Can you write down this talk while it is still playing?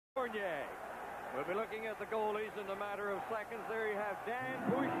Fournier. We'll be looking at the goalies in a matter of seconds. There you have Dan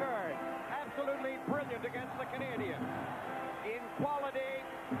Bouchard. Absolutely brilliant against the Canadiens. In quality,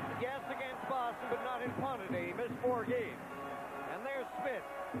 yes, against Boston, but not in quantity. He missed 4 games. And there's Smith.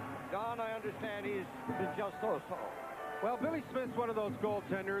 Don, I understand he's been just so-so. Well, Billy Smith's one of those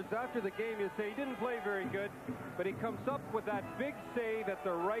goaltenders. After the game, you say he didn't play very good, but he comes up with that big save at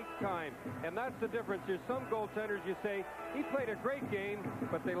the right time. And that's the difference. There's some goaltenders you say, he played a great game,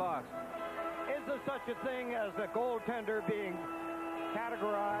 but they lost. Is there such a thing as a goaltender being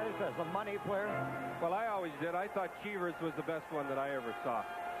categorized as a money player? Well, I always did. I thought Cheevers was the best one that I ever saw,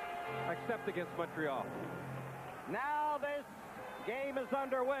 except against Montreal. Now this game is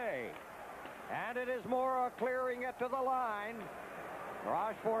underway, and it is Mora clearing it to the line.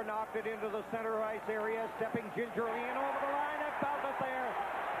 Rochefort knocked it into the center ice area, stepping gingerly in over the line and felt it there.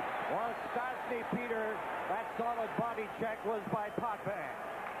 Was Stastny Peter. That solid body check was by Potvin.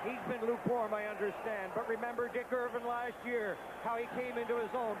 He's been lukewarm, I understand. But remember Dick Irvin last year, how he came into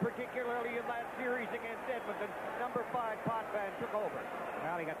his own, particularly in that series against Edmonton. Number 5, Potvin, took over.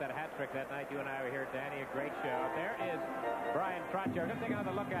 Well, he got that hat trick that night. You and I were here, Danny. A great show. There is Brian Trottier. Just take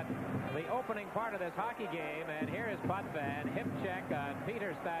another look at the opening part of this hockey game. And here is Potvin. Hip check on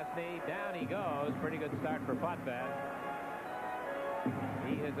Peter Stastny. Down he goes. Pretty good start for Potvin.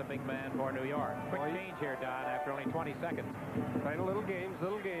 He is a big man for New York. Quick change here, Don, after only 20 seconds. Playing little games.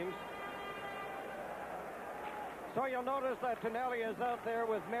 So you'll notice that Tonelli is out there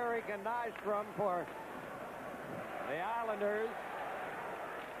with Merrick and Nystrom for the Islanders.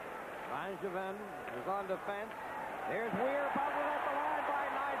 Langevin is on defense. There's Weir bouncing at the line by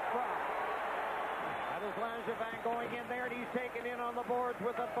Nystrom. That is Langevin going in there, and he's taken in on the boards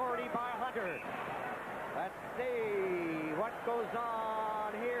with authority by Hunter. Let's see what goes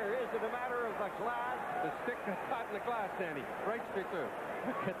on here. Is it a matter of the glass? The stick got caught in the glass, Danny. Right stick through.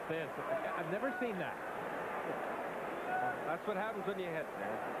 Look at this. I've never seen that. That's what happens when you hit.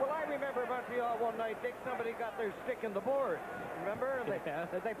 Well, I remember Montreal one night, Dick, somebody got their stick in the board. Remember? And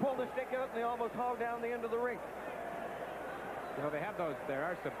they pulled the stick out and they almost hauled down the end of the rink. You know, they have those. There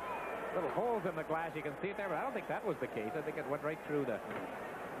are some little holes in the glass. You can see it there, but I don't think that was the case. I think it went right through the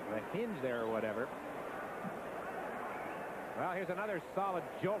hinge there or whatever. Well, here's another solid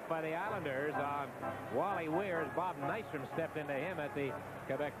jolt by the Islanders on Wally Weir as Bob Nystrom stepped into him at the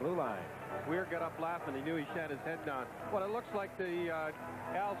Quebec blue line. Weir got up laughing. He knew he shut his head down. Well, it looks like the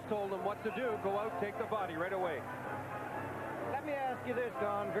Als told him what to do. Go out, take the body right away. Let me ask you this,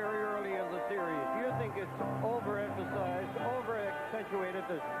 Don, very early in the series. Do you think it's overemphasized, over-accentuated,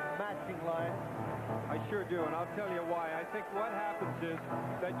 this matching line? I sure do, and I'll tell you why. I think what happens is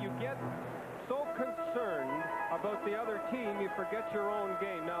that you get so concerned about the other team, you forget your own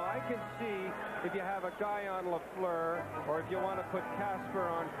game. Now, I can see if you have a guy on Lafleur, or if you want to put Casper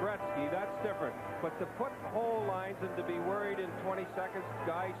on Gretzky, that's different. But to put whole lines and to be worried in 20 seconds,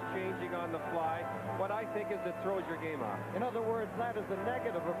 guys changing on the fly, what I think is it throws your game off. In other words, that is a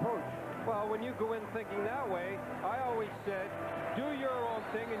negative approach. Well, when you go in thinking that way, I always said, do your own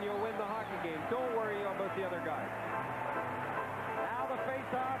thing and you'll win the hockey game. Don't worry about the other guy. Now the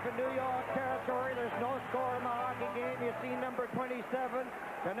face-off in New York territory. There's no score in the hockey game. You see number 27,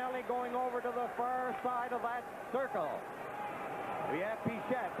 Tonelli going over to the far side of that circle. We have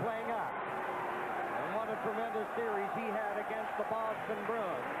Pichette playing up. And what a tremendous series he had against the Boston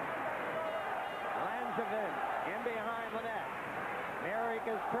Bruins. Langevin in behind the net. Merrick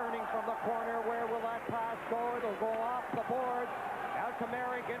is turning from the corner. Where will that pass go? It'll go off the boards. Out to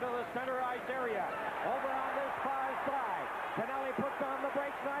Merrick into the center ice area. Over on this far side. Tonelli puts on the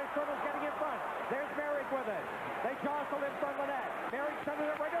brakes. Nystrom is getting in front. There's Merrick with it. They jostle in front of the net. Merrick sends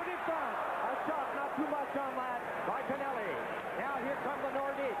it right out in front. A shot, not too much on that by Tonelli. Now here come the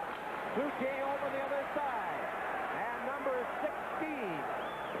Nordiques. Cloutier over the other side. And number 16.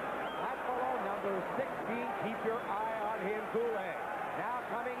 Not below number 16. Keep your eye on him, Goulet. Now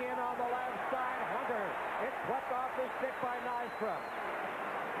coming in on the left side, Hunter. It's swept off the stick by Nystrom.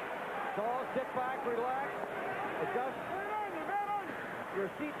 So sit back, relax, adjust your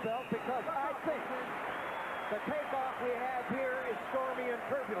seatbelt, because I think the takeoff we have here is stormy and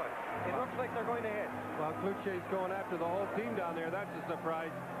turbulent. It looks like they're going to hit. Well, Cloutier's going after the whole team down there. That's a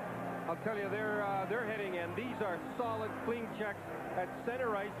surprise. I'll tell you, they're hitting, and these are solid, clean checks at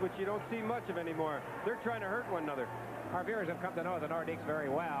center ice, which you don't see much of anymore. They're trying to hurt one another. Our viewers have come to know the Nordiques very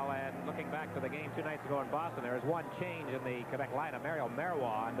well, and looking back to the game 2 nights ago in Boston, there is one change in the Quebec lineup. Mario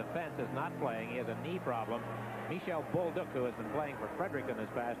Marois on defense is not playing. He has a knee problem. Michel Bolduc, who has been playing for Fredericton this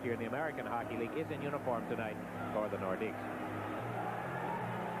past year in the American Hockey League, is in uniform tonight for the Nordiques.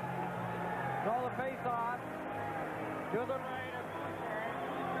 So the face-off to the right of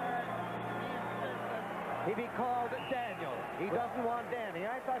he be called Daniel. He doesn't want Danny.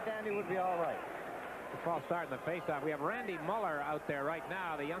 I thought Danny would be all right. The false start in the faceoff. We have Randy Muller out there right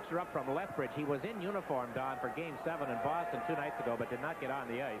now, the youngster up from Lethbridge. He was in uniform, Don, for Game 7 in Boston 2 nights ago, but did not get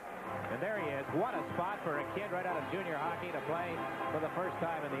on the ice. And there he is. What a spot for a kid right out of junior hockey to play for the first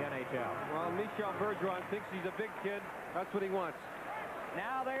time in the NHL. Well, Michel Bergeron thinks he's a big kid. That's what he wants.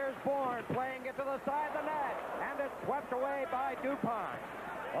 Now there's Bourne playing it to the side of the net, and it's swept away by DuPont.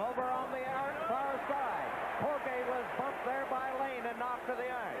 Over on the far side, Pogue was bumped there by Lane and knocked to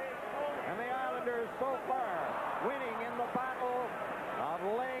the ice. And the Islanders so far winning in the battle of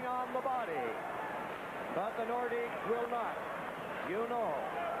laying on the body. But the Nordiques will not. You know,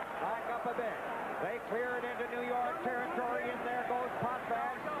 back up a bit. They clear it into New York territory, and there goes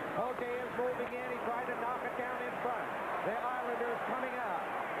Potvin. Pogue is moving in. He tried to knock it down in front. The Islanders coming out.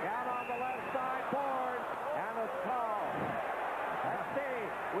 Down on the left side, Bourne, and a foul. Let's see.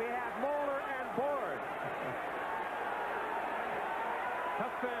 We have Moeller and Bourne.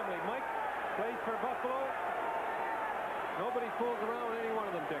 Tough family. Mike plays for Buffalo. Nobody fools around with any one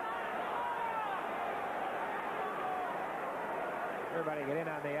of them, Dick. Everybody get in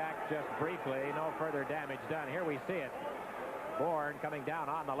on the act just briefly. No further damage done. Here we see it. Bourne coming down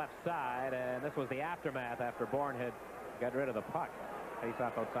on the left side, and this was the aftermath after Bourne had got rid of the puck. Face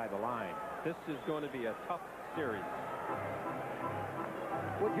off outside the line. This is going to be a tough series.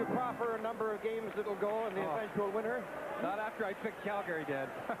 Would you proffer a number of games that'll go and the eventual winner? Not after I picked Calgary, Dad.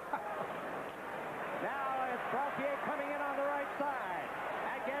 Now it's Brothier coming in on the right side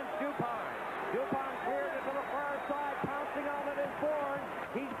against DuPont. DuPont cleared it to the far side, pouncing on it is Bourne.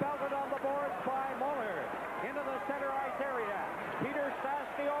 He's belted on the boards by Muller into the center ice area. Peter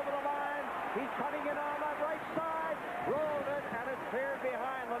Stastny over the line. He's cutting it on that right side. Rolled it, and it's cleared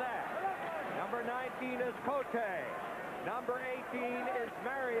behind the net. Number 19 is Cote. Number 18 is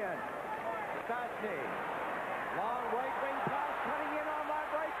Marion. Stastny. Long right wing pass cutting in on that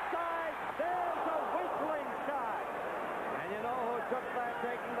right side. There's a whistling shot. And you know who took that,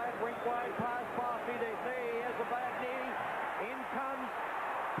 taking that wink wide pass? Bossy. They say he has a bad knee. In comes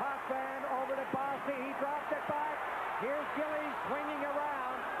Potvin over to Bossy. He dropped it back. Here's Gillies swinging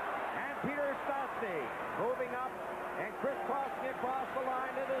around. And Peter Stastny moving up and crisscrossing across the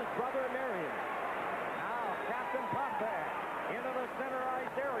line to his brother Marion. Now Captain Potvin into the center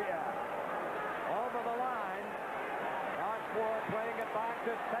ice area. Over the line. Rochefort playing it back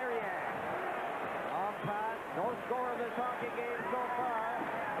to Therian. Long pass. No score in this hockey game so far.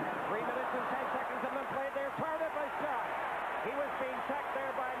 3 minutes and 10 seconds have been played there. Tardif a shot. He was being checked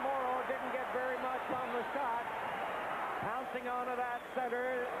there by Morrow. Didn't get very much on the shot. Pouncing onto that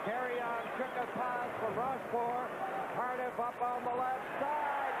center. Therian took a pass from Rochefort. Tardif up on the left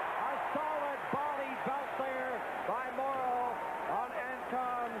side. A solid volley belt there by Morrow on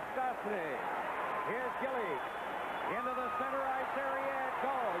Anton Stastny. Here's Gillies. Into the center ice area it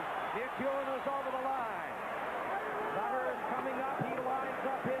goes. Nick Ewan is over the line. Sutter is coming up. He lines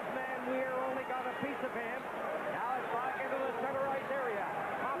up his man. Weir only got a piece of him. Now it's back into the center ice area.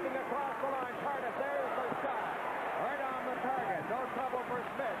 Hopping across the line. Tardif, there's the shot. Right on the target. No trouble for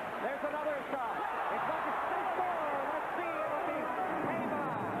Smith. There's another shot. It's like a score. Let's see. It'll be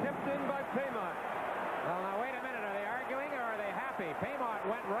Paymont. Tipped in by Paymont. Well, now wait a minute. Are they arguing or are they happy? Paymont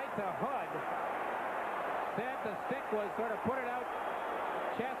went right to Hood. Said the stick was sort of put it out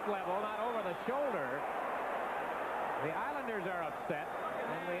chest level, not over the shoulder. The Islanders are upset,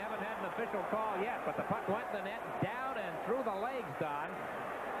 and we haven't had an official call yet, but the puck went in the net, down and through the legs, Don,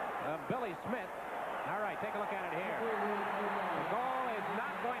 of Billy Smith. All right, take a look at it here. The goal is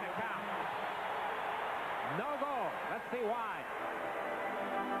not going to count. No goal. Let's see why.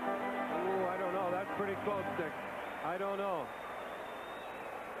 Oh, I don't know. That's pretty close, Dick. I don't know.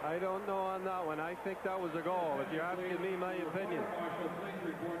 I don't know on that one. I think that was a goal. If you're asking me my opinion.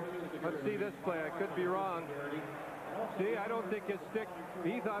 Let's see this play. I could be wrong. See, I don't think his stick,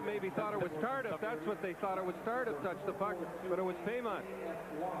 he maybe thought it was Tardif. That's what they thought it was. Tardif touched the puck, but it was Paymont.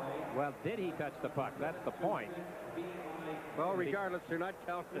 Well, did he touch the puck? That's the point. Well, regardless, they're not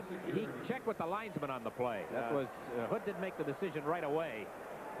counting. He checked with the linesman on the play. That was Hood didn't make the decision right away.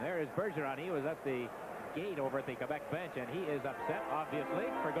 There is Bergeron. He was at the gate over at the Quebec bench, and he is upset, obviously,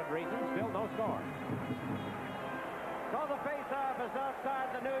 for good reason. Still no score. So the face-off is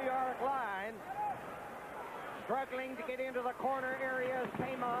outside the New York line. Struggling to get into the corner area is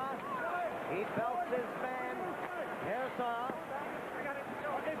Paymont. He belts his man, Hersson.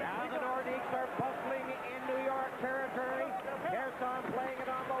 Now the Nordiques are bustling in New York territory. Hersson playing it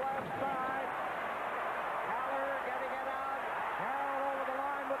on the left side. Haller getting it out. Harold over the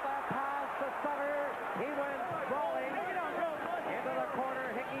line with that pass to Sutter. He went rolling into the corner.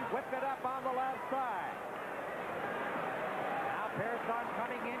 Hickey whipped it up on the left side.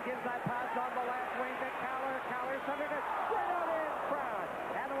 pass on the left wing to Keller. Keller centered it right out in front.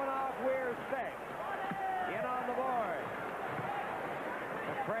 And one off Weir's stick. In on the board.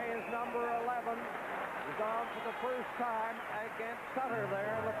 McRae is number 11. He's on for the first time against Sutter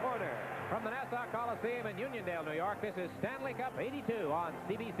there in the corner. From the Nassau Coliseum in Uniondale, New York, this is Stanley Cup 82 on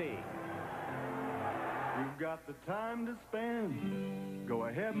CBC. You've got the time to spend. Go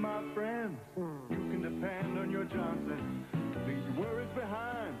ahead, my friend. You can depend on your Johnson. Leave your worries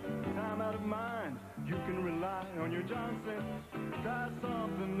behind. Time out of mind. You can rely on your Johnson. Try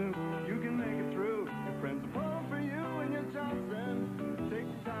something new. You can make it through. Your friends are pulling for you and your Johnson. Take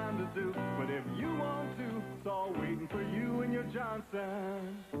the time to do whatever you want to. It's all waiting for you and your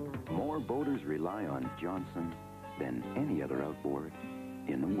Johnson. More boaters rely on Johnson than any other outboard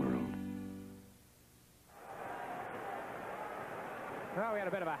in the world. Well, we had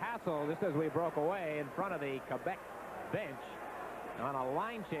a bit of a hassle just as we broke away in front of the Quebec bench on a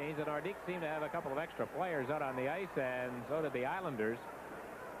line change. The Nordiques seemed to have a couple of extra players out on the ice, and so did the Islanders.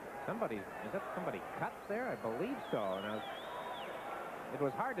 Is that somebody cut there? I believe so. Now, it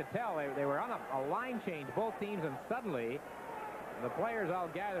was hard to tell. They were on a line change, both teams, and suddenly the players all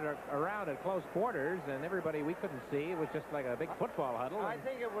gathered around at close quarters, and everybody we couldn't see. It was just like a big football huddle. I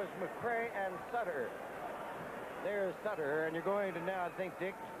think it was McRae and Sutter. There's Sutter, and you're going to now, I think,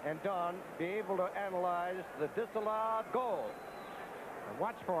 Dick and Don, be able to analyze the disallowed goal.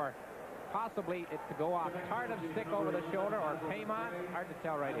 Watch for possibly it to go off Tardif's stick over the shoulder or Paymont. Hard to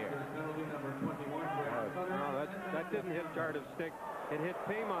tell right here. No, that didn't hit Tardif's stick. It hit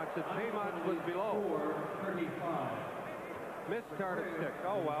Paymont's, and Paymont's was below. Missed Tardif's stick.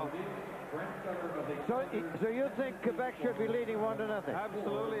 Oh, well. So you think Quebec should be leading 1-0?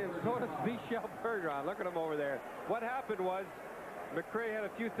 Absolutely, and so does Michel Bergeron. Look at him over there. What happened was McRae had a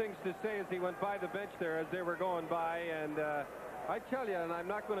few things to say as he went by the bench there as they were going by, and I tell you, and I'm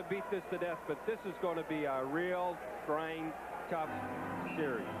not going to beat this to death, but this is going to be a real grind, tough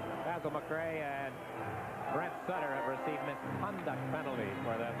series. Basil McRae and Brent Sutter have received misconduct penalties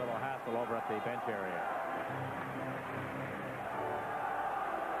for that little hassle over at the bench area.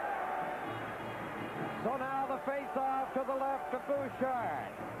 So now the face-off to the left of Bouchard.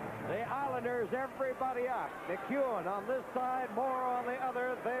 The Islanders, everybody up. McEwen on this side, Moore on the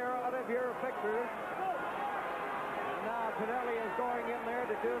other. They're out of your pictures. And now Pinelli is going in there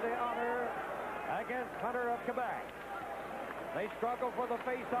to do the honor against Hunter of Quebec. They struggle for the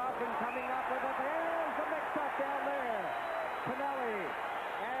face-off and coming up with it. There's the mix-up down there. Pinelli.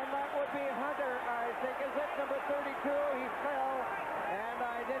 And that would be Hunter, I think. Is it number 32? He fell. And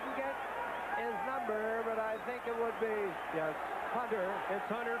I didn't get his number, but I think it would be, yes, Hunter. It's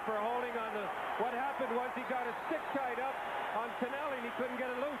Hunter for holding on the... What happened was he got his stick tied up on Pinelli, and he couldn't get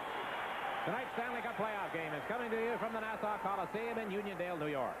it loose. Tonight's Stanley Cup playoff game is coming to you from the Nassau Coliseum in Uniondale, New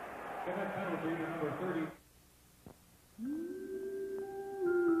York. Penalty number 30.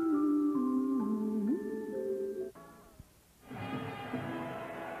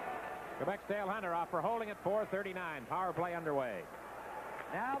 Quebec's Dale Hunter off for holding at 4:39. Power play underway.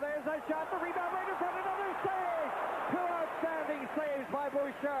 Now there's a shot, the rebound right in front, another save! Two outstanding saves by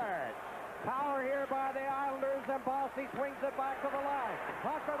Bouchard. Power here by the Islanders, and Bossy swings it back to the line.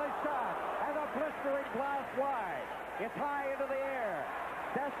 Puck for the shot, and a blistering blast wide. It's high into the air.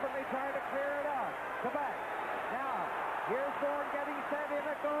 Desperately trying to clear it out. Quebec. Now, here's Bourne getting set in.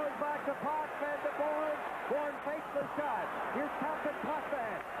 It goes back to Potvin to Bourne. Bourne fakes the shot. Here's Captain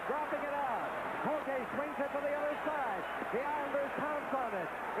Potvin dropping it out. Hoke swings it to the other side. The Islanders pounce on it.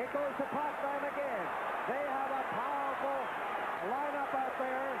 It goes to Potvin again. They have a powerful lineup out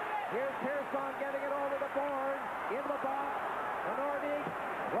there. Here's Pearson getting it over to Bourne. In the box. The Nordiques.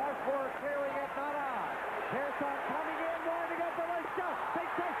 Rushmore clearing it, not out. Pearson coming in, winding up the right shot. They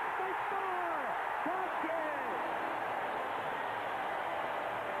score! Touchdown!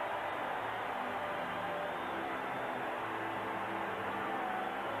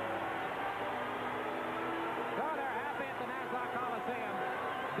 So they're happy at the Nassau Coliseum.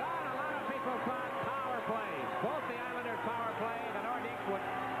 Don, a lot of people thought power plays. Both the Islanders power play. The Nordiques would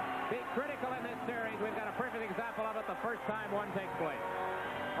be critical in this series. We've got a perfect example of it the first time one takes place.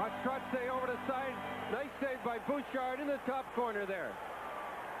 Strutze over the side. Nice save by Bouchard in the top corner there.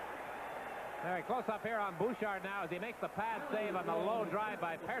 All right, close up here on Bouchard now as he makes the pad save on the low drive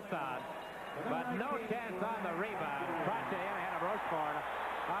by Persson. But no chance on the rebound. Trottier in ahead of Rochefort.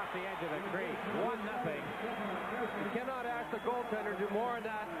 Off the edge of the crease. 1-0. You cannot ask the goaltender to do more than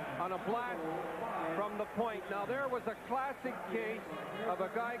that on a blast from the point. Now, there was a classic case of a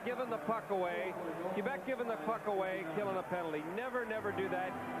guy giving the puck away. Quebec giving the puck away, killing a penalty. Never, never do that.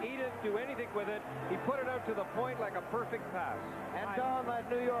 Eat it, do anything with it. He put it out to the point like a perfect pass. And Don,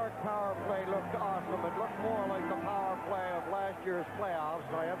 that New York power play looked awesome. It looked more like the power play of last year's playoffs.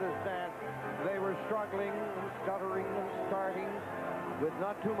 I understand they were struggling, stuttering, and starting with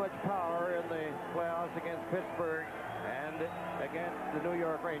not too much power in the playoffs against Pittsburgh and against the New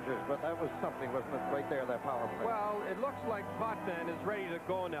York Rangers. But that was something, wasn't it, right there, that power play? Well, it looks like Potvin is ready to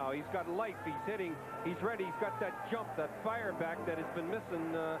go now. He's got life. He's hitting. He's ready. He's got that jump, that fire back that has been missing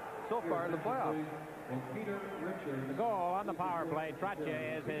so far in the playoffs. The goal on the power play,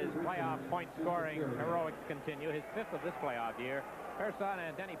 Trottier, as his playoff point-scoring heroics continue, his 5th of this playoff year. Persson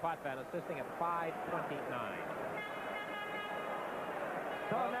and Denny Potvin assisting at .529.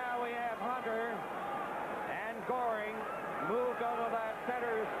 So now we have Hunter and Goring moved out of that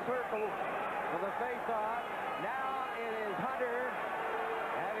center circle for the face-off. Now it is Hunter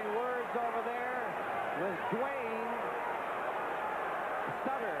having words over there with Dwayne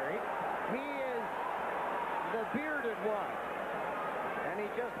Sutter. He is the bearded one. And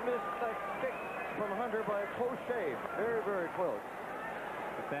he just missed the stick from Hunter by a close shave. Very, very close.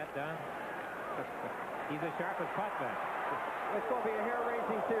 Is that done? He's as sharp as Potvin. It's going to be a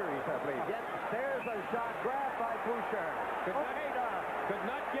hair-raising series, I believe. Yes, there's a shot grabbed by Bouchard. Could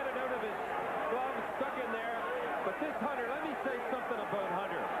not get it out of his glove, stuck in there. But this Hunter, let me say something about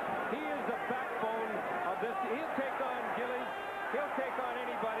Hunter. He is the backbone of this. He'll take on Gillies. He'll take on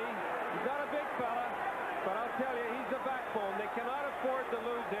anybody. He's not a big fella, but I'll tell you, he's the backbone. They cannot afford to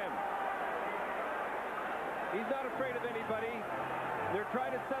lose him. He's not afraid of anybody. They're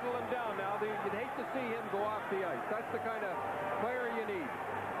trying to settle him down now. You'd hate to see him go off the ice. That's the kind of player you need.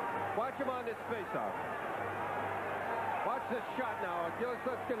 Watch him on this faceoff. Watch this shot now.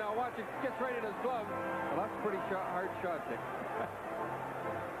 Now watch it. Gets right in his glove. Well, that's a pretty hard shot, Dick.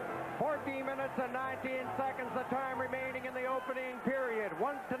 14 minutes and 19 seconds, the time remaining in the opening period.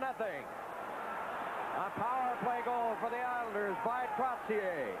 1-0. A power play goal for the Islanders by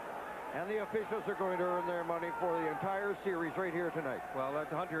Trottier. And the officials are going to earn their money for the entire series right here tonight. Well, that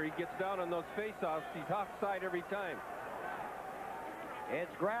Hunter, he gets down on those face-offs. He's offside every time.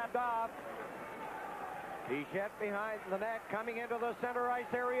 It's grabbed off. Bichette behind the net, coming into the center ice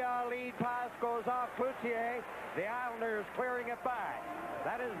area. Lead pass goes off Cloutier. The Islanders clearing it back.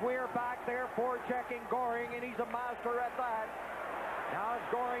 That is Weir back there, forechecking Goring, and he's a master at that. Now it's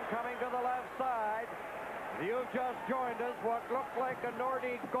Goring coming to the left side. You've just joined us. What looked like a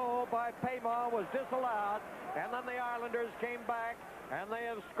Nordiques goal by Paymon was disallowed, and then the Islanders came back, and they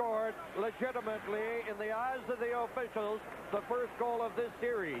have scored legitimately, in the eyes of the officials, the first goal of this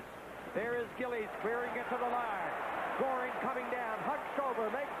series. There is Gillies clearing it to the line. Goring coming down, hunched over,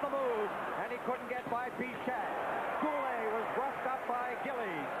 makes the move, and he couldn't get by Bichette. Goulet was roughed up by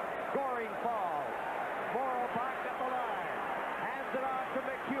Gillies. Goring falls. Morrow back at the line. Hands it off to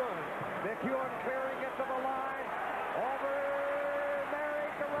McEwen. McEwen clearing it to the line. Over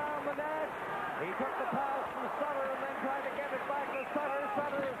Merrick around the net. He took the pass from Sutter and then tried to get it back to Sutter.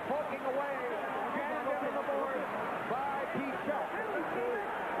 Sutter is poking away. Jammed into the board by Bichette.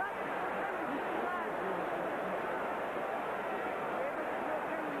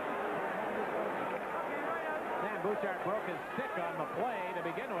 Bouchard broke his stick on the play to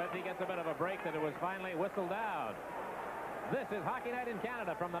begin with. He gets a bit of a break that it was finally whistled out. This is Hockey Night in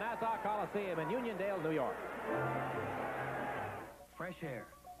Canada from the Nassau Coliseum in Uniondale, New York. Fresh air.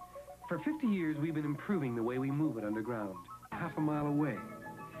 For 50 years, we've been improving the way we move it underground, half a mile away.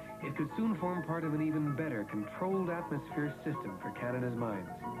 It could soon form part of an even better controlled atmosphere system for Canada's mines.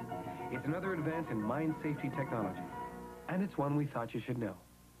 It's another advance in mine safety technology, and it's one we thought you should know.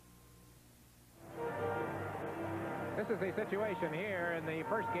 This is the situation here in the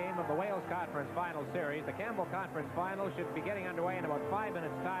first game of the Wales Conference Final Series. The Campbell Conference Final should be getting underway in about 5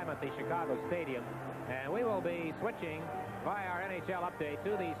 minutes' time at the Chicago Stadium. And we will be switching via our NHL update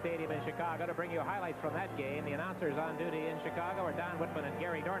to the stadium in Chicago to bring you highlights from that game. The announcers on duty in Chicago are Don Whitman and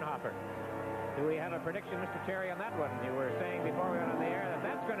Gary Dornhofer. Do we have a prediction, Mr. Cherry, on that one? You were saying before we went on the air that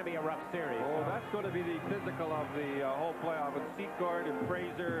that's going to be a rough series. Oh, that's going to be the physical of the whole playoff. With Seacourt and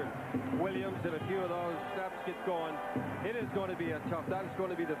Fraser and Williams and a few of those steps get going. It is going to be that is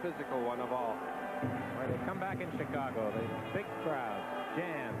going to be the physical one of all. Where they come back in Chicago, the big crowd,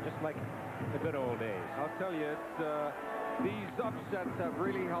 jam, just like the good old days. I'll tell you, these upsets have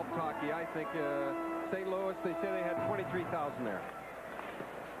really helped hockey. I think St. Louis, they say they had 23,000 there.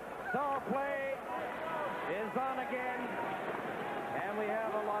 So play is on again, and we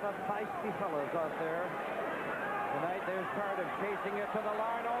have a lot of feisty fellows out there. Tonight there's Cardiff chasing it to the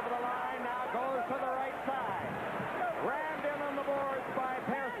line, over the line, now goes to the right side. Rammed in on the boards by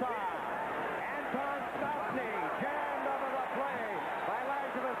Persson. Anton Stastny jammed over the play by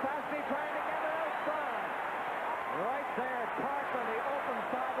Lazarus. Stastny trying to get it out front. Right there, parked on the open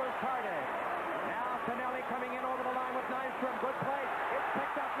side was Cardiff. Now Pinelli coming in over the line with Nystrom. Good play. It's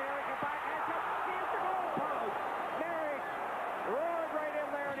picked up. Merrick back and just sees the goal post. Merrick roared right in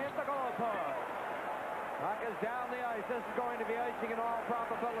there and hit the goal post. Puck is down the ice. This is going to be icing in all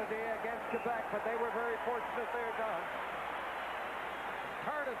probability against Quebec, but they were very fortunate they're done.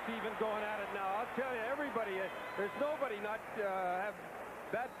 Cardiff's even going at it now. I'll tell you, everybody, there's nobody not have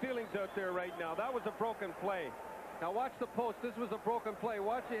bad feelings out there right now. That was a broken play. Now watch the post. This was a broken play.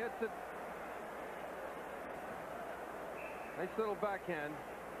 Watch he hits it. Nice little backhand.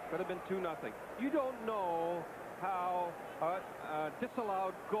 Could have been 2-0. You don't know how a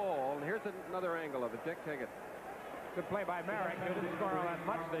disallowed goal, and here's another angle of it. Dick, take it. Good play by Merrick. He didn't score all that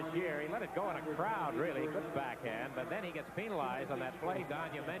much this year. He let it go in a crowd, really. Good backhand, but then he gets penalized on that play,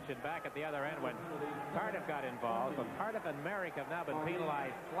 Don, you mentioned, back at the other end when Cardiff got involved. So Cardiff and Merrick have now been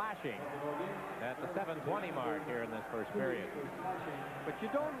penalized slashing at the 7:20 mark here in this first period. But you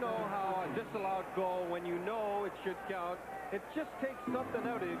don't know how a disallowed goal, when you know it should count, it just takes something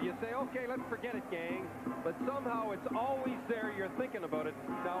out of you. You say, okay, let's forget it, gang. But somehow it's always there. You're thinking about it.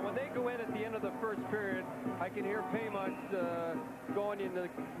 Now, when they go in at the end of the first period, I can hear Paymont going in.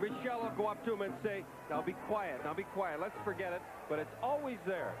 Michel will go up to him and say, now be quiet. Now be quiet. Let's forget it. But it's always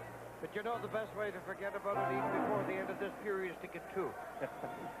there. But you know the best way to forget about it even before the end of this period is to get two.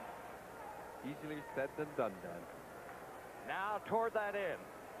 Easily said than done, Dan. Now toward that end.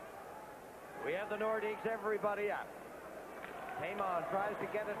 We have the Nordiques, everybody up. Paymont tries to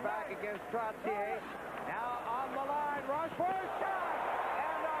get it back against Trottier. Now on the line, Rochefort shot!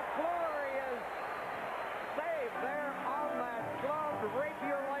 And a glorious save there on that gloved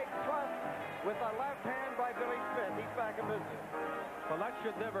rapier-like thrust with the left hand by Billy Smith. He's back in business. Well, that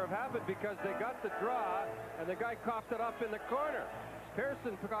should never have happened because they got the draw and the guy coughed it up in the corner.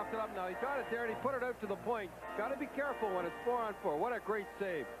 Pearson coughed it up now. He got it there and he put it out to the point. Got to be careful when it's 4-on-4. What a great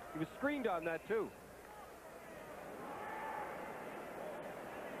save. He was screened on that too.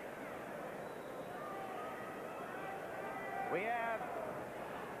 We have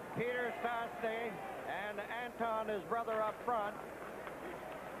Peter Stastny and Anton, his brother, up front.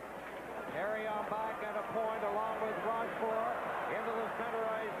 Harry on back at a point along with Rochefort into the center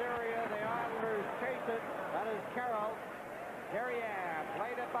ice area. The Islanders chase it. That is Carroll. Carrier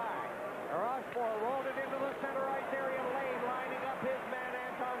played it back. Rochefort rolled it into the center ice area. Lane lining up his man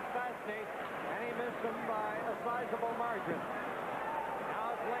Anton Stastny, and he missed him by a sizable margin.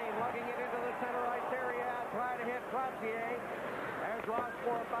 Now it's Lane lugging it into the center ice area, trying to hit Trottier. There's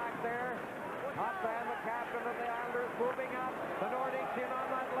Rochefort back there. Hotman, the captain of the Islanders, moving up. The Nordiques in on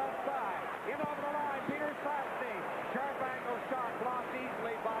that left side. In over the line, Peter Stastny. Sharp angle shot blocked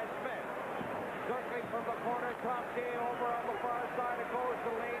easily by Smith. Circling from the corner, Trottier over on the far side. It goes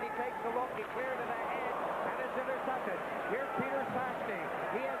to Lane. He takes a look. He cleared it ahead, and it's intercepted. Here's Peter Stastny.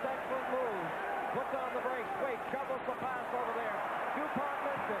 He has excellent moves. Puts on the brakes. Wait, shovels the pass over there. DuPont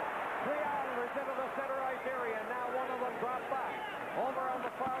missed it. Three Islanders into the center ice area. Now one of them dropped back. Over on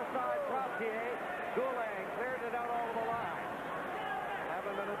the far side, Trottier. Goulet cleared it out over the line.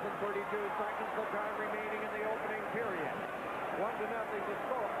 11 minutes and 32 seconds, the time remaining in the opening period. 1-0 to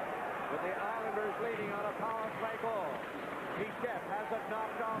score, with the Islanders leading on a power play goal. Pichette has it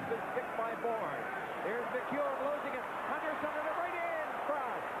knocked off the stick by Bourne. Here's McEwen losing it. Henderson and right in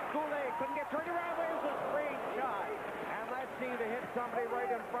front. Goulet couldn't get turned around. There's a screen shot. And that seemed to hit somebody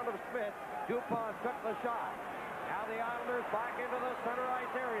right in front of Smith. DuPont took the shot. Now the Islanders back into the center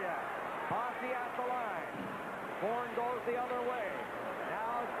ice area. Bossy at the line. Bourne goes the other way.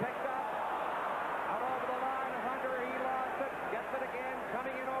 Now it's picked up. Out over the line. Hunter, he lost it. Gets it again.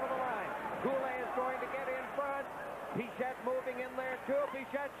 Coming in over the line. Goulet is going to get in front. Pichette moving in there too.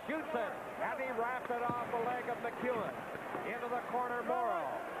 Pichette shoots it. And he wrapped it off the leg of McEwen. Into the corner, Morrow.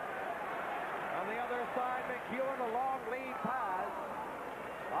 On the other side, McEwen, a long lead pass.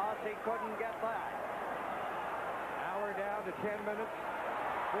 Bossy couldn't get that. Now we're down to 10 minutes.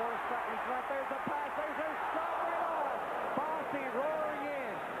 4 seconds left. There's a pass. There's a shot right on. Bossy roaring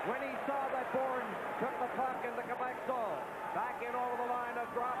in when he saw that Bourne took the puck in the Quebec zone. Back in over the line, a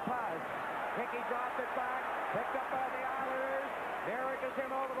drop pass. Hickey dropped it back. Picked up by the Islanders. Merrick is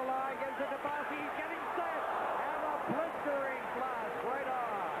in over the line. Gives it to Bossy. He's getting set. And a blistering blast right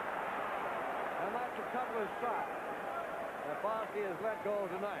on. And that's a couple of shots that Bossy has let go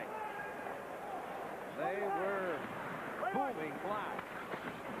tonight. They were booming blasts.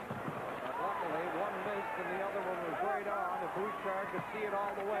 see it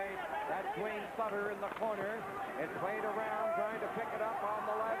all the way. That's Dwayne Sutter in the corner. It's played around, trying to pick it up on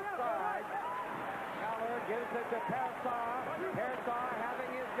the left side. Haller gives it to Persson. Persson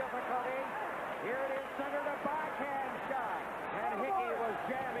having his difficulty. Here it is, centered a backhand shot. And Hickey was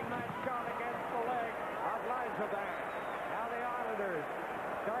jamming that shot against the leg of Lazaban. Now the Islanders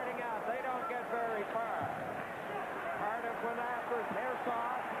starting out. They don't get very far. Cardiff went after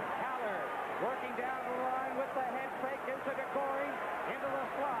Persson. Haller working down the line with the head fake into Decory. Into the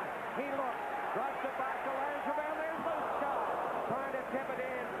slot. He looks. Drops it back to Lazaban. There's the shot. Trying to tip it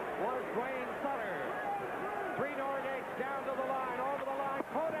in was Dwayne Sutter. 3 Nordiques down to the line. Over the line.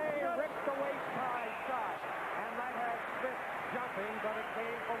 Cote ripped the waist-high shot. And that had Smith jumping, but it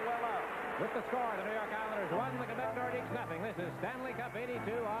came from well out. With the score, the New York Islanders 1, the Quebec Nordiques nothing. This is Stanley Cup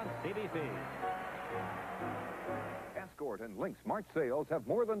 82 on CBC. Escort and Lynx March sales have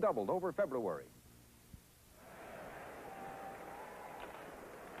more than doubled over February.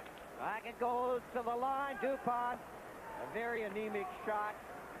 Back it goes to the line. DuPont, a very anemic shot.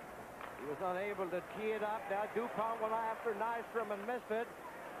 He was unable to tee it up. Now DuPont went after Nystrom and missed it.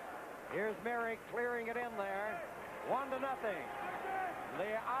 Here's Merrick clearing it in there. 1-0.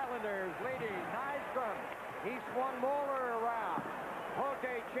 The Islanders leading. Nystrom. He swung Moeller around. Pote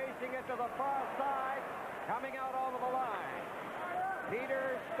chasing it to the far side. Coming out over the line.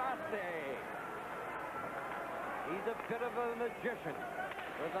 Peter Stastny. He's a bit of a magician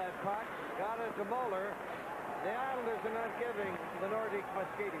with that puck. Got it to Moeller. The Islanders are not giving the Nordiques much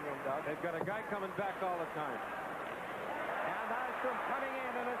skating room, Doug. They've got a guy coming back all the time. And Nystrom coming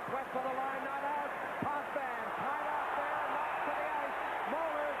in, and it's swept to the line, not out. Potvin tied up there, knocked to the ice.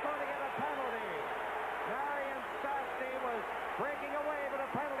 Moeller is going to get a penalty. Marion Stastny was breaking away, but a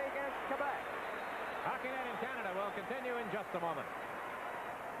penalty against Quebec. Hockey Night in Canada will continue in just a moment.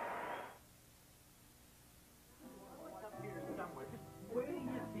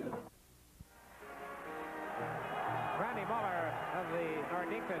 Randy Muller of the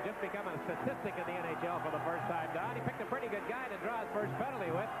Nordiques has just become a statistic in the NHL for the first time down. He picked a pretty good guy to draw his first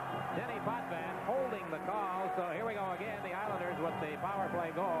penalty with. Denny Potvin holding the call. So here we go again. The Islanders with the power play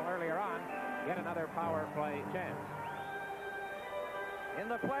goal earlier on get another power play chance. In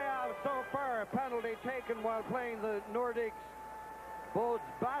the playoffs so far, a penalty taken while playing the Nordiques bodes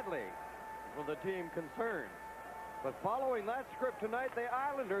badly for the team concerned. But following that script tonight, the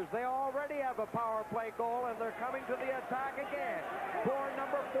Islanders, they already have a power play goal, and they're coming to the attack again. Board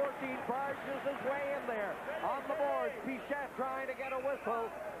number 14 barges his way in there. On the boards, Pichette trying to get a whistle,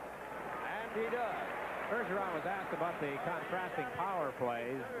 and he does. Bergeron was asked about the contrasting power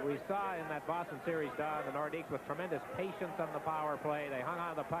plays. We saw in that Boston series, Don, the Nordiques with tremendous patience on the power play. They hung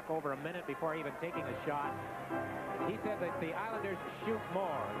on to the puck over a minute before even taking a shot. He said that the Islanders shoot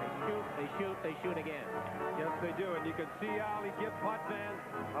more. They shoot again. Yes, they do, and you can see Ali give Potvin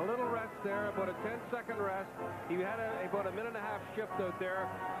a little rest there, about a 10-second rest. He had about a minute and a half shift out there,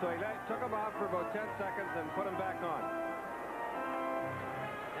 so he took him off for about 10 seconds and put him back on.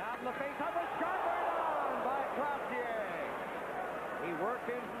 Now in the face of a shot right on by Cloutier. He worked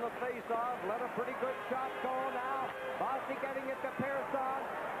in from the face-off, let a pretty good shot go now. Bossy getting it to Persson.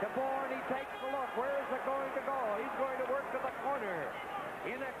 DeBourne, he takes a look. Where is it going to go? He's going to work to the corner.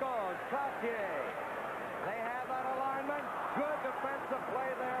 In it goes. Cloutier. They have that alignment. Good defensive play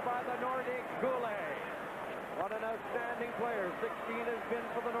there by the Nordiques. Goulet. What an outstanding player. 16 has been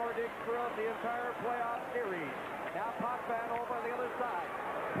for the Nordiques throughout the entire playoff series. Now Potvin over on the other side.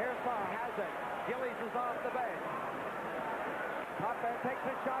 Persson has it. Gillies is off the bench. Potvin takes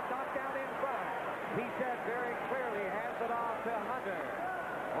a shot, knocked down in front. Pichette very clearly hands it off to Hunter.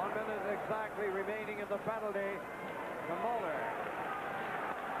 1 minute exactly remaining in the penalty to Mueller.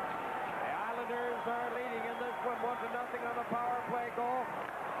 The Islanders are leading in this one 1-0 on the power play goal.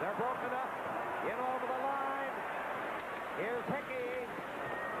 They're broken up. In over the line. Here's Hickey.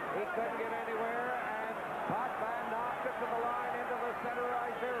 He couldn't get anywhere, and Potvin knocked it to the line into the center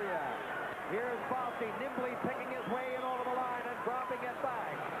ice area. Here's Bossy nimbly picking his way in over the line and dropping it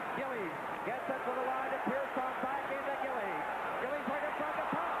back. Gillies gets it to the line, and Persson back into Gillies. Gillies right in front of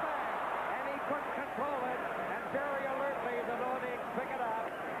Potvin, and he couldn't control it, and very alertly the Nordiques pick it up.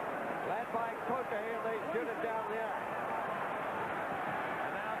 Led by Cote, and they shoot it down the ice.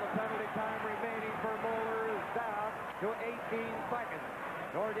 And now the penalty time remaining for Mueller is down to 18 seconds.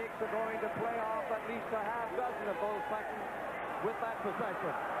 Nordiques are going to play off at least a half dozen of those seconds with that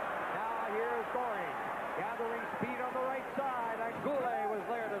possession. Now here's Goring, gathering speed on the right side, and Goulet was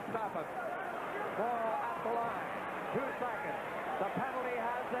there to stop him. Morrow at the line, 2 seconds. The penalty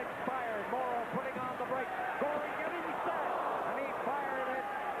has expired. Morrow putting on the brake. Goring getting set, and he fired it.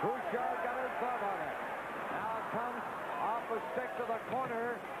 Bouchard got his glove on it. Now it comes off a stick to the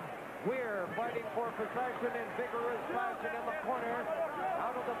corner. Weir fighting for possession in vigorous fashion in the corner.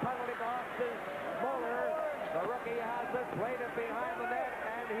 Out of the penalty box is Muller. The rookie has it, played it behind the net,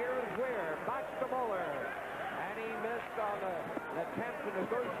 and here's Weir. Back to Muller. And he missed on an attempt to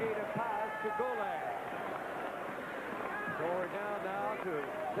negotiate a pass to Goulet. So we're down now to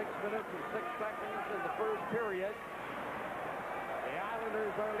 6 minutes and 6 seconds in the first period. The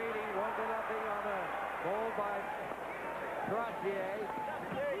Islanders are leading 1-0 on a goal by Trossier.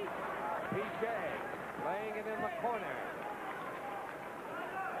 Pichet playing it in the corner.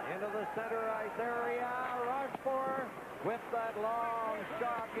 Into the center ice area. Rochefort with that long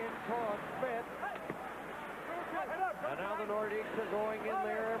shot in towards Smith. And now the Nordiques are going in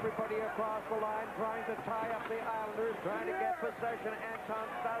there. Everybody across the line trying to tie up the Islanders, trying to get possession. Anton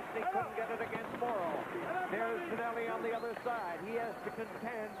Stastny couldn't get it against Morrow. There's Finelli on the other side. He has to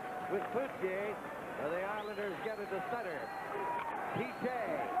contend with Cloutier. The Islanders get it to center.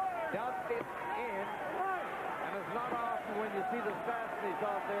 Pichet dumped it in. And it's not often when you see the Stastnys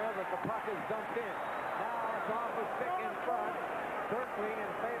out there that the puck is dumped in. Now it's off a stick in front. Circling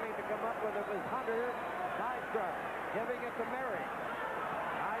and failing to come up with it was Hunter. Nystrom giving it to Merrick.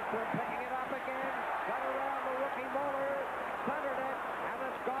 Nystrom picking it up again. Got around the rookie Muller. Centered it. And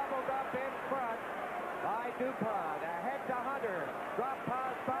it's gobbled up in front by Dupont. Ahead to Hunter. Drop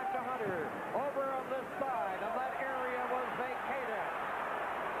pass back to Hunter. Over on this side. And that area was vacated.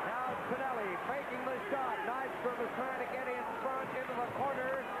 Now Pinelli faking the shot. Nystrom is trying to get in front into the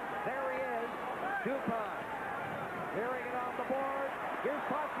corner. There he is. Dupont. Clearing it on the board. Here's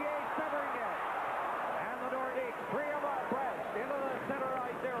Potier centering it. And the Nordiques, 3 of our press into the center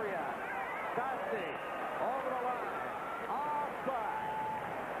ice area. Stastny over the line. Offside.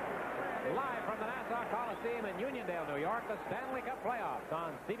 Live from the Nassau Coliseum in Uniondale, New York, the Stanley Cup playoffs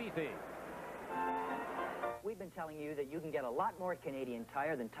on CBC. We've been telling you that you can get a lot more at Canadian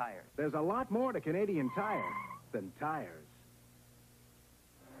Tire than tires. There's a lot more to Canadian Tire than tires.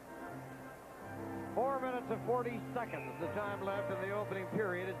 4 minutes and 40 seconds, the time left in the opening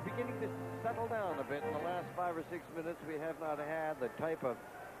period. It's beginning to settle down a bit. In the last 5 or 6 minutes, we have not had the type of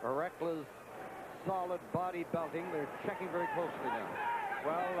reckless, solid body belting. They're checking very closely now.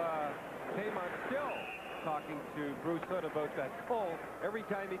 Well, Kaymont's still talking to Bruce Hood about that goal. Every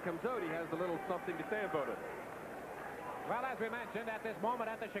time he comes out, he has a little something to say about it. Well, as we mentioned, at this moment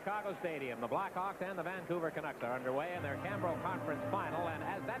at the Chicago Stadium, the Blackhawks and the Vancouver Canucks are underway in their Canberra Conference Final, and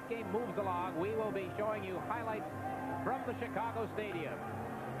as that game moves along, we will be showing you highlights from the Chicago Stadium.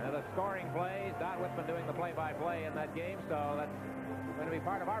 The scoring plays, Don Whitman doing the play-by-play in that game, so that's going to be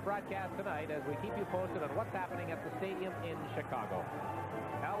part of our broadcast tonight as we keep you posted on what's happening at the stadium in Chicago.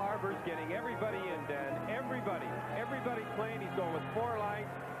 Al Arbour's getting everybody in, Dan. Everybody. Everybody's playing. He's going with 4 lines.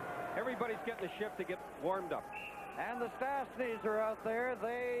 Everybody's getting the shift to get warmed up. And the Stastnys are out there.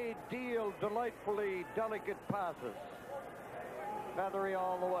 They deal delightfully delicate passes. Feathery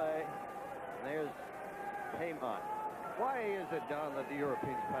all the way. There's Paymont. Why is it, Don, that the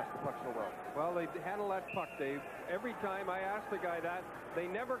Europeans pass the puck so well? Well, they handle that puck, Dave. Every time I ask the guy that, they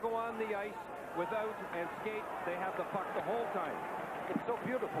never go on the ice without and skate. They have the puck the whole time. It's so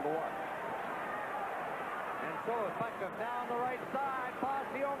beautiful to watch. And so effective down the right side.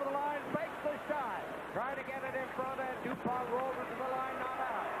 Bossy over the line, fakes the shot. Trying to get it in front, and Dupont rolls it to the line, not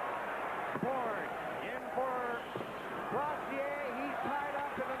out. Ford in for Rossier. He's tied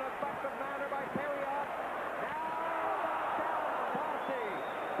up in an effective manner by Perrioff. Now knocked down Bossy.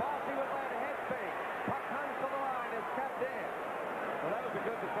 Bossy with that head fake. Puck comes to the line. It's kept in. Well, that was a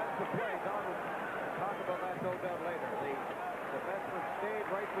good defensive play. Don will talk about that no doubt later. The defenseman stayed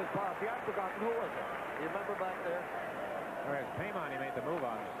right with Bossy. I've forgotten who was it. You remember back there? Whereas Paymont, he made the move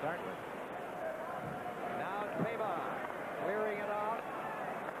on to start with. Now it's Paymont clearing it out.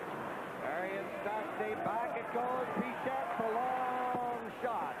 Arian Stastny, back it goes. Pichette, the long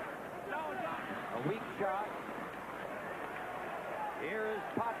shot. A weak shot. Here is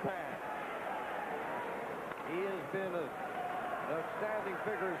Potvin. He has been an outstanding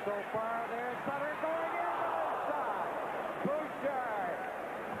figure so far. There's Sutter going in the side. Bouchard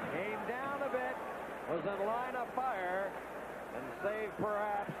came down a bit, was in line of fire, and saved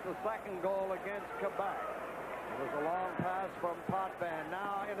perhaps the second goal against Quebec. It was a long pass from Potvin.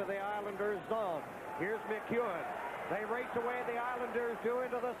 Now into the Islanders' zone. Here's McEwen. They race away, the Islanders do,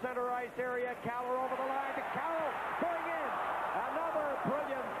 into the center ice area. Caller over the line to Carroll, going in. Another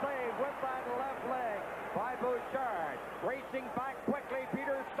brilliant save with that left leg by Bouchard. Racing back quickly,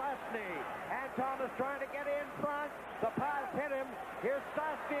 Peter Stastny. Anton is trying to get in front. The pass hit him. Here's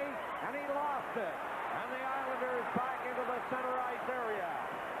Stastny, and he lost it. And the Islanders back into the center ice area.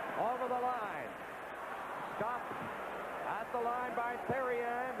 Over the line. Stop at line by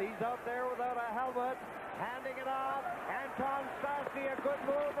Therian. He's out there without a helmet. Handing it off. Anton Stastny, a good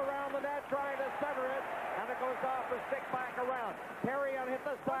move around the net, trying to center it. And it goes off a stick back around. Therian hit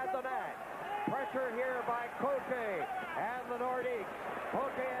the side of the net. Pressure here by Cote and the Nordiques.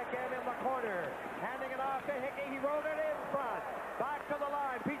 Cote again in the corner. Handing it off to Hickey. He rolled it in front. Back to the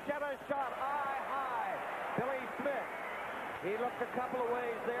line. Pichetta's shot. High. Billy Smith. He looked a couple of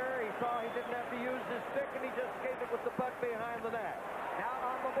ways there. He saw he didn't have to use his stick, and he just skated with the puck behind the net. Now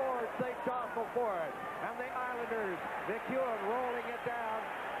on the boards, they jostle for it. And the Islanders, McEwen rolling it down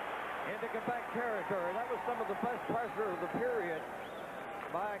into Quebec territory. That was some of the best pressure of the period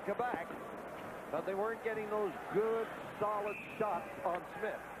by Quebec. But they weren't getting those good, solid shots on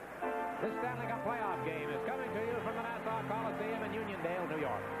Smith. This Stanley Cup playoff game is coming to you from the Nassau Coliseum in Uniondale, New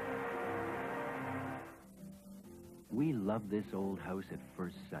York. We love this old house at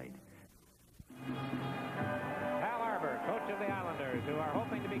first sight. Hal Arbor, coach of the Islanders, who are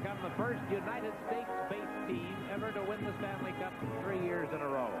hoping to become the first United States-based team ever to win the Stanley Cup 3 years in a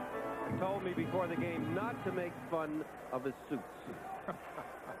row. He told me before the game not to make fun of his suits.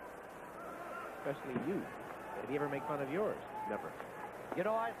 Especially you. Did he ever make fun of yours? Never. You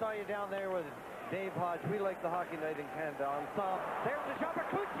know, I saw you down there with Dave Hodge. We like the Hockey Night in Canada ensemble. There's the shot for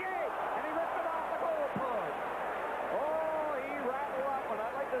Cloutier, and he ripped it off the goal post. Oh, he rattled that one.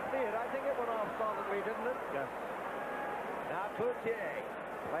 I'd like to see it. I think it went off solidly, didn't it? Yes. Now Cloutier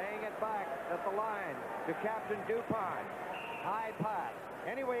playing it back at the line to Captain Dupont. High pass.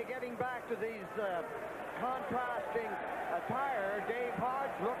 Anyway, getting back to these contrasting attire, Dave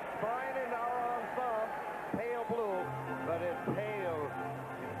Hodge looks fine in our ensemble. Pale blue, but it's pale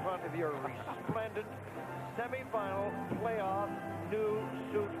in front of your resplendent semifinal playoff new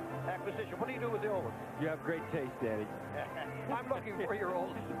suit acquisition. What do you do with the old one? You have great taste, Daddy. I'm looking for your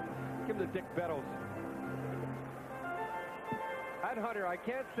old suit. Give him the Dick Bettles. At Hunter, I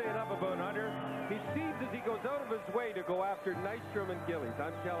can't say enough about Hunter. He seems as he goes out of his way to go after Nystrom and Gillies.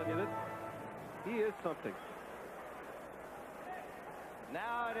 I'm telling you this. He is something.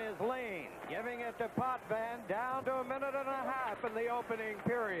 Now it is Lane giving it to Potvin, down to a minute and a half in the opening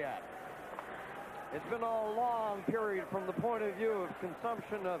period. It's been a long period from the point of view of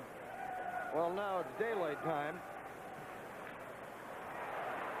consumption of, well, now it's daylight time.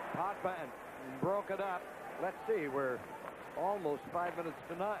 Potvin broke it up. Let's see, we're almost 5 minutes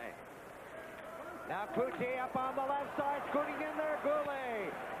to 9. Now Cloutier up on the left side, scooting in there,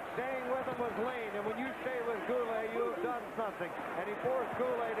 Goulet. Staying with him was Lane, and when you stay with Goulet, you have done something. And he forced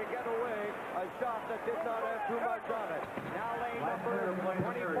Goulet to get away a shot that did not have too much on it. Now Lane, number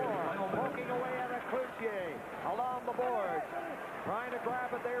 24, poking away at a Cloutier along the boards. Trying to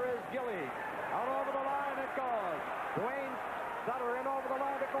grab it, there is Gillies. Out over the line it goes. Dwayne Sutter in over the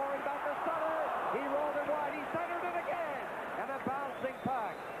line to Goring, back to Sutter. He rolled it wide, he centered it again. And a bouncing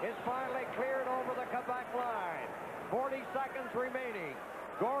puck is finally cleared over the Quebec line. 40 seconds remaining.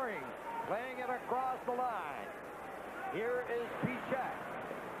 Goring playing it across the line. Here is Pichette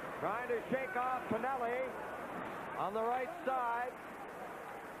trying to shake off Pinelli on the right side.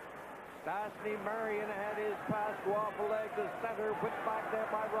 Stastny Marion had his pass go off the leg to center, put back there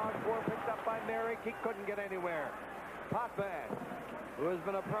by Rochefort, picked up by Merrick. He couldn't get anywhere. Potvin, who has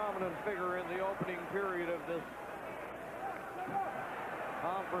been a prominent figure in the opening period of this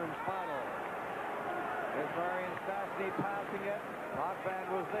conference final. It's Marion Stastny passing it. Potvin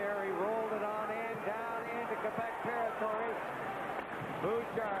was there. He rolled it on in, down into Quebec territory.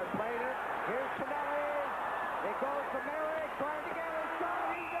 Bouchard played it. Here's Pinelli. It goes to Merrick, trying to get a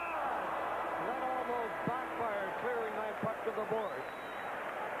shot. He does. And that almost backfired, clearing that puck to the board.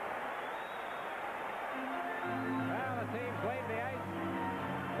 Well, the teams leave the ice.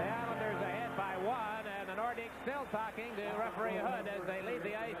 The Islanders ahead by 1, and the Nordiques still talking to referee Hood as they leave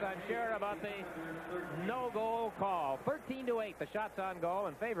the ice, I'm sure, about the no-goal call. 13-8, the shots on goal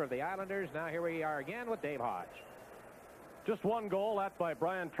in favor of the Islanders. Now here we are again with Dave Hodge. Just one goal, that by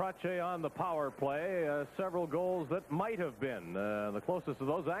Brian Trottier on the power play. Several goals that might have been. The closest of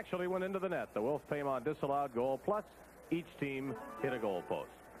those actually went into the net. The Wilf Paymont disallowed goal, plus each team hit a goal post.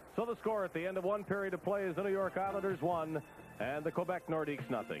 So the score at the end of one period of play is the New York Islanders 1 and the Quebec Nordiques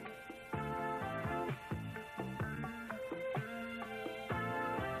 0.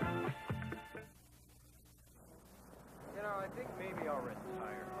 You know, I think maybe I'll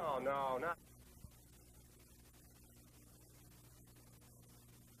retire. Oh, no, not.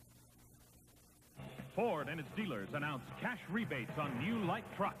 Ford and its dealers announce cash rebates on new light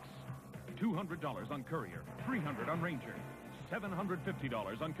trucks. $200 on Courier, $300 on Ranger,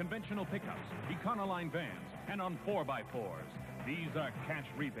 $750 on conventional pickups, Econoline vans, and on 4x4s. These are cash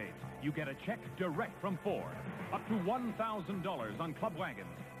rebates. You get a check direct from Ford. Up to $1,000 on club wagons.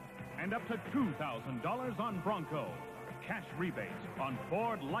 And up to $2,000 on Bronco. Cash rebates on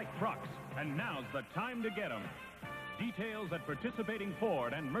Ford light trucks. And now's the time to get them. Details at participating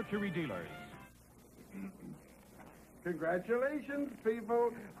Ford and Mercury dealers. Congratulations,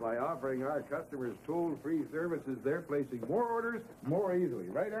 people. By offering our customers toll-free services, they're placing more orders more easily.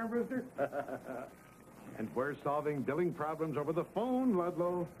 Right, Armbruster? And we're solving billing problems over the phone,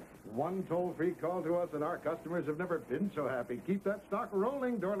 Ludlow. One toll-free call to us, and our customers have never been so happy. Keep that stock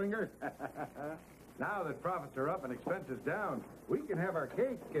rolling, Dorlinger. Now that profits are up and expenses down, we can have our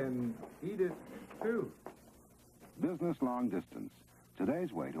cake and eat it, too. Business long distance.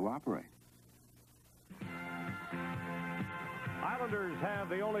 Today's way to operate. Islanders have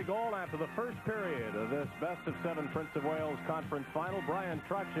the only goal after the first period of this best-of-7 Prince of Wales Conference Final. Brian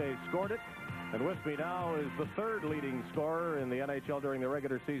Trottier scored it. And with me now is the third leading scorer in the NHL during the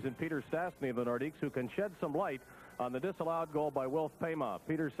regular season, Peter Stastny of the Nordiques, who can shed some light on the disallowed goal by Wilf Payma.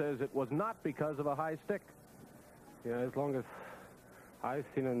 Peter says it was not because of a high stick. Yeah, as long as I've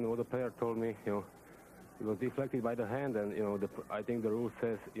seen and what the player told me, it was deflected by the hand, and I think the rule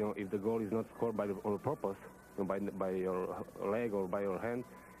says, if the goal is not scored on purpose, by your leg or by your hand,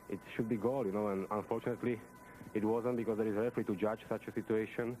 it should be goal, and unfortunately it wasn't, because there is a referee to judge such a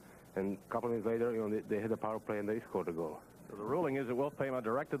situation. And a couple of minutes later, they had a power play and they scored a goal. So the ruling is that Wilf Payma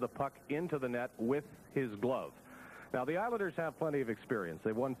directed the puck into the net with his glove. Now, the Islanders have plenty of experience.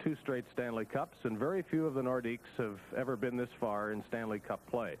 They've won 2 straight Stanley Cups, and very few of the Nordiques have ever been this far in Stanley Cup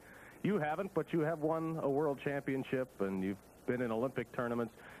play. You haven't, but you have won a world championship, and you've been in Olympic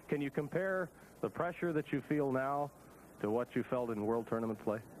tournaments. Can you compare the pressure that you feel now to what you felt in world tournament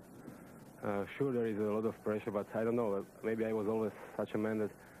play? Sure, there is a lot of pressure, but I don't know. Maybe I was always such a man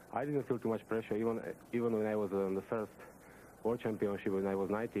that I didn't feel too much pressure, even when I was on the first World Championship when I was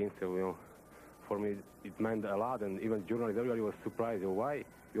 19. So, for me, it meant a lot. And even journalists, everybody was surprised. Why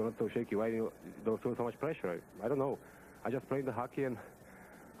you're not so shaky? Why you don't feel so much pressure? I don't know. I just played the hockey, and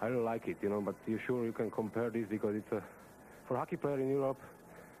I really like it, But you can compare this, because it's for a hockey player in Europe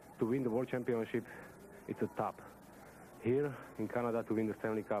to win the World Championship, it's a top. Here in Canada, to win the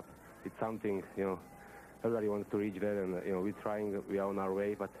Stanley Cup, it's something, everybody wants to reach there, and we're trying. We are on our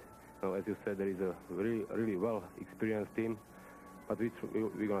way, but as you said, there is a really, really well-experienced team, but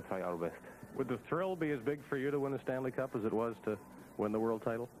we're going to try our best. Would the thrill be as big for you to win the Stanley Cup as it was to win the world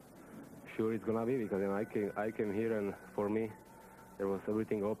title? Sure, it's going to be, because I came here, and for me, there was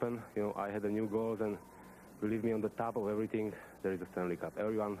everything open. I had the new goals, and believe me, on the top of everything, there is a Stanley Cup.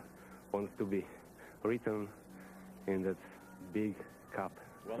 Everyone wants to be written in that big cup.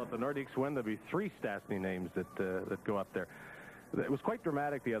 Well, if the Nordiques win, there'll be 3 Stastny names that go up there. It was quite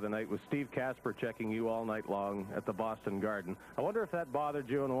dramatic the other night with Steve Kasper checking you all night long at the Boston Garden. I wonder if that bothered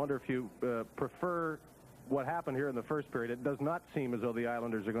you, and I wonder if you prefer what happened here in the first period. It does not seem as though the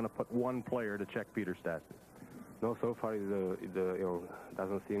Islanders are going to put one player to check Peter Stastny. No, so far it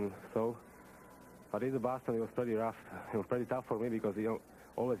doesn't seem so. But in the Boston, it was pretty rough. It was pretty tough for me, because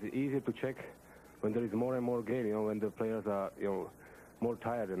always easier to check when there is more and more game. When the players are more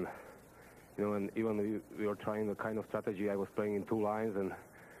tired, and and even we were trying the kind of strategy. I was playing in 2 lines and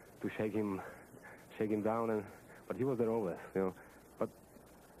to shake him down, but he was there always. But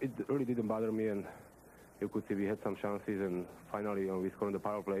it really didn't bother me, and you could see we had some chances, and finally we scored the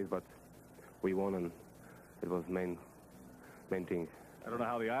power plays, but we won, and it was main thing. I don't know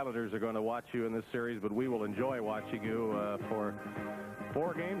how the Islanders are going to watch you in this series, but we will enjoy watching you for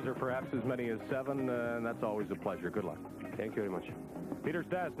 4 games, or perhaps as many as 7, and that's always a pleasure. Good luck. Thank you very much. Peter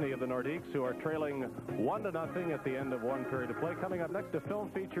Stastny of the Nordiques, who are trailing 1-0 at the end of 1 period of play. Coming up next, a film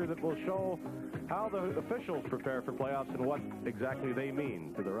feature that will show how the officials prepare for playoffs and what exactly they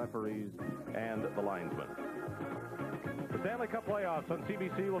mean to the referees and the linesmen. The Stanley Cup playoffs on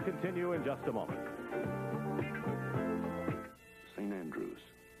CBC will continue in just a moment. St. Andrews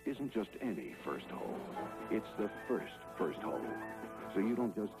isn't just any first hole. It's the first hole. So you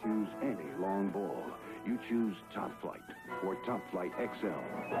don't just choose any long ball. You choose Top Flight or Top Flight XL.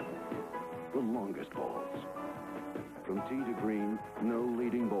 The longest balls. From tee to green, no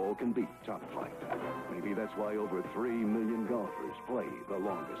leading ball can beat Top Flight. Maybe that's why over 3 million golfers play the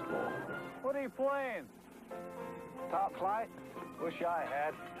longest ball. What are you playing? Top Flight? Wish I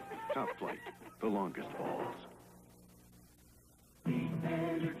had. Top Flight, the longest balls.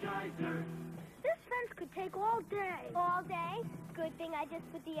 Energizer. This fence could take all day. All day? Good thing I just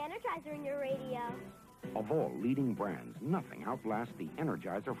put the Energizer in your radio. Of all leading brands, nothing outlasts the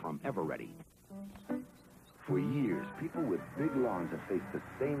Energizer from Eveready. For years, people with big lawns have faced the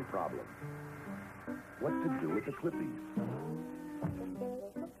same problem. what to do with the clippings.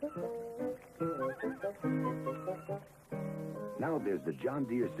 Now there's the John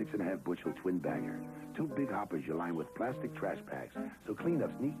Deere 6.5 bushel twin bagger. 2 big hoppers you line with plastic trash bags, so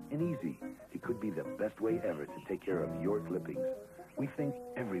cleanup's neat and easy. It could be the best way ever to take care of your clippings. We think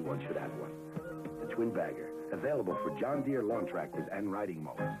everyone should have one. The twin bagger, available for John Deere lawn tractors and riding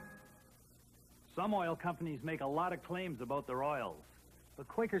mowers. Some oil companies make a lot of claims about their oils. But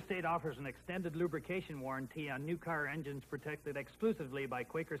Quaker State offers an extended lubrication warranty on new car engines protected exclusively by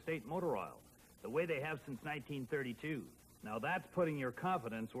Quaker State Motor Oil, the way they have since 1932. Now that's putting your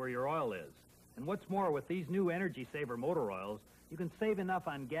confidence where your oil is. And what's more, with these new Energy Saver motor oils, you can save enough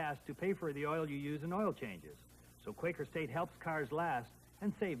on gas to pay for the oil you use in oil changes. So Quaker State helps cars last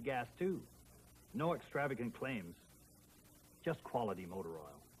and save gas too. No extravagant claims, just quality motor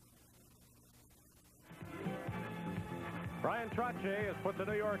oil. Brian Trottier has put the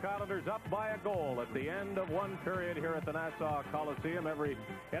New York Islanders up by a goal at the end of one period here at the Nassau Coliseum. Every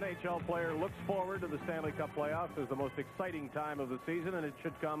NHL player looks forward to the Stanley Cup playoffs as the most exciting time of the season, and it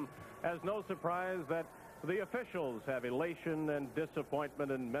should come as no surprise that the officials have elation and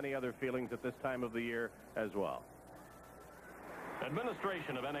disappointment and many other feelings at this time of the year as well.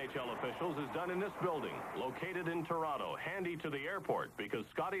 Administration of NHL officials is done in this building, located in Toronto, handy to the airport, because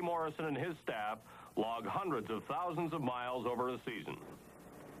Scotty Morrison and his staff log hundreds of thousands of miles over a season.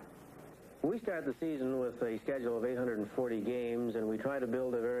 We start the season with a schedule of 840 games, and we try to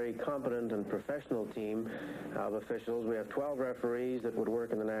build a very competent and professional team of officials. We have 12 referees that would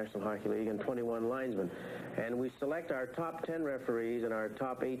work in the National Hockey League and 21 linesmen. And we select our top 10 referees and our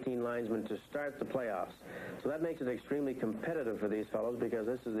top 18 linesmen to start the playoffs. So that makes it extremely competitive for these fellows, because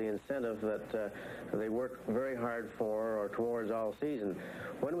this is the incentive that they work very hard for or towards all season.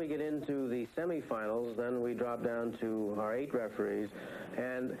 When we get into the semifinals, then we drop down to our 8 referees.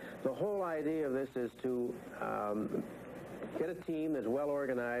 And the whole idea of this is to get a team that's well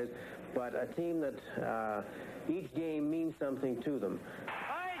organized, but a team that each game means something to them.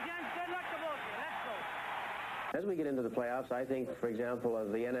 As we get into the playoffs, I think, for example,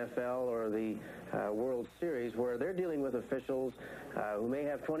 of the NFL or the World Series, where they're dealing with officials who may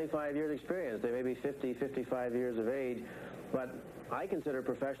have 25 years experience. They may be 50, 55 years of age, but I consider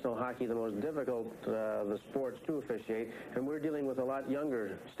professional hockey the most difficult of the sports to officiate, and we're dealing with a lot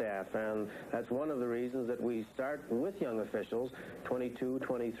younger staff, and that's one of the reasons that we start with young officials, 22,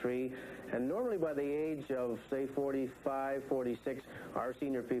 23, and normally by the age of, say, 45, 46, our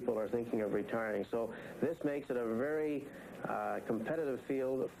senior people are thinking of retiring. So this makes it a very competitive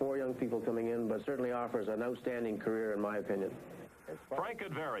field for young people coming in, but certainly offers an outstanding career, in my opinion. Frank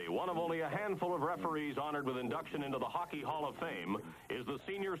Adveri, one of only a handful of referees honored with induction into the Hockey Hall of Fame, is the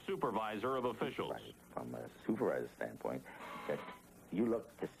senior supervisor of officials. From a supervisor standpoint, that you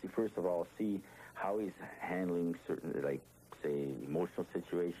look to see, first of all, see how he's handling certain, like, say, emotional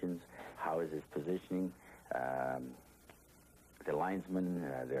situations, how is his positioning, the linesmen,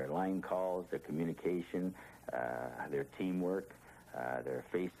 their line calls, their communication, their teamwork, their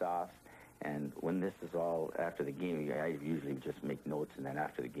face-offs. And when this is all after the game, I usually just make notes, and then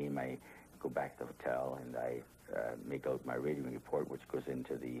after the game I go back to the hotel and I make out my radio report, which goes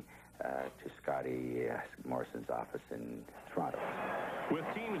into the to Scotty Morrison's office in Toronto. With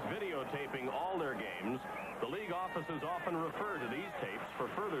teams videotaping all their games, the league offices often refer to these tapes for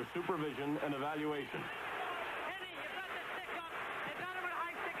further supervision and evaluation.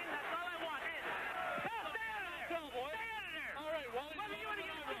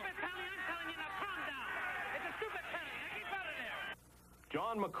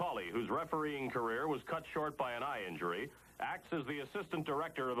 John McCauley, whose refereeing career was cut short by an eye injury, acts as the assistant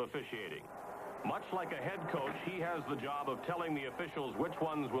director of officiating. Much like a head coach, he has the job of telling the officials which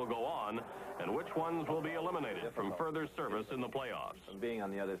ones will go on and which ones will be eliminated from further service in the playoffs. Being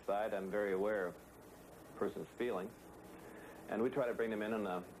on the other side, I'm very aware of a person's feelings, and we try to bring them in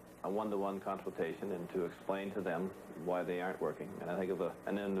on a one-to-one consultation and to explain to them why they aren't working. And I think if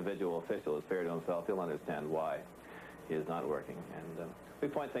an individual official is fair to himself, he'll understand why he is not working. And we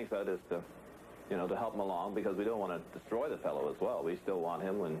point things out as to, to help him along, because we don't want to destroy the fellow as well. We still want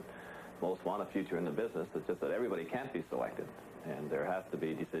him, when most want a future in the business. It's just that everybody can't be selected, and there has to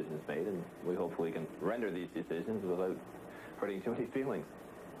be decisions made, and we hope we can render these decisions without hurting too many feelings.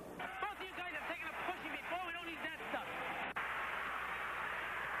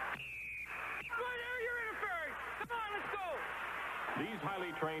 These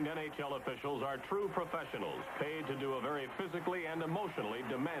highly trained NHL officials are true professionals, paid to do a very physically and emotionally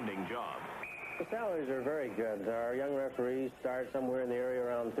demanding job. The salaries are very good. Our young referees start somewhere in the area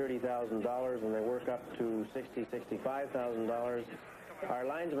around $30,000, and they work up to $60,000, $65,000. Our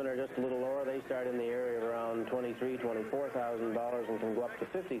linesmen are just a little lower. They start in the area of around $23,000, $24,000 and can go up to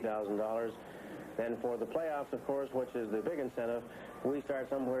 $50,000. Then for the playoffs, of course, which is the big incentive, we start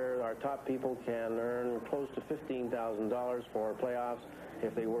somewhere, our top people can earn close to $15,000 for playoffs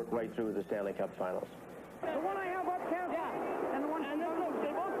if they work right through the Stanley Cup Finals. The one I have up counts. Yeah. And the one, and then look,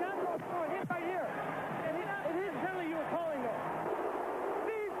 they both count. Oh, hit right here. It is penalty you were calling, though.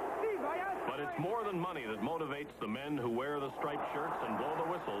 Steve, I asked. But it's more than money that motivates the men who wear the striped shirts and blow the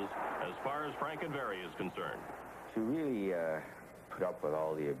whistles as far as Frank and Very is concerned. To really put up with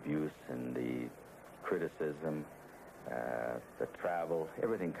all the abuse and the criticism, the travel,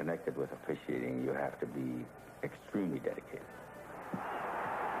 everything connected with officiating, you have to be extremely dedicated.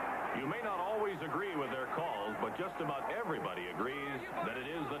 You may not always agree with their calls, but just about everybody agrees that it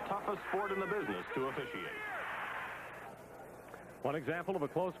is the toughest sport in the business to officiate. One example of a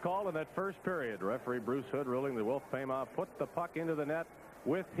close call in that first period. Referee Bruce Hood ruling that Wilf Pema put the puck into the net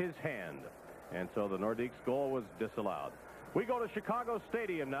with his hand. And so the Nordiques goal was disallowed. We go to Chicago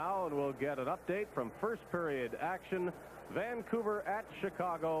Stadium now, and we'll get an update from first period action. Vancouver at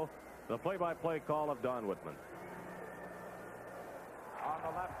Chicago. The play-by-play call of Don Whitman. On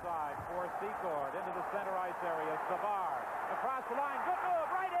the left side for Secord into the center ice area. Savard across the line. Good move.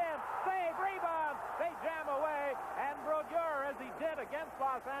 Right in. Save. Rebound. They jam away. And Brodeur, as he did against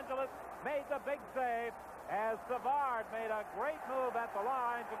Los Angeles, made the big save as Savard made a great move at the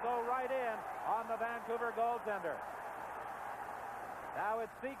line to go right in on the Vancouver goaltender. Now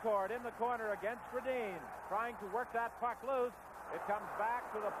it's Secord in the corner against Gradine, trying to work that puck loose. It comes back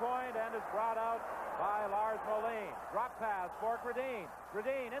to the point and is brought out by Lars Moline. Drop pass for Gradine.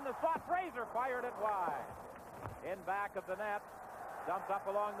 Gradine in the slot. Fraser fired it wide. In back of the net. Dumped up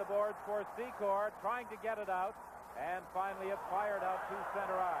along the boards for Secord, trying to get it out. And finally it's fired out to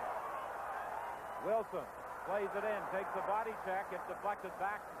center ice. Wilson plays it in, takes a body check. It's deflected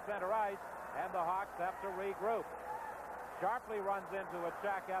back to center ice, and the Hawks have to regroup. Sharpley runs into a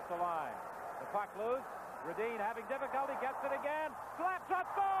check at the line. The puck loose. Gradine having difficulty, gets it again. Slap shot,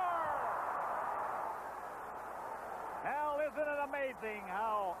 score! Hell, isn't it amazing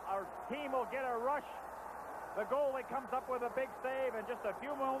how our team will get a rush? The goalie comes up with a big save, and just a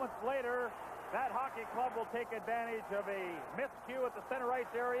few moments later, that hockey club will take advantage of a miscue at the center ice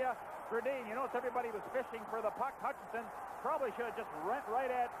area. Gradine, you notice everybody was fishing for the puck. Hutchinson probably should have just went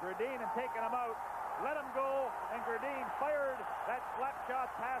right at Gradine and taken him out. Let him go, and Gradine fired that slap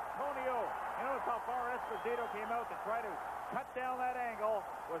shot past Tonio. You notice how far Esposito came out to try to cut down that angle.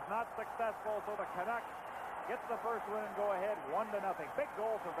 Was not successful, so the Canucks gets the first win and go ahead 1-0. Big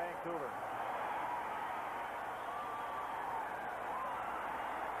goal for Vancouver.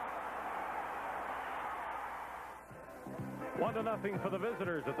 One to nothing for the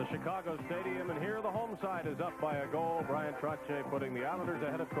visitors at the Chicago Stadium, and here the home side is up by a goal. Brian Trottier putting the Islanders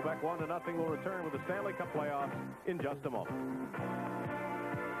ahead of Quebec 1-0. We'll return with the Stanley Cup playoffs in just a moment.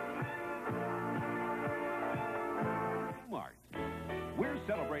 Mart. We're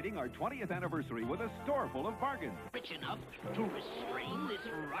celebrating our 20th anniversary with a store full of bargains. Rich enough to restrain this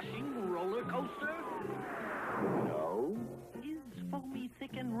rushing roller coaster? No. Is Foamy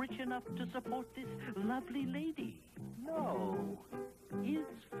thick and rich enough to support this lovely lady? No. Is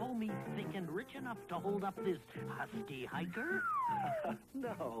Foamy thick and rich enough to hold up this husky hiker?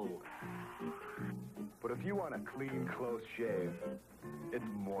 No. But if you want a clean, close shave, it's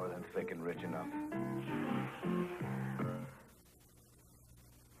more than thick and rich enough.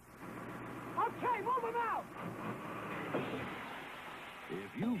 Okay, move him out!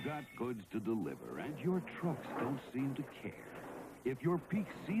 If you've got goods to deliver and your trucks don't seem to care, if your peak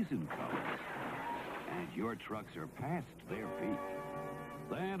season comes and your trucks are past their peak,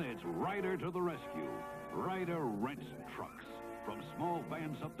 then it's Ryder to the rescue. Ryder rents trucks, from small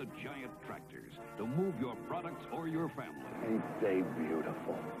vans up to giant tractors, to move your products or your family. Ain't they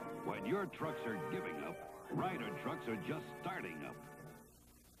beautiful? When your trucks are giving up, Ryder trucks are just starting up.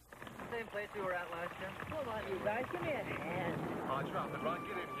 Same place we were at last year. Come on, you guys, give me a hand. Oh, Jonathan, Ron,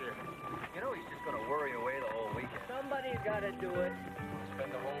 get in here. You know he's just going to worry away the whole weekend. Somebody's got to do it.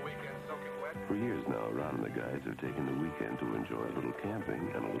 Spend the whole weekend soaking wet. For years now, Ron and the guys have taken the weekend to enjoy a little camping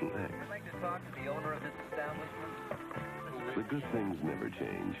and a little X. I'd like to talk to the owner of this establishment. The good things never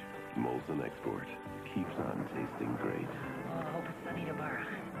change. Molson Export keeps on tasting great. Oh, I hope it's sunny tomorrow.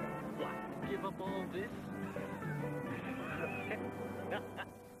 What? Give up all this?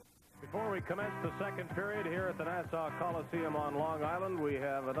 Before we commence the second period here at the Nassau Coliseum on Long Island, we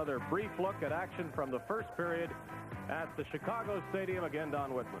have another brief look at action from the first period at the Chicago Stadium. Again,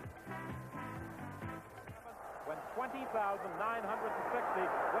 Don Whitman. When 20,960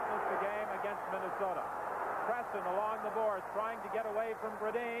 witnessed the game against Minnesota. Preston along the boards, trying to get away from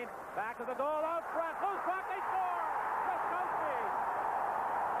Gradine. Back to the goal, out front, loose puck, they score! Ruskowski!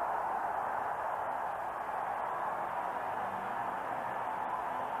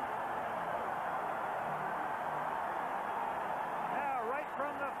 Now, right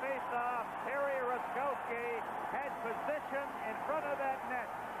from the face-off, Terry Ruskowski had position in front of that net.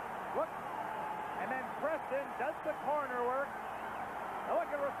 Look, and then Preston does the corner work. Now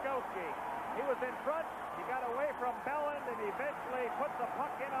look at Ruskowski. He was in front, he got away from Belland, and eventually put the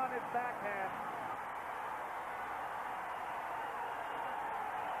puck in on his backhand.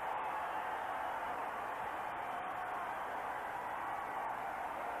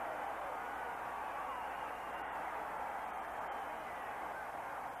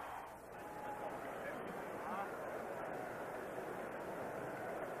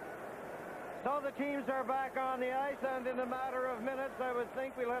 So the teams are back on the ice, and in a matter of minutes, I would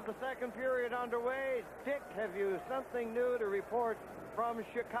think we'll have the second period underway. Dick, have you something new to report from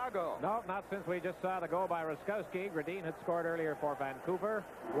Chicago? No, not since we just saw the goal by Ruskowski. Gradine had scored earlier for Vancouver.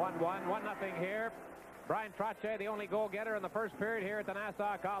 1-1, 1-0 here. Brian Trottier, the only goal getter in the first period here at the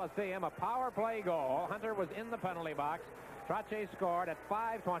Nassau Coliseum. A power play goal. Hunter was in the penalty box. Trottier scored at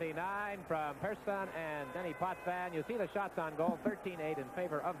 5:29 from Persson and Denny Potvin. You see the shots on goal, 13-8 in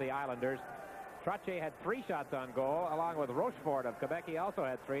favor of the Islanders. Trottier had 3 shots on goal, along with Rochefort of Quebec. He also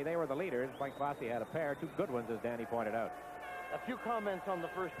had 3. They were the leaders. Mike Bossy had a pair, 2 good ones, as Danny pointed out. A few comments on the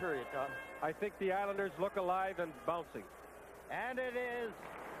first period, Tom. I think the Islanders look alive and bouncing. And it is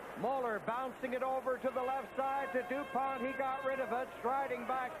Moeller bouncing it over to the left side to DuPont. He got rid of it. Striding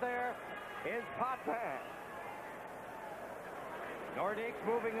back there is Potvin. Nordiques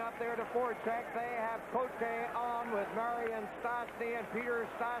moving up there to forecheck. They have Cote on with Marion Stastny and Peter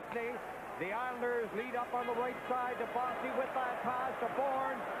Stastny. The Islanders lead up on the right side to Bossy with that pass to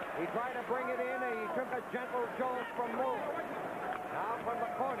Bourne. He tried to bring it in, and he took a gentle jolt from Moore. Now from the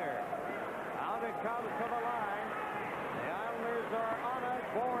corner. Out it comes to the line. The Islanders are on it.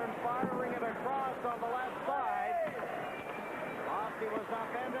 Bourne firing it across on the left side. Bossy was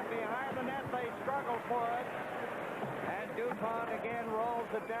upended behind the net. They struggled for it. And DuPont again rolls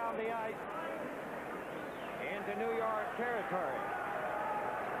it down the ice into New York territory.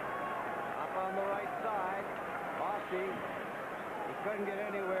 On the right side, Bossy, he couldn't get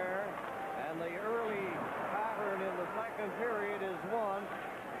anywhere, and the early pattern in the second period is one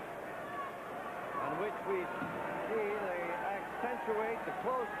on which we see they accentuate the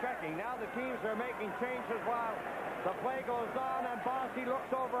close checking. Now the teams are making changes while the play goes on, and Bossy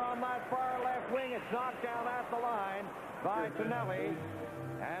looks over on that far left wing. It's knocked down at the line by Tonelli,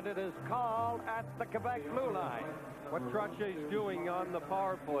 and it is called at the Quebec blue line. What Trottier's doing on the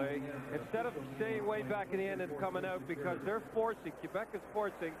power play, instead of staying way back in the end and coming out, because they're forcing, Quebec is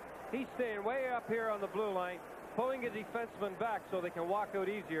forcing, he's staying way up here on the blue line, pulling a defenseman back so they can walk out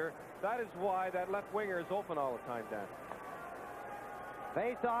easier. That is why that left winger is open all the time, Dan.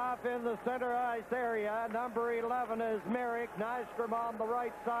 Face off in the center ice area. Number 11 is Merrick. Nystrom on the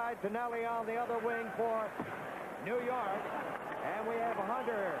right side. Tonelli on the other wing for New York. And we have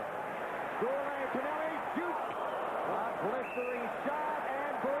Hunter. Goulet, Tonelli shoots. A blistering shot,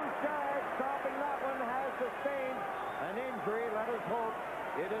 and Bouchard stopping that one has sustained an injury. Let us hope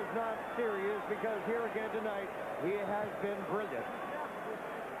it is not serious, because here again tonight he has been brilliant.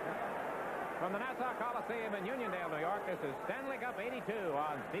 From the Nassau Coliseum in Uniondale, New York, this is Stanley Cup 82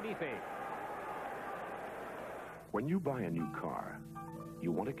 on CBC. When you buy a new car,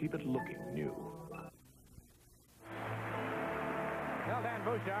 you want to keep it looking new. Well, Dan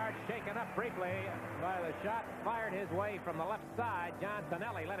Bouchard shaken up briefly by the shot fired his way from the left side. John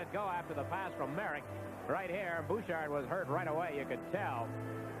Tonelli let it go after the pass from Merrick. Right here, Bouchard was hurt right away, you could tell.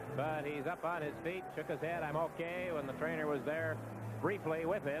 But he's up on his feet, shook his head, I'm okay, when the trainer was there briefly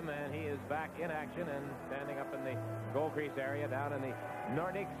with him, and he is back in action and standing up in the goal crease area down in the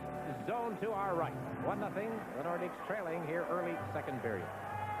Nordiques zone to our right. 1-0, the Nordiques trailing here early second period.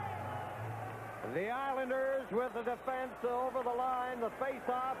 The Islanders with the defense over the line. The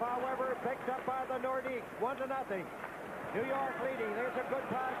face-off, however, picked up by the Nordiques. 1-0. New York leading. There's a good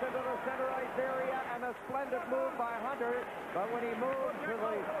pass into the center ice area and a splendid move by Hunter. But when he moved to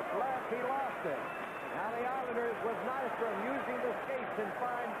the left, he lost it. Now the Islanders with Nystrom using the skates in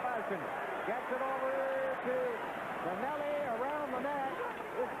fine fashion. Gets it over to Tonelli around the net.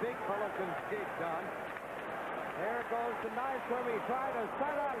 This big fellow can skate, John. There it goes to Nystrom. He tried to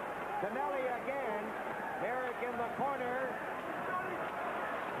set up Tonelli again. Merrick in the corner.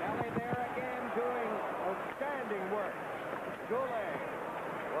 Tonelli there again doing outstanding work. Goulet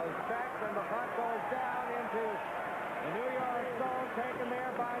was checked, and the puck goes down into The New York zone taken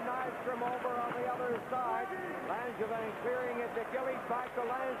there by Nystrom over on the other side. Langevin clearing it to Gillies, back to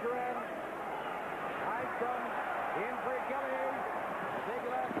Langevin. Nystrom in for Gillies. The big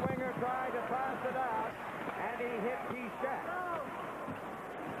left winger tried to pass it out, and he hit Pichette.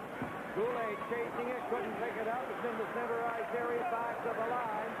 Goulet chasing it, couldn't pick it up. It's in the center ice area, back to the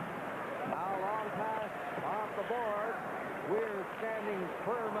line. Now long pass off the board. Weir standing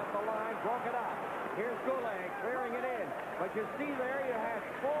firm at the line, broke it up. Here's Goulet clearing it in. But you see there, you had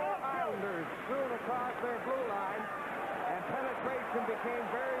 4 Islanders strewn across their blue line, and penetration became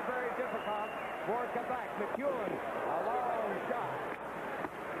very, very difficult for Quebec. McEwen, a long shot.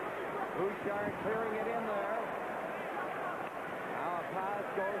 Bouchard clearing it in there. Now a pass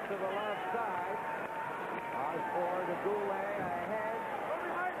goes to the left side. Osborne to Goulet ahead.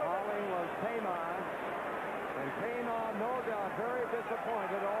 Calling was Paymon. And Paymon, no doubt, very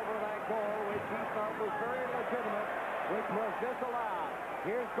disappointed over that goal, which he thought was very legitimate, which was disallowed.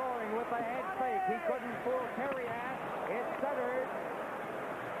 Here's Goring with the head fake. He couldn't fool Terrian. It's centered.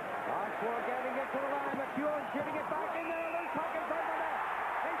 Osborne getting it to the line. McEwen shooting it back in there. Loose puck in front of the net.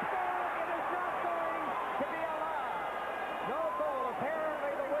 They score. It is not going to be allowed. No goal.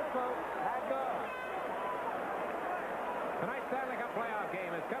 Apparently the whistle had gone. Tonight's Stanley Cup playoff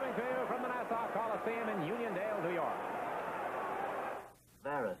game is coming to you from the Nassau Coliseum in Uniondale, New York.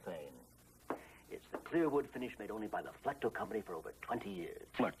 Varathane. It's the clear wood finish made only by the Flecto Company for over 20 years.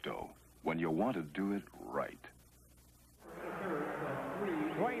 Flecto, when you want to do it right.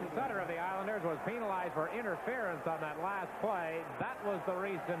 Dwayne Sutter of the Islanders was penalized for interference on that last play. That was the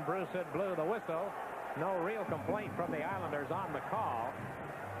reason Bruce had blew the whistle. No real complaint from the Islanders on the call.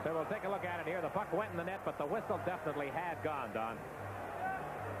 So we'll take a look at it here. The puck went in the net, but the whistle definitely had gone, Don.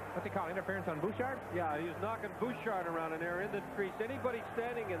 What's he call? Interference on Bouchard? Yeah, he was knocking Bouchard around in there in the crease. Anybody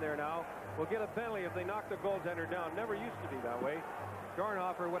standing in there now will get a penalty if they knock the goaltender down. Never used to be that way.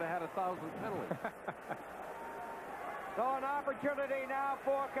 Dornhofer would have had 1,000 penalties. So an opportunity now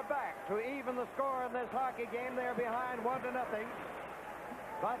for Quebec to even the score in this hockey game. They're behind 1-0.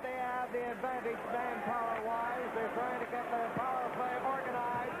 But they have the advantage manpower-wise. They're trying to get their power play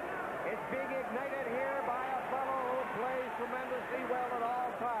organized. It's being ignited here by a fellow who plays tremendously well at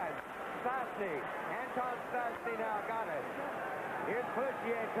all times. Stastny. Anton Stastny now got it. Here's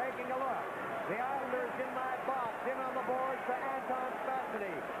Cloutier taking a look. The Islanders in that box, in on the boards to Anton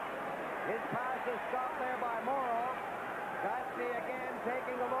Stastny. His pass is stopped there by Morrow. Stastny again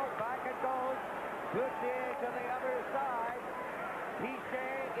taking a look. Back it goes. Cloutier to the other side.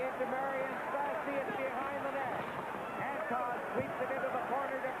 Pichette into Marion Stastny. It's behind the net. Anton sweeps it into the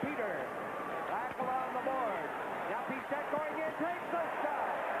corner to Peter. Back along the board. Now Pichette going in, takes the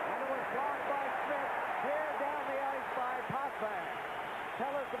shot. And it was blocked by Smith. Cleared down the ice by Potvin.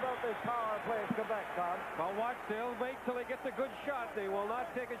 Tell us about this power play of Quebec, Tom. Well, watch. They'll wait till they get the good shot. They will not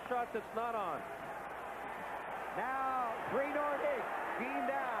take a shot that's not on. Now, 3 Nordiques. Beam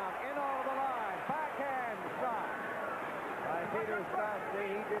down. In over the line. Backhand shot by Peter Stastny.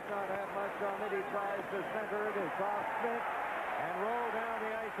 He did not have much on it. He tries to center it. It's off Smith and rolled down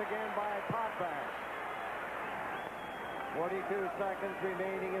the ice again by Potvin. 42 seconds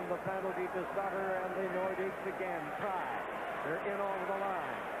remaining in the penalty to Sutter, and the Nordiques again try. They're in over the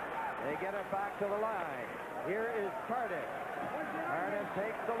line. They get it back to the line. Here is Cardiff. Cardiff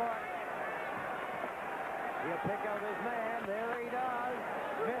takes a look. He'll pick out his man. There he does.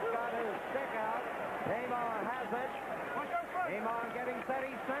 Smith got his stick out. Paymon has it. Paymon getting set.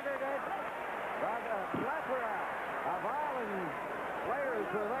 He centered it. But a plethora of Island players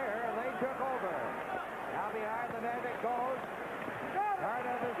were there, and they took over. Now behind the net it goes.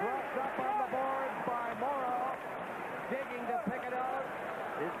 Cardiff is rushed up on the boards by Morrow. Digging to pick it out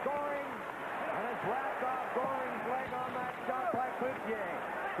is Goring, and it's wrapped off Goring's leg on that shot by Cloutier.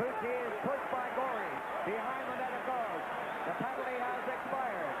 Cloutier is pushed by Goring. Behind the net it goes. The penalty has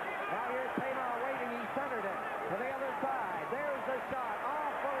expired. Now here's Paymon waiting. He centered it to the other side. There's the shot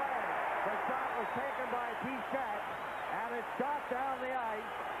off the leg. The shot was taken by Pichette, and it's shot down the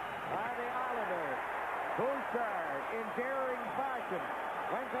ice by the Islanders. Bouchard, in daring fashion,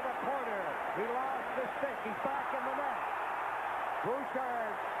 went to the corner. He lost the stick. He's back in the net.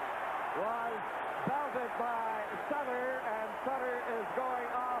 Bouchard was belted by Sutter, and Sutter is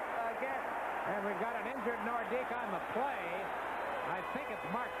going off again. And we've got an injured Nordique on the play. I think it's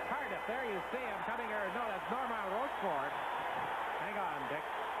Mark Cardiff. There you see him coming here. No, that's Norman Rochefort. Hang on, Dick.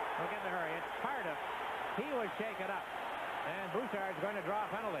 Don't get in a hurry. It's Cardiff. He was shaken up. And Bouchard's going to draw a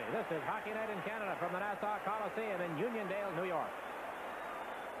penalty. This is Hockey Night in Canada from the Nassau Coliseum in Uniondale, New York.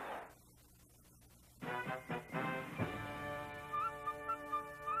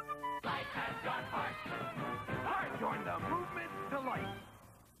 Life has gone hard. Hard, Jordan. Flight.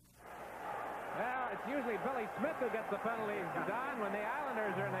 Well, it's usually Billy Smith who gets the penalty, Don, when the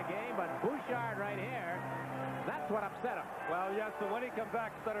Islanders are in the game, but Bouchard right here, that's what upset him. Well, yes, so when he comes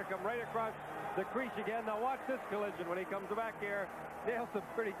back, Sutter come right across the crease again. Now watch this collision when he comes back here. Nails him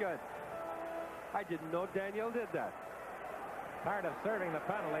pretty good. I didn't know Daniel did that. Part of serving the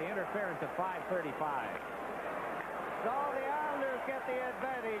penalty, interference at 5:35. So the Islanders get the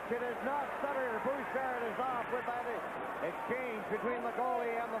advantage. It is not Sutter. Bouchard is off with that exchange between the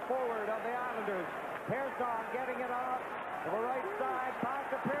goalie and the forward of the Islanders. Pearson getting it off to the right side. Back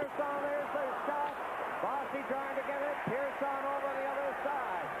to Pearson. There's the shot. Bossy trying to get it. Pearson over the other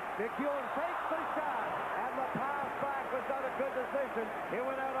side. McEwen takes the shot. And the pass back was not a good decision. He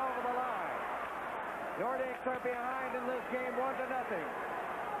went out over the line. Nordiques are behind in this game 1-0.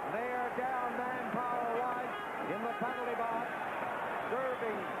 They are down manpower-wise in the penalty box.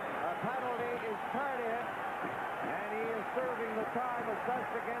 Serving a penalty is Tardif, and he is serving the time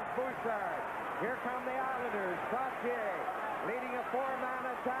assessed against Bouchard. Here come the Islanders. Trottier leading a four-man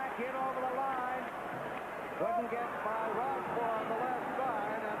attack in over the line. Couldn't get by Rochefort on the left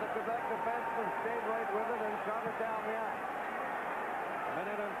side, and the Quebec defenseman stayed right with it and shot it down the ice. 1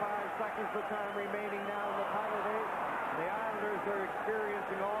 minute and 5 seconds of time remaining now in the penalty. The Islanders are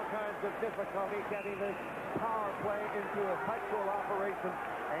experiencing all kinds of difficulty getting this power play into effectual operation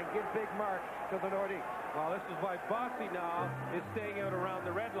and give big marks to the Nordiques. Well, this is why Bossy now is staying out around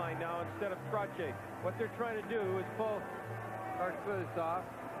the red line now instead of Trottier. What they're trying to do is pull Arcturus off.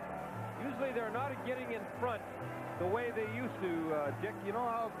 Usually they're not getting in front the way they used to, Dick. You know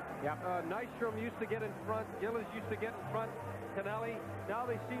how Nystrom used to get in front, Gillis used to get in front, Canelli? Now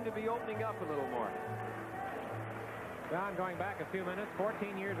they seem to be opening up a little more. Don, going back a few minutes,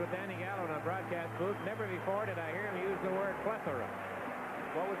 14 years with Danny Gallo in a broadcast booth. Never before did I hear him use the word plethora.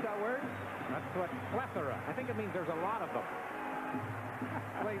 What was that word? That's what plethora. I think it means there's a lot of them.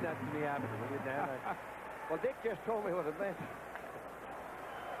 Explain that to me after, will you, Dan? Well, Dick just told me what it meant.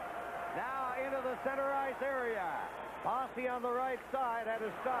 Now into the center ice area. Bossy on the right side had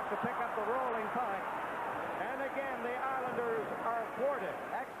to stop to pick up the rolling puck. And again, the Islanders are thwarted.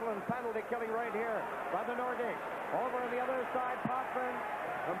 Excellent penalty killing right here by the Nordiques. Over on the other side, Potvin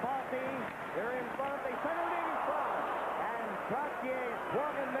and Bossy. They're in front. They send it in front. And Trottier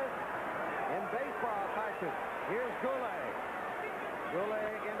swung and missed in baseball fashion. Here's Goulet.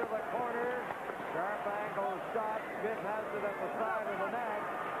 Goulet into the corner. Sharp angle shot. Smith has it at the side of the net.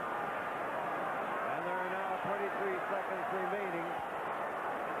 And there are now 23 seconds remaining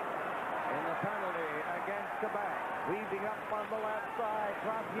in the penalty against Quebec. Weaving up on the left side.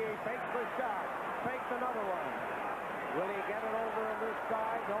 Trottier fakes the shot. Fakes another one. Will he get it over on this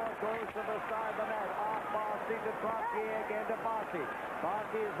side? No, it goes to the side of the net. Off Bossy to Trottier, again to Bossy.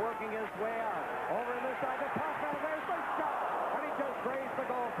 Bossy is working his way out. Over on this side to Potvin. There's the shot. And he just grazed the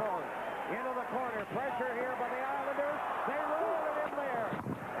goalpost. Into the corner. Pressure here by the Islanders. They roll it in there.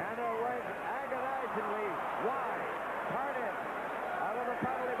 And it went agonizingly wide. Tardif out of the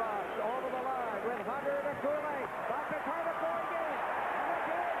penalty box. Over the line with Hunter to Goulet. Back to Tardif going in. And a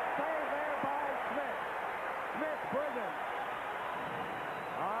good save there by Smith. Smith brilliant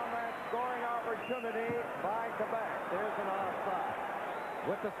on that scoring opportunity by Quebec. There's an offside.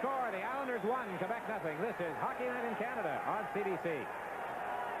 With the score, the Islanders 1, Quebec nothing. This is Hockey Night in Canada on CBC.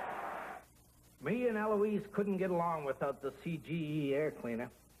 Me and Eloise couldn't get along without the CGE air cleaner.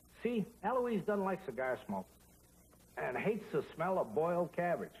 See, Eloise doesn't like cigar smoke and hates the smell of boiled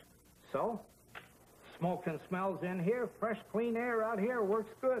cabbage. So, smoke and smells in here, fresh, clean air out here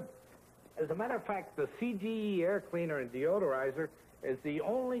works good. As a matter of fact, the CGE air cleaner and deodorizer is the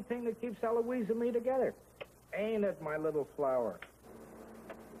only thing that keeps Eloise and me together. Ain't it, my little flower?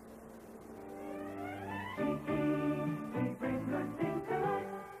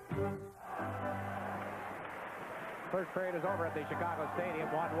 First period is over at the Chicago Stadium,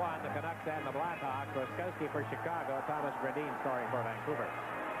 1-1. The Canucks and the Blackhawks. Roskowski for Chicago. Thomas Bradeen scoring for Vancouver.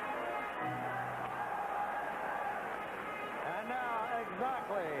 And now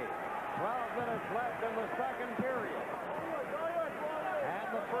exactly 12 minutes left in the second period. And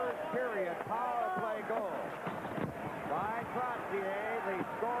the first period power play goal by Trottier. The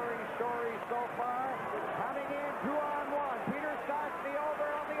scoring story so far. Coming in 2-on-1. Peter Stastny over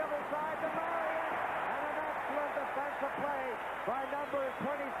on the other side to Marion. And an excellent defensive play by number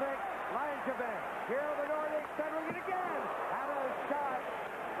 26, Langevin. Here the Nordiques centering it again. And a shot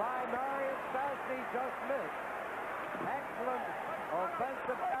by Marion Stastny just missed. Excellent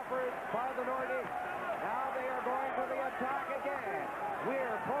offensive effort by the Nordiques. Now they are going to the attack again.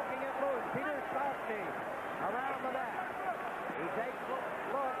 We're poking it loose. Peter Stastny around the net. He takes a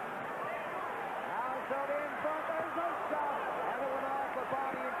look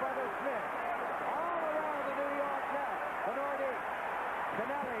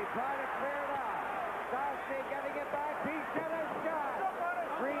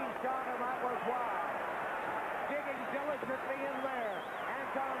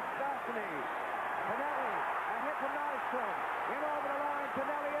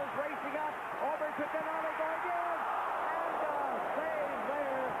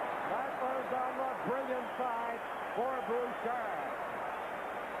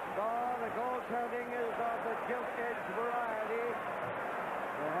goaltending is of the gilt-edged variety.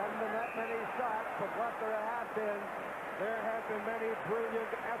 There haven't been that many shots, but what there have been many brilliant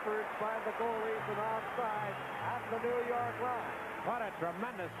efforts by the goalies and offside at the New York line. What a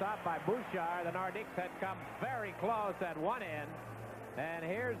tremendous stop by Bouchard. The Nordiques had come very close at one end. And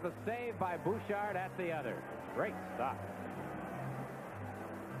here's the save by Bouchard at the other. Great stop.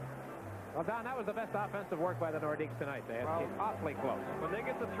 Well, Don, that was the best offensive work by the Nordiques tonight. They had came awfully close. When they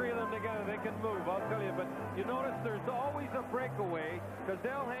get the three of them together, they can move, I'll tell you. But you notice there's always a breakaway because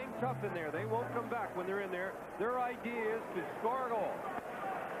they'll hang tough in there. They won't come back when they're in there. Their idea is to score a goal.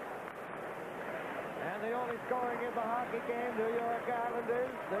 And the only scoring in the hockey game, New York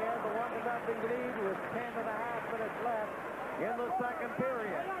Islanders. They have the 1-0 lead with 10.5 minutes left in the second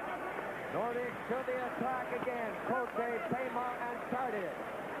period. Nordiques to the attack again. Cote, Payma, and Tardif.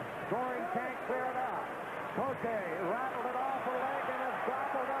 Scoring can't clear it out. Cote rattled it off a leg and it's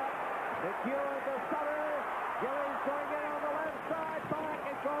gobbled up. McHugh to Sutter. Gillies going in on the left side. Back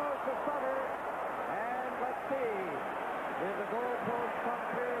it goes to Sutter. And let's see. Did the goalpost come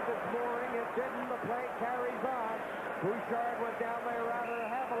clear of its mooring? It didn't. The play carries on. Bouchard went down there rather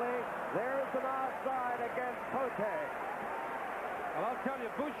heavily. There's an offside against Cote. Well, I'll tell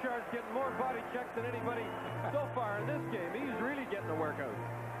you, Bouchard's getting more body checks than anybody so far in this game. He's really getting a workout.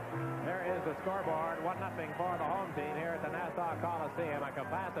 There is the scoreboard, 1-0 for the home team here at the Nassau Coliseum, a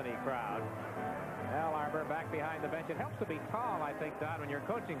capacity crowd. Al Arbor back behind the bench. It helps to be tall, I think, Don, when you're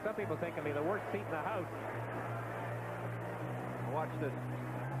coaching. Some people think it can be the worst seat in the house. Watch this.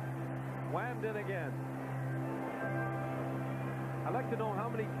 Whammed in again. I'd like to know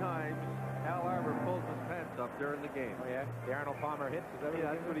how many times Al Arbor pulls his pants up during the game. Oh, yeah? The Arnold Palmer hitch? Is that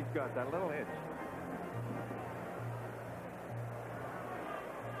yeah, that's what he's got, that little hitch.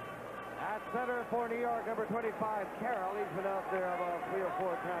 At center for New York, number 25, Carroll. He's been out there about 3 or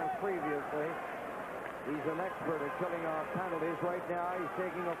 4 times previously. He's an expert at killing off penalties. Right now, he's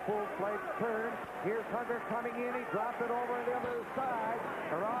taking a full-fledged turn. Here's Hunter coming in. He dropped it over on the other side.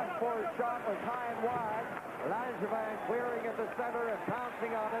 The Rochefort shot was high and wide. Langevin clearing at the center and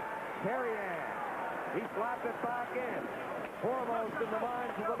pouncing on it. Terrien. He slapped it back in. Foremost in the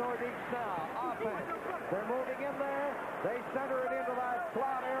minds of the Nordiques now. Offense. They're moving in there. They center it into that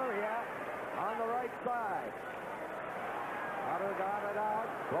slot area on the right side. Hunter got it out.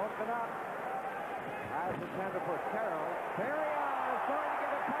 Broken up. As intended for Carroll. Terrien is going to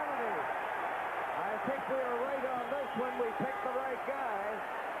get a penalty. I think we were right on this one. We picked the right guy.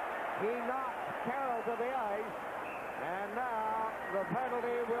 He knocked Carroll to the ice. And now the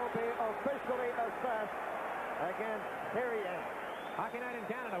penalty will be officially assessed against Terrien. Hockey Night in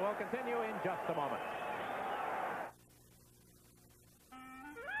Canada will continue in just a moment.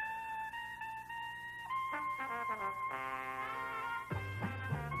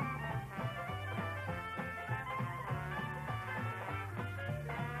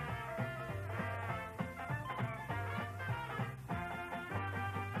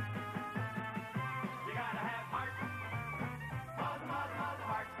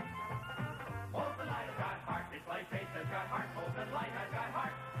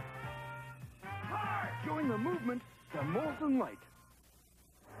 Join the movement to Molson Light.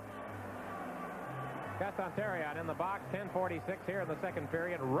 Gaston Terrien in the box, 10:46 here in the second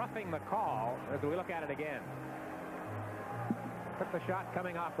period, roughing the call as we look at it again. Took the shot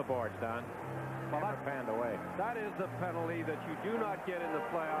coming off the boards, Don. Well, that's fanned away. That is the penalty that you do not get in the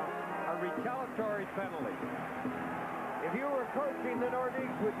playoffs, a retaliatory penalty. If you were coaching the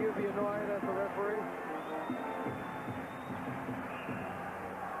Nordiques, would you be annoyed at the referee?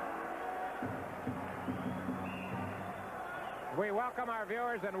 We welcome our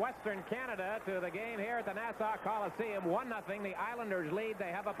viewers in Western Canada to the game here at the Nassau Coliseum. 1-0. The Islanders lead.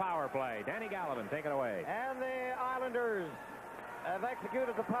 They have a power play. Danny Gallivan, take it away. And the Islanders have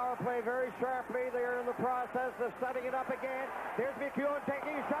executed the power play very sharply. They are in the process of setting it up again. Here's McHugh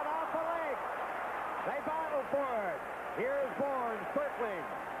taking a shot off the leg. They battle for it. Here's Bourne circling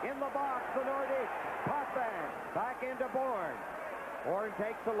in the box. The Nordiques. Potvin back into Bourne. Bourne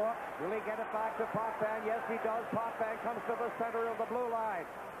takes a look. Will he get it back to Potvin? Yes, he does. Potvin comes to the center of the blue line.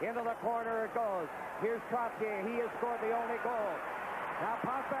 Into the corner it goes. Here's Trottier. He has scored the only goal. Now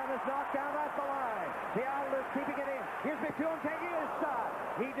Potvin is knocked down at the line. The Islanders keeping it in. Here's McHugh taking his shot.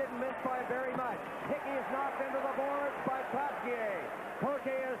 He didn't miss by very much. Hickey is knocked into the boards by Trottier. Cote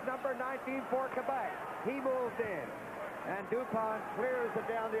is number 19 for Quebec. He moved in. And Dupont clears it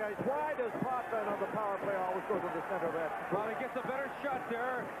down the ice. Why does Potvin on the power play always go to the center of that? Well, he gets a better shot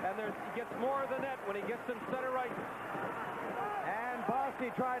there, and he gets more of the net when he gets in center ice. And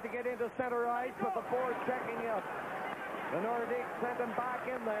Bossy tried to get into center ice, but the board checking up. The Nordiques sent him back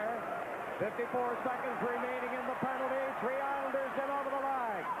in there. 54 seconds remaining in the penalty. 3 Islanders in over the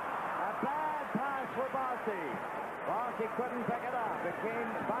line. A bad pass for Bossy. Bossy couldn't pick it up. It came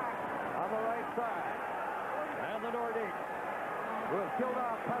back on the right side. And the Nordiques, who have killed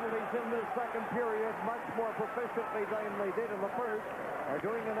off penalties in this second period much more proficiently than they did in the first, are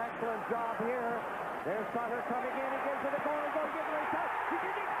doing an excellent job here. There's Sutter coming in. He gives it a goal. He's going to give it a touch. He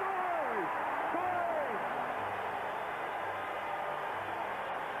did it. Scores! Scores!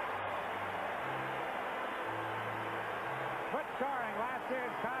 Quick scoring. Last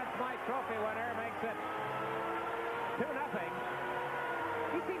year's Conn Smythe Trophy winner makes it 2-0.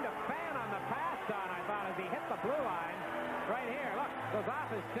 He seemed to fan on the pass, Don, I thought, as he hit the blue line. Right here, look, goes off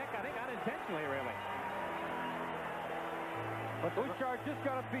his stick, I think unintentionally, really. But Bouchard just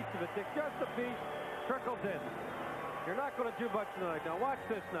got a piece of it, Dick, just a piece, trickles in. You're not going to do much tonight. Now watch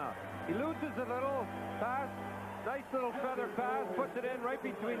this now. He loses a little pass, nice little feather pass, puts it in right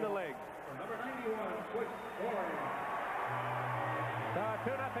between the legs. Number 91, quick scoring. So a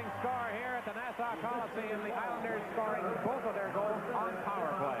 2-0 score here at the Nassau Coliseum. The Islanders scoring both of their goals on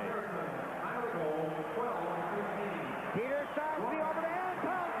power play. Peter Stastny over to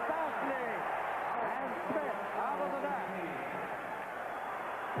Anton Stastny. And Smith out of the net.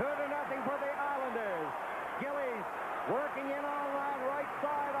 2-0 for the Islanders. Gillies working in on that right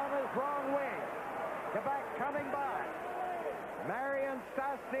side on his wrong wing. Quebec coming by. Marion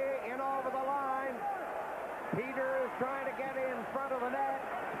Stastny in over the line. Peter is trying to get in front of the net,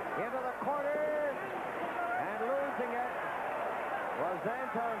 into the corner, and losing it was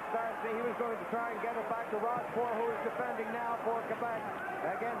Anton Stastny. He was going to try and get it back to Rochefort, who is defending now for Quebec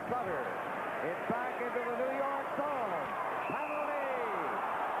against Sutter. It's back into the New York zone. Penalty!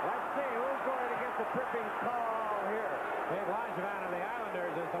 Let's see who's going to get the tripping call here. Dave Langevin of the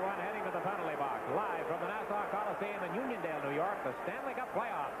Islanders is the one heading to the penalty box. Live from the Nassau Coliseum in Uniondale, New York, the Stanley Cup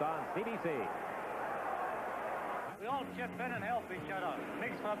playoffs on CBC. We all chip in and help each other.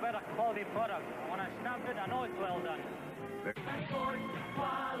 Makes for a better quality product. When I stamp it, I know it's well done.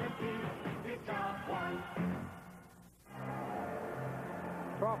 Quality, it's top one.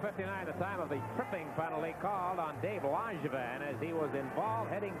 12:59, the time of the tripping penalty called on Dave Langevin as he was involved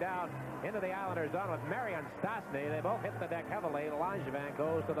heading down into the Islanders zone with Marion Stastny. They both hit the deck heavily. Langevin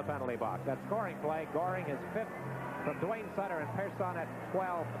goes to the penalty box. That scoring play, Goring his 5th from Dwayne Sutter and Persson at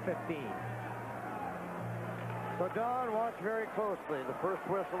 12:15. So, Don, watch very closely. The first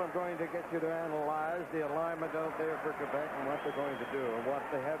whistle I'm going to get you to analyze the alignment out there for Quebec and what they're going to do and what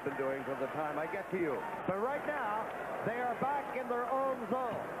they have been doing from the time I get to you. But right now, they are back in their own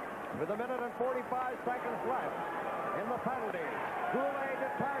zone with 1 minute and 45 seconds left in the penalty. Goulet to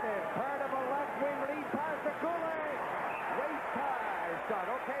Tardif. Tardif a left wing lead pass to Goulet. Waste tie shot.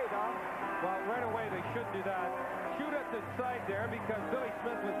 Okay, Don. Well, right away they should do that. Shoot at the side there because Billy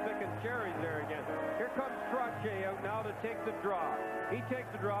Smith was picking cherries there again. Here comes Trottier out now to take the draw. He takes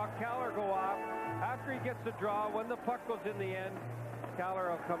the draw. Caller go off. After he gets the draw, when the puck goes in the end,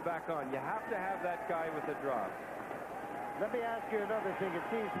 Caller will come back on. You have to have that guy with the draw. Let me ask you another thing. It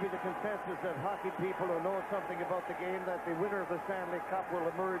seems to be the consensus of hockey people who know something about the game that the winner of the Stanley Cup will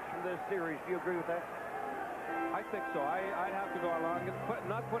emerge from this series. Do you agree with that? I think so. I'd have to go along.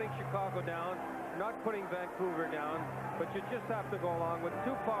 Not putting Chicago down, not putting Vancouver down, but you just have to go along with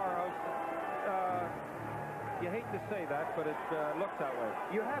two powerhouses. You hate to say that, but it looks that way.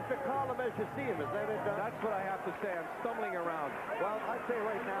 You have to call them as you see them. Is that it, Don? That's what I have to say. I'm stumbling around. Well, I'd say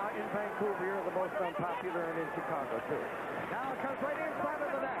right now, in Vancouver, you're the most unpopular, and in Chicago, too. Now it comes right in front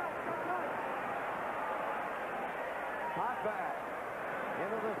of the net. Hot back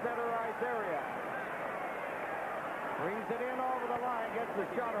into the center ice area. Brings it in over the line, gets the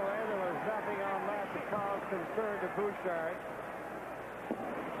shot away. There was nothing on that to cause concern to Bouchard.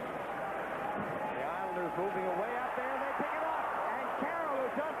 The Islanders moving away up there, and they pick it up. And Carroll, who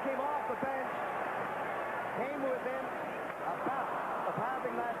just came off the bench, came within about of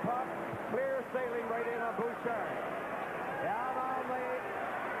having that puck. Clear sailing right in on Bouchard. Down on the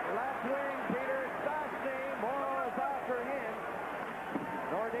left wing, Peter Stastny. Morrow is after him.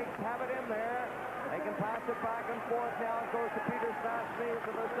 Nordiques have it in there. They can pass it back and forth now. It goes to Peter Stastny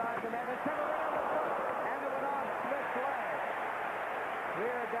to the side of the net. And center it on the front. And it went on Smith's leg.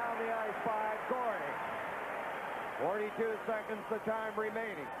 Clear down the ice by Goring. 42 seconds the time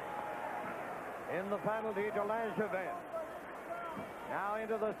remaining. In the penalty to Langevin. Now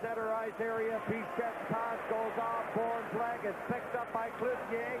into the center ice area. Pichet's pass goes off. Bourne's leg is picked up by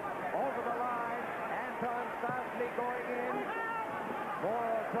Cloutier. Over the line. Anton Stastny going in.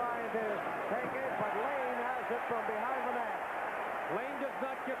 Morrow trying to take it, but Lane has it from behind the net. Lane does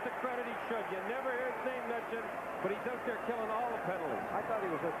not get the credit he should. You never hear his name mentioned, but he's out there killing all the penalties. I thought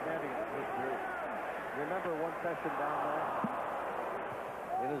he was outstanding in this period. Remember one session down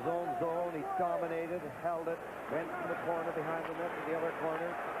there? In his own zone, he dominated, held it, went from the corner behind the net to the other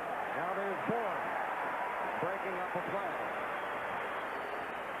corner. Now there's Bourne breaking up a play.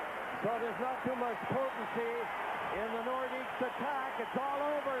 So there's not too much potency in the Nordiques attack. It's all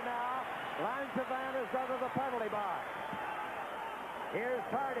over now. Langevin is out of the penalty box. Here's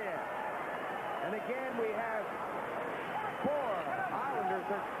Tardif. And again, we have 4 Islanders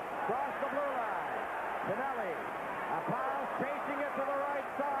across the blue line. Pinelli, a pass, chasing it to the right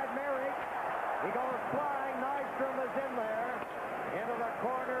side. Merrick, he goes flying. Nystrom is in there. Into the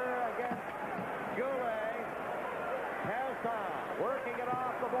corner against Goulet. Tesson working it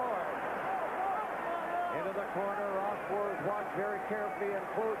off the board. Into the corner, Rossworth watched very carefully and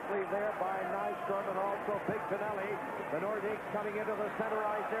closely there by Nystrom and also Big Pinelli. The Nordiques coming into the center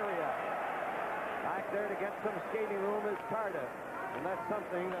ice area. Back there to get some skating room is Tardif. And that's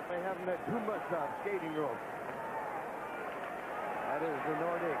something that they haven't had too much of, skating room. That is the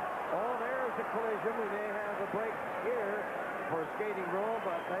Nordiques. Oh, there's a collision. We may have a break here for skating room,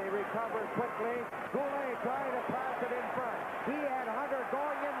 but they recover quickly. Goulet trying to pass it in front. He had Hunter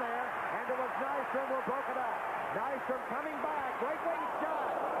going in there, and it was Nystrom who broke it up. Nystrom coming back. Right wing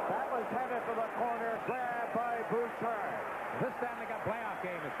shot. That was headed to the corner. Grabbed by Bouchard. This Stanley Cup playoff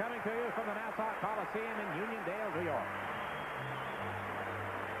game is coming to you from the Nassau Coliseum in Uniondale, New York.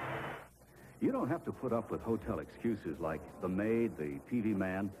 You don't have to put up with hotel excuses like the maid, the TV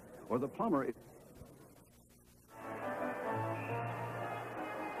man, or the plumber.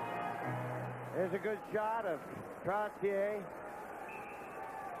 There's a good shot of Trottier.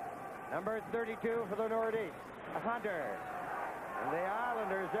 Number 32 for the Nordiques. Hunter. And the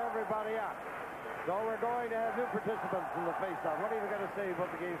Islanders, everybody up. So we're going to have new participants in the faceoff. What are you going to say about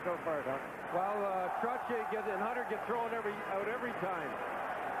the game so far, Don? Well, Trottier and Hunter get thrown out every time.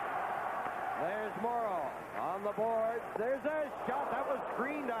 There's Morrow on the board. There's a shot. That was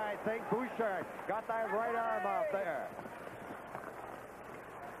screened, I think. Bouchard got that right arm out there.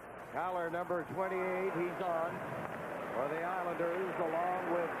 Haller, number 28, he's on for the Islanders, along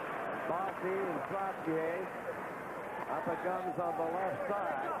with Bossy and Trottier. Up it comes on the left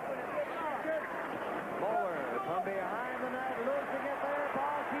side. Moeller from behind the net, losing it there.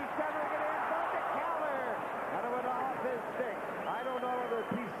 Bossy centering it in front to Keller. And it went off his stick. I don't know whether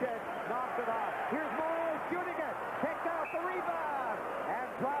Pichette knocked it off. Here's Morrow shooting it. Picked out the rebound. And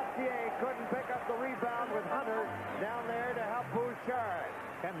Trottier couldn't pick up the rebound with Hunter down there to help Bouchard.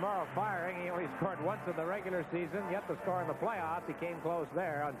 Ken Morrow firing. He only scored once in the regular season, yet to score in the playoffs. He came close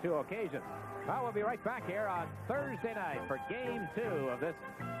there on 2 occasions. Well, we'll be right back here on Thursday night for Game 2 of this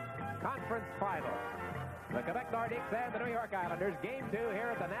conference final. The Quebec Nordiques and the New York Islanders. Game 2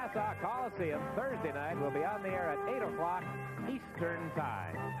 here at the Nassau Coliseum. Thursday night will be on the air at 8 o'clock Eastern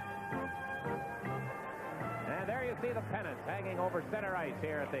Time. And there you see the pennants hanging over center ice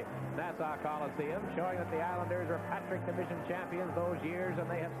here at the Nassau Coliseum, showing that the Islanders are Patrick Division champions those years, and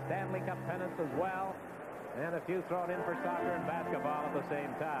they have Stanley Cup pennants as well. And a few thrown in for soccer and basketball at the same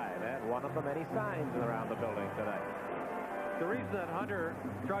time. And one of the many signs around the building tonight. The reason that Hunter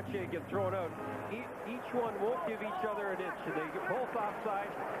and Trottier get thrown out, each one won't give each other an inch. They get both offside,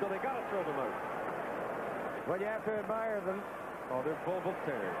 so they got to throw them out. Well, you have to admire them. Oh, they're full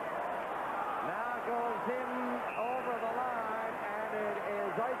tears. Now goes in over the line, and it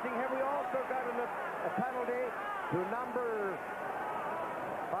is icing here. We also got a penalty to number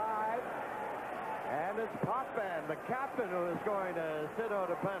 5. And it's Potvin, the captain, who is going to sit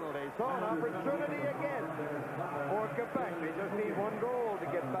out a penalty. So an opportunity again for Quebec. They just need 1 goal to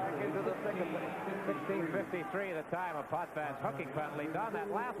get back into the thick of it. 16:53 the time of Potvin's hooking penalty. On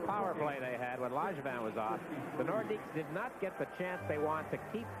that last power play they had when Langevin was off, the Nordiques did not get the chance they want to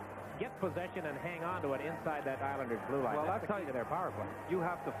get possession and hang on to it inside that Islanders blue line. Well, that's the key to their power play. You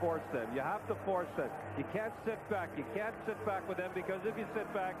have to force them. You have to force them. You can't sit back. You can't sit back with them, because if you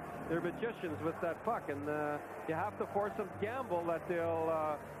sit back, they're magicians with that puck, and you have to force them to gamble that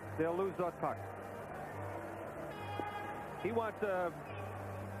they'll lose that puck. He wants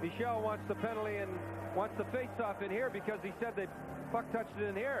Michel wants the penalty and wants the face-off in here because he said that puck touched it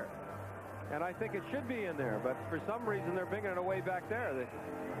in here, and I think it should be in there, but for some reason they're bringing it away back there.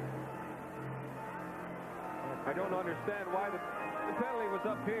 I don't understand why the penalty was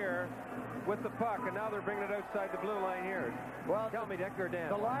up here with the puck, and now they're bringing it outside the blue line here. Well, tell me, Dick or Dan.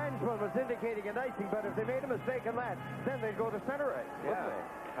 The linesman was indicating an icing, but if they made a mistake in that, then they'd go to center ice. Yeah.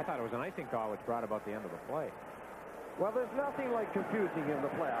 I thought it was an icing call which brought about the end of the play. Well, there's nothing like confusing in the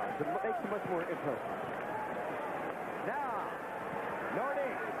playoffs. It makes it much more interesting. Now,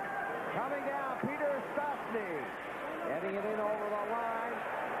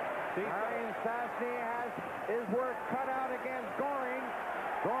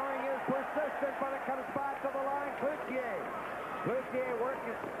 comes back to the line. Cloutier. Cloutier works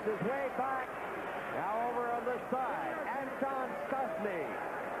his way back. Now over on this side. Anton Stastny.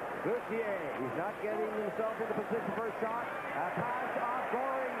 Cloutier. He's not getting himself into position for a shot. A pass off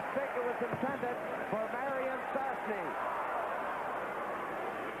Goring's stick. It was intended for Marion Stastny.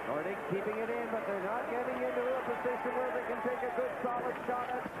 Nordiques keeping it in, but they're not getting into a position where they can take a good solid shot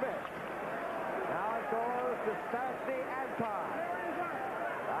at Smith. Now it goes to Stastny Anton.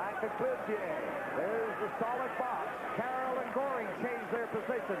 Back to Cloutier. There's the solid box. Carroll and Goring change their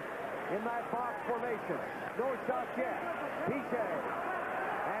positions in that box formation. No shots yet. Piché.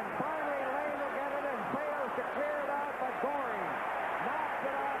 And finally Lane will get it and fails to clear it out, but Goring knocks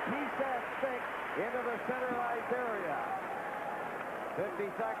it off Pichet's stick into the center ice area. 50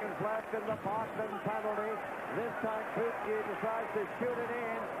 seconds left in the Boston penalty. This time Cloutier decides to shoot it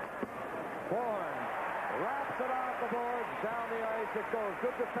in. Bourne wraps it off the boards. Down the ice it goes.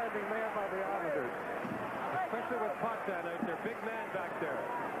 Good defending there by the Islanders. Especially with Potvin out there. Big man back there.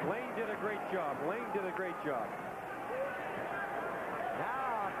 Lane did a great job. Lane did a great job.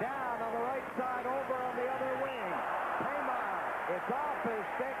 Now down on the right side, over on the other wing. Taymar. It's off his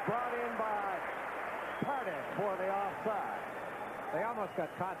stick, brought in by Pardis for the offside. They almost got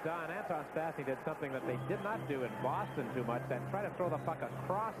caught down. Anton Stastny did something that they did not do in Boston too much, that try to throw the puck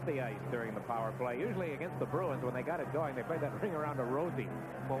across the ice during the power play. Usually against the Bruins, when they got it going, they played that ring around a Rosie.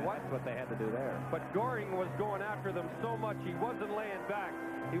 Well, that's what they had to do there. But Goring was going after them so much, he wasn't laying back.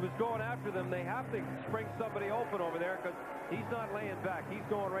 He was going after them. They have to spring somebody open over there because he's not laying back. He's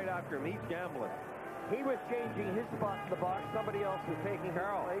going right after him. He's gambling. He was changing his spot in the box. Somebody else was taking his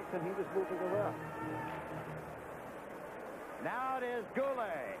place, and he was moving it up. Now it is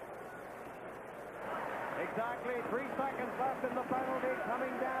Goulet. Exactly 3 seconds left in the penalty.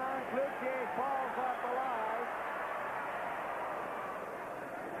 Coming down. Cloutier falls off the line.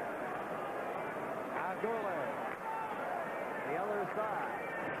 Now Goulet. The other side.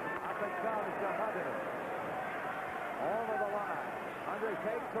 Up it comes to Hunter. Over the line. Hunter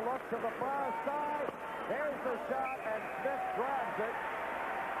takes a look to the far side. There's the shot, and Smith grabs it.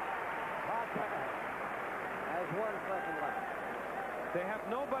 Potvin has 1 second left. They have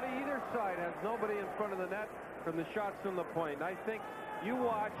nobody, either side has nobody in front of the net from the shots from the point. I think you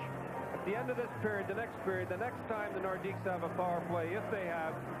watch at the end of this period, the next time the Nordiques have a power play, if they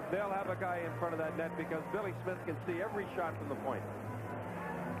have, they'll have a guy in front of that net because Billy Smith can see every shot from the point.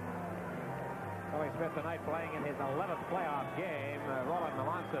 Billy Smith tonight playing in his 11th playoff game. Roland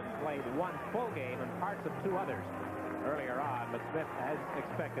Melanson played 1 full game and parts of 2 others earlier on, but Smith, as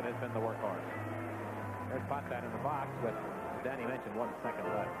expected, has been the workhorse. There's Potvin in the box with, Danny mentioned, 1 second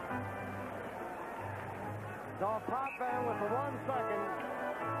left. So Potvin with the 1 second.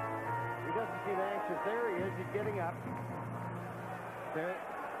 He doesn't seem anxious. There he is. He's getting up.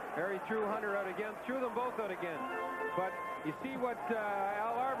 There he threw Hunter out again. Threw them both out again. But you see what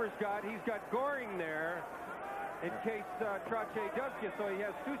Al Arbour's got. He's got Goring there in case Trottier does get. So he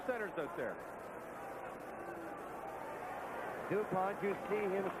has 2 centers out there. DuPont, you see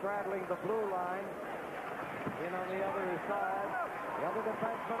him straddling the blue line. In on the other side. The other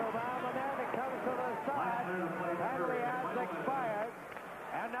defenseman around the net. It comes to the side. Penalty has expired.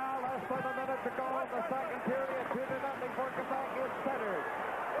 And now less than a minute to go in the second period. 2-0 for Quebec is centered.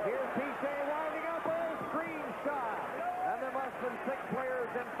 Here's Piché winding up with a screen shot. And there must have been 6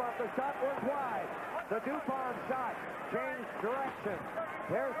 players in front. The shot was wide. The DuPont shot changed direction.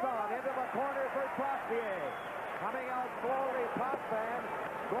 Pearson into the corner for Trottier. Coming out slowly, Potvin.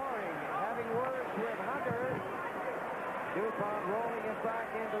 Goring having words with Hunter. DuPont rolling it back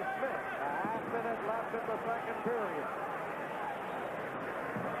into Smith. A half-minute left in the second period.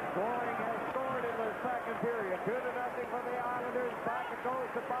 Goring has scored in the second period. 2-0 for the Islanders. Back it goes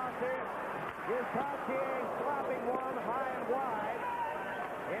to Bossy. Here's Trottier slapping one high and wide.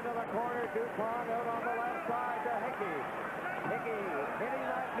 Into the corner, DuPont out on the left side to Hickey. Hickey hitting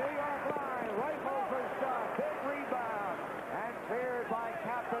that New York line. Rifles the shot. Big rebound. And cleared by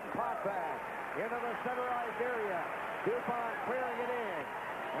Captain Potvin. Into the center ice area. DuPont clearing it in.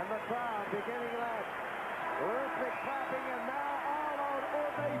 And the crowd beginning that rhythmic clapping. And now all-out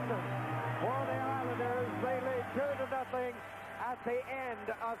ovation for the Islanders. They lead 2-0 at the end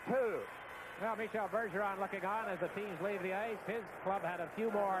of 2. Well, Michel Bergeron looking on as the teams leave the ice. His club had a few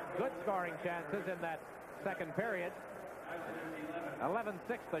more good scoring chances in that second period. 11-6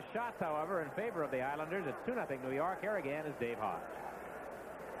 the shots, however, in favor of the Islanders. It's 2-0 New York. Here again is Dave Hodge.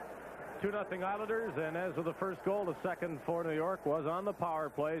 2-0 Islanders, and as with the first goal, the second for New York was on the power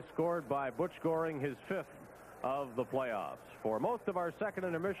play, scored by Butch Goring, his 5th of the playoffs. For most of our second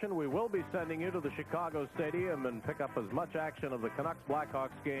intermission, we will be sending you to the Chicago Stadium and pick up as much action of the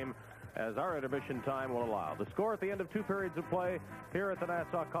Canucks-Blackhawks game as our intermission time will allow. The score at the end of 2 periods of play here at the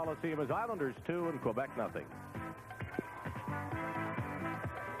Nassau Coliseum is Islanders 2 and Quebec nothing.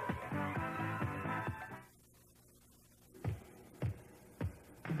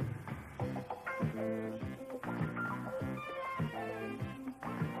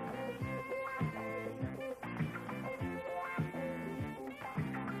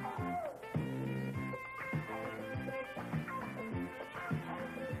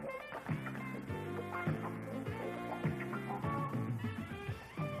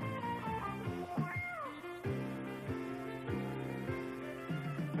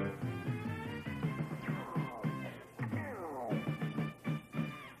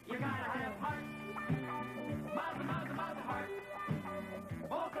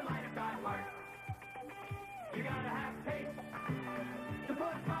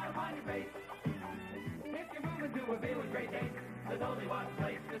 There's only one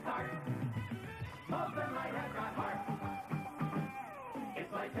place to start. Molson Light has got heart.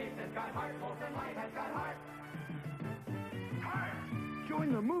 It's like taste has got heart. Molson Light has got heart. Heart.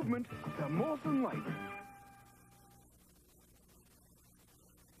 Join the movement to Molson Light.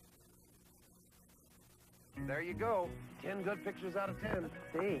 There you go. 10 good pictures out of 10.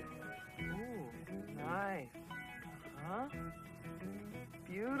 See. Ooh, nice. Huh?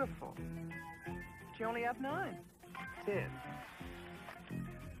 Beautiful. But you only have 9. 10.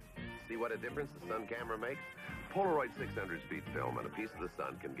 See what a difference the sun camera makes? Polaroid 600 speed film on a piece of the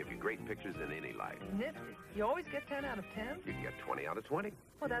sun can give you great pictures in any light. Nifty. You always get 10 out of 10? You can get 20 out of 20.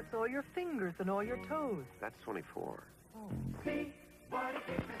 Well, that's all your fingers and all your toes. That's 24. Oh. See what a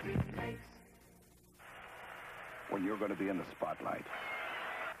difference it makes. When you're going to be in the spotlight,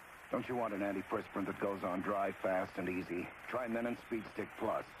 don't you want an antiperspirant that goes on dry, fast, and easy? Try Menon Speed Stick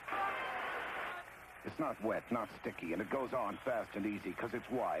Plus. It's not wet, not sticky, and it goes on fast and easy because it's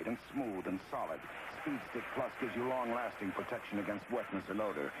wide and smooth and solid. Speed Stick Plus gives you long-lasting protection against wetness and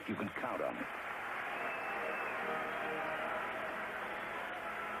odor. You can count on it.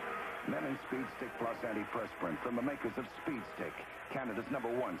 Menon Speed Stick Plus Antiperspirant from the makers of Speed Stick, Canada's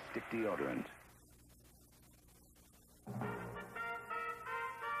 #1 stick deodorant.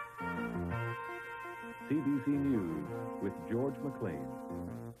 CBC News with George McLean.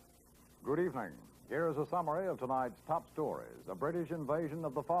 Good evening. Here is a summary of tonight's top stories. A British invasion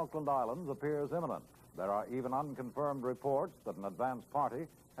of the Falkland Islands appears imminent. There are even unconfirmed reports that an advance party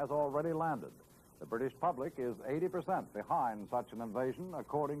has already landed. The British public is 80% behind such an invasion,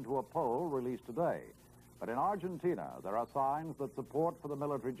 according to a poll released today. But in Argentina, there are signs that support for the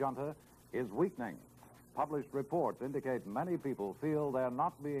military junta is weakening. Published reports indicate many people feel they're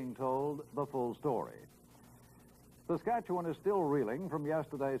not being told the full story. Saskatchewan is still reeling from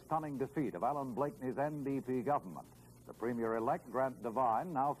yesterday's stunning defeat of Alan Blakeney's NDP government. The Premier-elect, Grant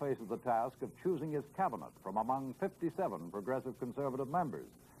Devine, now faces the task of choosing his cabinet from among 57 progressive conservative members.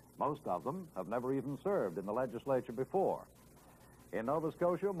 Most of them have never even served in the legislature before. In Nova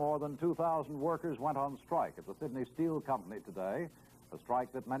Scotia, more than 2,000 workers went on strike at the Sydney Steel Company today, a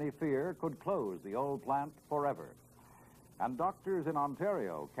strike that many fear could close the old plant forever. And doctors in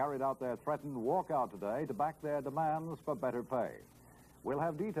Ontario carried out their threatened walkout today to back their demands for better pay. We'll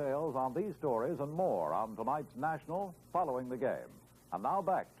have details on these stories and more on tonight's National following the game. And now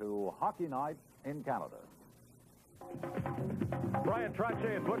back to Hockey Night in Canada. Brian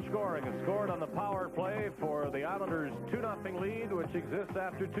Trottier and Butch Goring have scored on the power play for the Islanders' 2-0 lead, which exists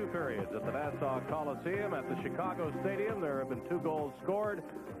after 2 periods at the Nassau Coliseum. At the Chicago Stadium, there have been 2 goals scored,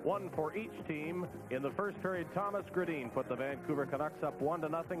 1 for each team. In the first period, Thomas Gradin put the Vancouver Canucks up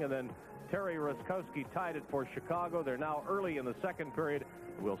 1-0, and then Terry Ruskowski tied it for Chicago. They're now early in the second period.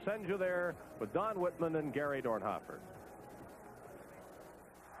 We'll send you there with Don Whitman and Gary Dornhofer.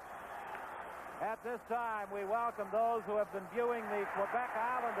 At this time, we welcome those who have been viewing the Quebec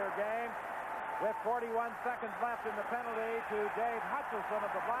Islander game with 41 seconds left in the penalty to Dave Hutchison of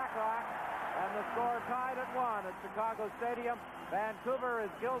the Blackhawks, and the score tied at 1 at Chicago Stadium. Vancouver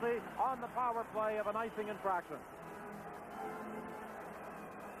is guilty on the power play of an icing infraction.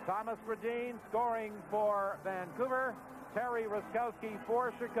 Thomas Gradin scoring for Vancouver. Terry Ruskowski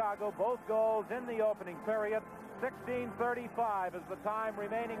for Chicago. Both goals in the opening period. 16:35 is the time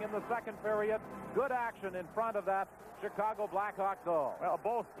remaining in the second period. Good action in front of that Chicago Blackhawk goal. Well,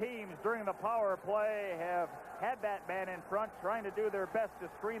 both teams during the power play have had that man in front trying to do their best to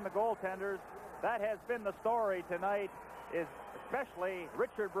screen the goaltenders. That has been the story tonight, is especially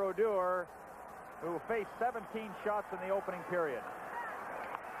Richard Brodeur, who faced 17 shots in the opening period.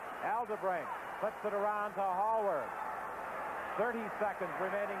 Aldebrain flips it around to Hallward. 30 seconds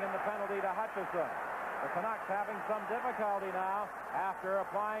remaining in the penalty to Hutchison. The Canucks having some difficulty now after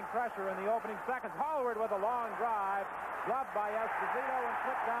applying pressure in the opening seconds. Hallward with a long drive, gloved by Esposito and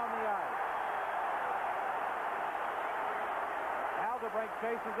slipped down the ice. Alderbrink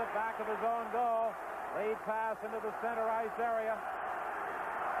chases it back of his own goal. Lead pass into the center ice area.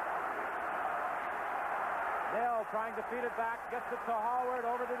 Nil trying to feed it back, gets it to Hallward,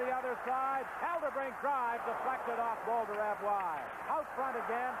 over to the other side. Alderbrink drive, deflected off Bolderev wide. Out front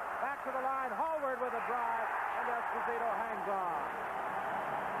again, back to the line. Hallward with a drive, and Esposito hangs on.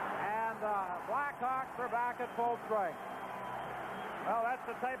 And the Blackhawks are back at full strength. Well, that's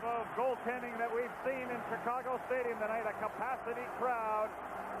the type of goaltending that we've seen in Chicago Stadium tonight. A capacity crowd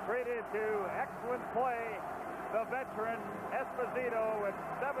treated to excellent play. The veteran Esposito with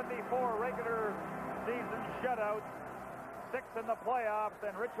 74 regular season shutouts, 6 in the playoffs,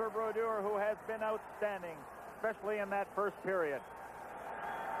 and Richard Brodeur, who has been outstanding, especially in that first period.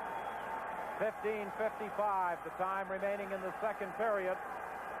 15:55, the time remaining in the second period.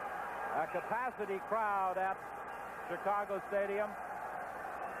 A capacity crowd at Chicago Stadium.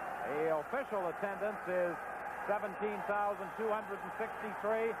 The official attendance is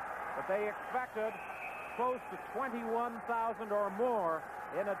 17,263, but they expected close to 21,000 or more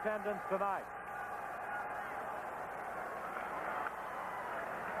in attendance tonight.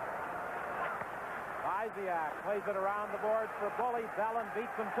 Lysiak plays it around the boards for Bully. Bellin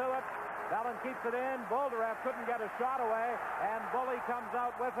beats him to it. Bellin keeps it in. Bolderev couldn't get a shot away, and Bully comes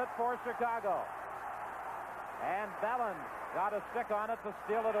out with it for Chicago. And Bellin got a stick on it to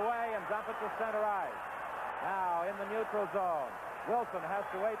steal it away and dump it to center ice. Now in the neutral zone. Wilson has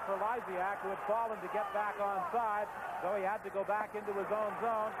to wait for Lysiak, who had fallen to get back onside, so he had to go back into his own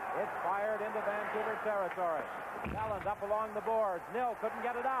zone. It's fired into Vancouver territory. Allen up along the boards. Nil couldn't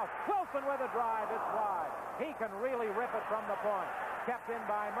get it out. Wilson with a drive. It's wide. He can really rip it from the point. Kept in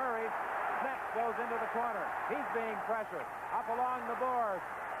by Murray. Next goes into the corner. He's being pressured. Up along the boards.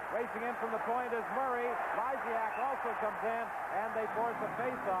 Racing in from the point is Murray. Lysiak also comes in, and they force a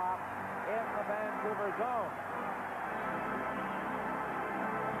face-off in the Vancouver zone.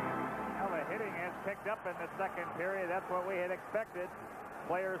 Well, the hitting has picked up in the second period. That's what we had expected.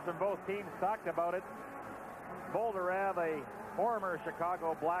 Players from both teams talked about it. Bolderev, a former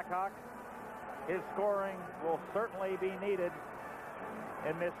Chicago Blackhawk, his scoring will certainly be needed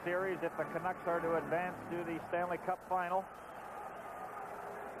in this series if the Canucks are to advance to the Stanley Cup final.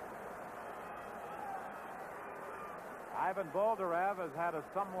 Ivan Bolderev has had a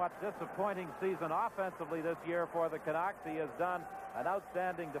somewhat disappointing season offensively this year for the Canucks. He has done an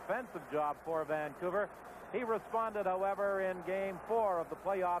outstanding defensive job for Vancouver. He responded, however, in Game 4 of the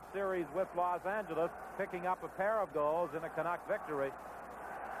playoff series with Los Angeles, picking up a pair of goals in a Canuck victory.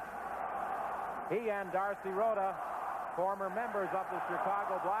 He and Darcy Rhoda, former members of the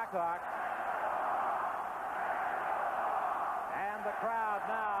Chicago Blackhawks. And the crowd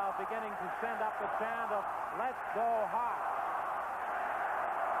now beginning to send up the chant of "Let's go Hawks."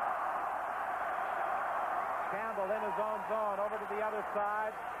 Campbell in his own zone, over to the other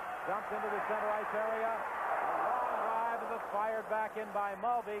side, dumped into the center ice area. Fired back in by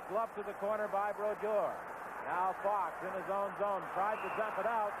Mulvey, gloved to the corner by Brodeur. Now Fox in his own zone, tried to dump it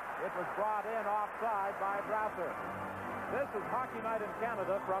out. It was brought in offside by Brasser. This is Hockey Night in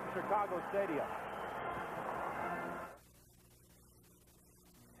Canada from Chicago Stadium.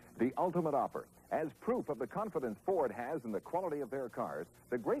 The ultimate offer. As proof of the confidence Ford has in the quality of their cars,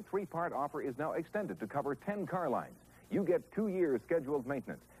 the great three-part offer is now extended to cover 10 car lines. You get 2 years scheduled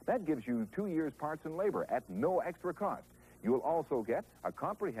maintenance. That gives you 2 years parts and labor at no extra cost. You'll also get a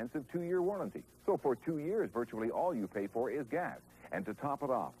comprehensive 2-year warranty. So for 2 years, virtually all you pay for is gas. And to top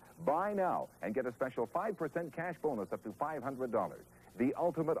it off, buy now and get a special 5% cash bonus up to $500. The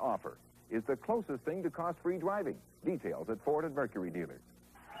ultimate offer is the closest thing to cost-free driving. Details at Ford and Mercury dealers.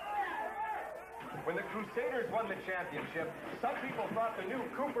 When the Crusaders won the championship, some people thought the new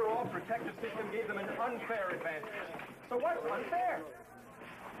Cooper All Protective System gave them an unfair advantage. So what's unfair?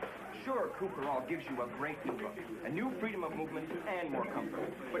 Sure, Cooper All gives you a great new look, a new freedom of movement, and more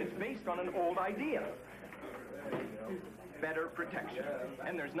comfort. But it's based on an old idea. Better protection.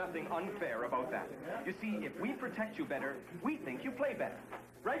 And there's nothing unfair about that. You see, if we protect you better, we think you play better.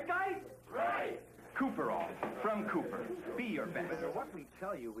 Right, guys? Right! Cooper All, from Cooper. Be your best. No matter what we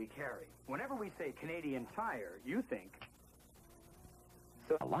tell you, we carry. Whenever we say Canadian Tire, you think...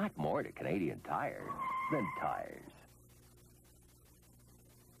 So a lot more to Canadian Tire than tires.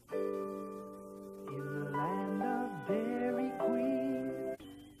 In the land of Dairy Queen.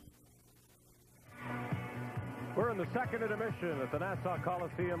 We're in the Second intermission at the Nassau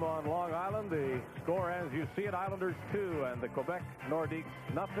Coliseum on Long Island. The score as you see it, Islanders 2 and the Quebec Nordiques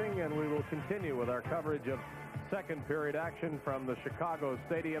nothing. And we will continue with our coverage of second period action from the Chicago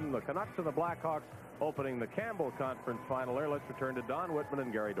Stadium. The Canucks and the Blackhawks opening the Campbell Conference final there. Let's return to Don Whitman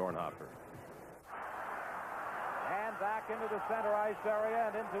and Gary Dornhofer. And back into the center ice area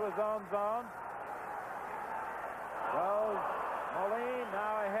and into his own zone. Goes Moline,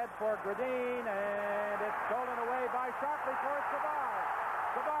 now ahead for Gradine, and it's stolen away by sharply towards Savard.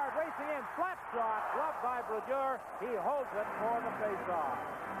 Savard racing in, flat shot, gloved by Brodeur. He holds it for the faceoff.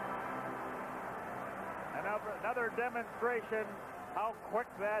 Another demonstration how quick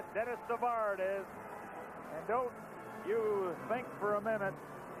that Dennis Savard is. And don't you think for a minute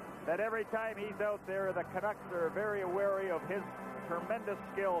that every time he's out there, the Canucks are very wary of his tremendous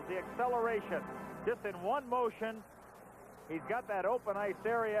skills, the acceleration. Just in one motion, he's got that open ice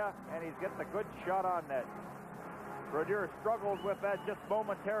area, and he's getting a good shot on net. Brodeur struggled with that just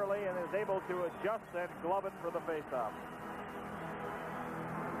momentarily and is able to adjust and glove it for the faceoff.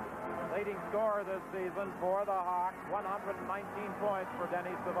 Leading scorer this season for the Hawks, 119 points for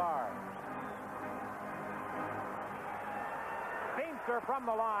Denis Savard. Feimster from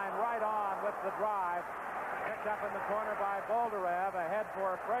the line, right on with the drive. Picked up in the corner by Bolderev, ahead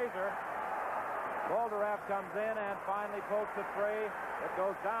for Fraser. Bolderev comes in and finally pokes it free. It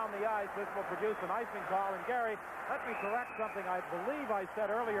goes down the ice. This will produce an icing call. And Gary, let me correct something I believe I said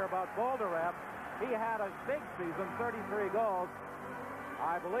earlier about Bolderev. He had a big season, 33 goals.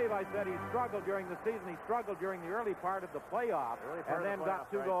 I believe I said he struggled during the season. He struggled during the early part of the playoffs and then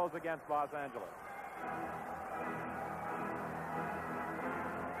got 2 goals against Los Angeles.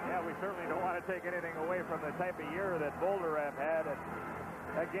 Yeah, we certainly don't want to take anything away from the type of year that Bolderev had. And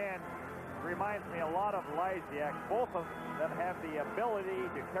again, reminds me a lot of Lysiak. Both of them have the ability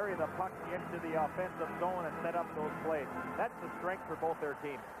to carry the puck into the offensive zone and set up those plays. That's the strength for both their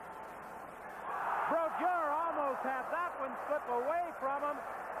teams. Brodeur almost had that one slip away from him.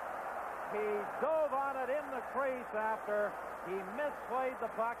 He dove on it in the crease after he misplayed the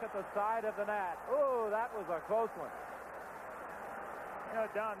puck at the side of the net. Ooh, that was a close one. You know,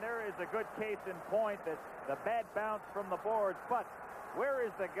 Don, there is a good case in point that the bad bounce from the boards, but where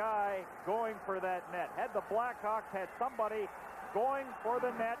is the guy going for that net? Had the Blackhawks had somebody going for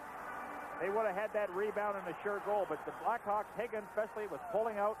the net, they would have had that rebound and a sure goal. But the Blackhawks, Higgins especially, was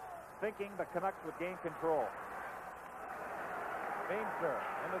pulling out, thinking the Canucks would gain control. Feimster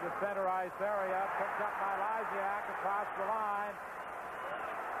into the center ice area, picked up by Lysiak across the line.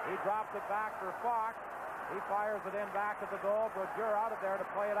 He drops it back for Fox. He fires it in back at the goal. Brodeur out of there to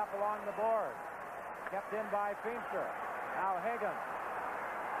play it up along the board. Kept in by Feimster. Now Higgins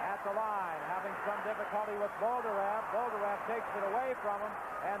at the line, having some difficulty with Bolderev. Bolderev takes it away from him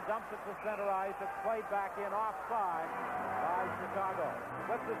and dumps it to center ice. It's played back in offside by Chicago.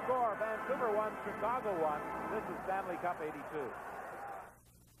 What's the score? Vancouver 1, Chicago 1. This is Stanley Cup 82.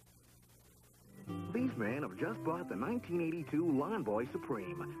 These men have just bought the 1982 Lawn Boy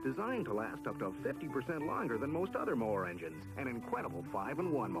Supreme, designed to last up to 50% longer than most other mower engines. An incredible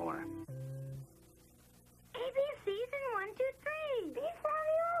 5-in-1 mower. ABCs in 1, 2, 3. Beef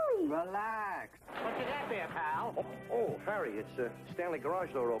ravioli. Relax. What could that be, pal? Oh, Harry, it's Stanley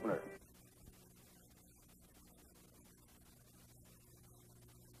garage door opener.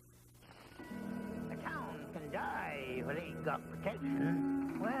 A town can die if it ain't got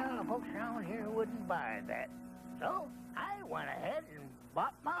protection. Well, the folks around here wouldn't buy that. So I went ahead and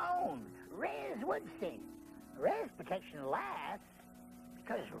bought my own Res Woodstain. Res protection lasts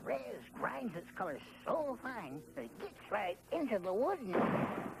because Res grinds its color so fine that it gets right into the wood and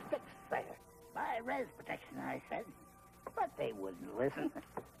sticks there. Buy Res protection, I said. But they wouldn't listen.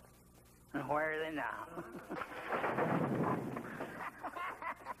 Where are they now?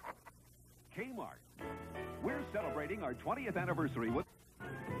 Kmart. We're celebrating our 20th anniversary with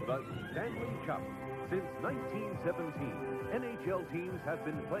the Stanley Cup. Since 1917, NHL teams have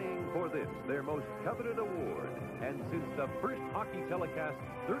been playing for this, their most coveted award. And since the first hockey telecast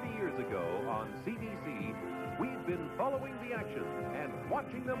 30 years ago on CBC, we've been following the action and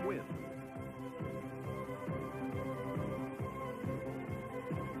watching them win.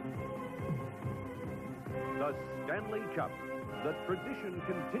 The Stanley Cup. The tradition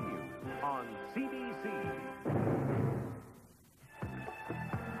continues on CBC.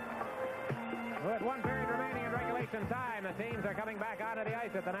 With 1 period remaining in regulation. regulation time. The teams are coming back onto the ice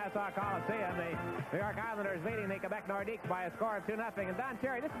at the Nassau Coliseum. The New York Islanders leading the Quebec Nordiques by a score of 2-0. And Don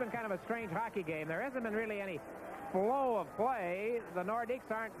Cherry, this has been kind of a strange hockey game. There hasn't been really any flow of play. The Nordiques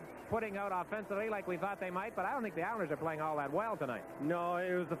aren't putting out offensively like we thought they might, but I don't think the Islanders are playing all that well tonight. No,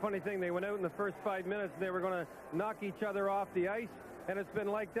 it was the funny thing. They went out in the first 5 minutes, and they were going to knock each other off the ice, and it's been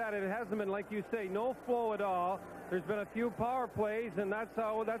like that. It hasn't been, like you say, no flow at all. There's been a few power plays, and that's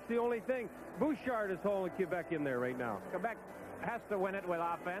the only thing. Bouchard is holding Quebec in there right now. Quebec has to win it with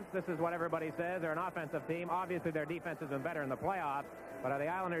offense. This is what everybody says. They're an offensive team. Obviously, their defense has been better in the playoffs. But are the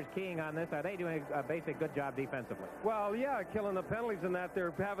Islanders keying on this? Are they doing a basic good job defensively? Well, yeah, killing the penalties and that.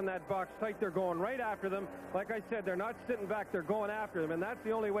 They're having that box tight. They're going right after them. Like I said, they're not sitting back. They're going after them, and that's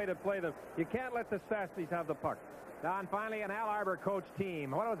the only way to play them. You can't let the Stastnys have the puck. Don, finally, an Al Arbor coach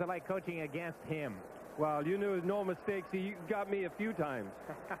team. What was it like coaching against him? Well, you knew no mistakes. He got me a few times.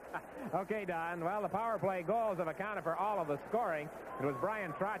 Okay, Don. Well, the power play goals have accounted for all of the scoring. It was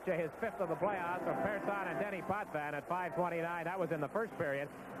Brian Trotcha, his 5th of the playoffs, from Persson and Denny Potvin at 5:29. That was in the first period.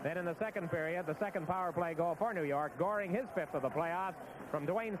 Then in the second period, the second power play goal for New York, Goring his 5th of the playoffs from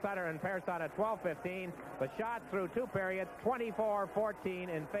Dwayne Sutter and Persson at 12:15. The shots through 2 periods, 24-14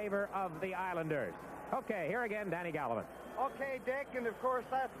 in favor of the Islanders. Okay, here again, Danny Gallivan. Okay, Dick, and of course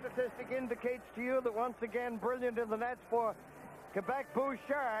that statistic indicates to you that once again brilliant in the nets for Quebec.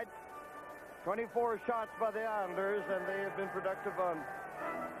 Bouchard, 24 shots by the Islanders, and they have been productive on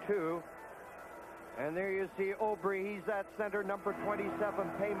 2. And there you see Aubry, he's at center, number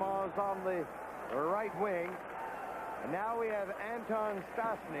 27. Paymon's on the right wing. And now we have Anton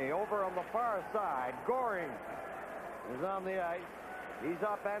Stastny over on the far side. Goring is on the ice. He's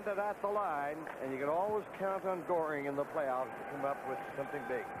upended at the line, and you can always count on Goring in the playoffs to come up with something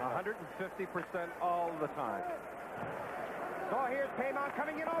big. 150% all the time. So here's Paymon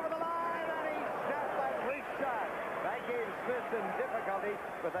coming in over the line, and he snapped that great shot. That gave Smith some difficulty,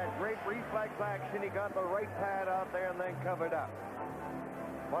 but that great reflex action, he got the right pad out there and then covered up.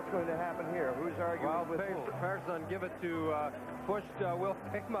 What's going to happen here? Who's arguing with who? Persson give it to pushed Wilf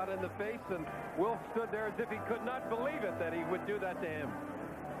Paymon in the face, and Wilf stood there as if he could not believe it that he would do that to him.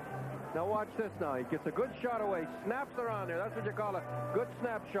 Now watch this now. He gets a good shot away, snaps around there. That's what you call a good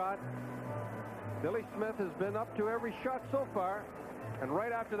snapshot. Billy Smith has been up to every shot so far, and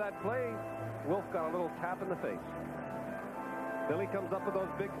right after that play, Wilf got a little tap in the face. Billy comes up with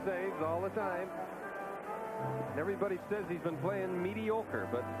those big saves all the time. And everybody says he's been playing mediocre,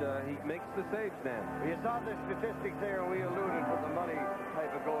 but he makes the saves, Dan. You saw the statistics there, and we alluded to the money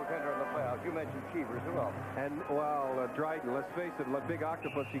type of goaltender in the playoffs. You mentioned Cheevers as well. And, well, Dryden, let's face it, the big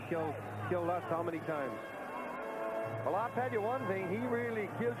octopus, he killed us how many times? Well, I'll tell you one thing. He really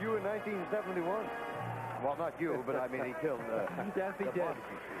killed you in 1971. Well, not you, but I mean, he killed... yes, he did.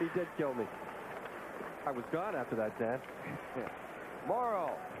 He did kill me. I was gone after that, Dan.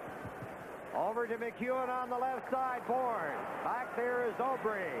 Morrow. Over to McEwen on the left side. Bourne. Back there is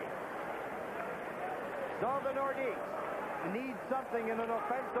Aubry. So the Nordiques need something in an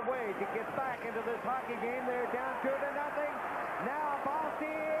offensive way to get back into this hockey game. They're down 2-0. Now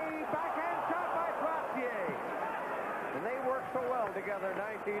Bossy, backhand shot by Trottier. And they work so well together,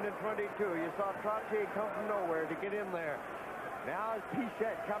 19 and 22. You saw Trottier come from nowhere to get in there. Now is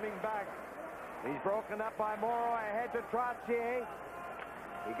Pichette coming back. He's broken up by Morrow, ahead to Trottier.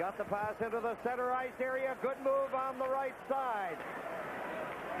 He got the pass into the center ice area. Good move on the right side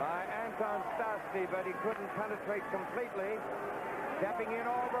by Anton Stastny, but he couldn't penetrate completely. Stepping in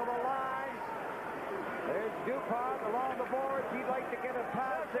over the line. There's Dupont along the boards. He'd like to get a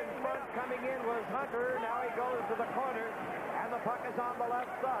pass in front. Coming in was Hunter. Now he goes to the corner, and the puck is on the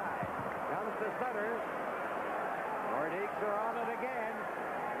left side. Comes to center. Nordiques are on it again.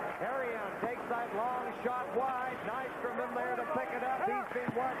 Arion takes that long shot wide. Nystrom in there to pick it up. He's been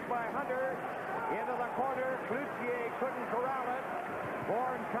watched by Hunter. Into the corner. Cloutier couldn't corral it.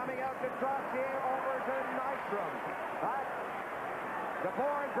 Bourne coming out to Trottier over to Nystrom. But the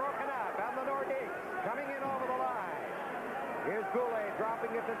Bourne broken up. And the Nordiques coming in over the line. Here's Goulet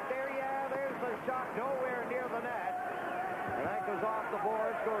dropping it to there. Yeah, there's the shot nowhere near the net. And that goes off the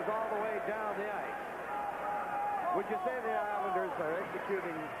boards, goes all the way down the ice. Would you say the Islanders are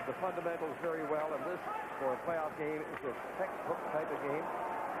executing the fundamentals very well, and this, for a playoff game, is a textbook type of game?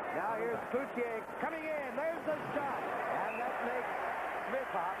 Now here's Cloutier coming in. There's the shot, and that makes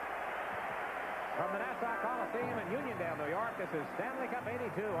Smith hop. From the Nassau Coliseum in Uniondale, New York, this is Stanley Cup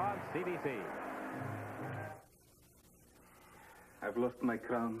 82 on CBC. I've lost my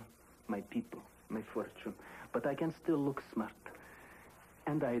crown, my people, my fortune, but I can still look smart.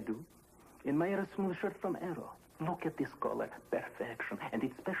 And I do. In my smooth shirt from Aero. Look at this collar. Perfection. And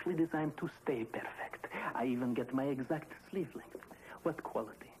it's specially designed to stay perfect. I even get my exact sleeve length. What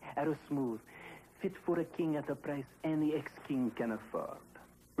quality? Aero smooth, fit for a king at a price any ex-king can afford.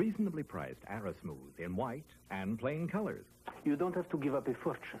 Reasonably priced Aerosmooth in white and plain colors. You don't have to give up a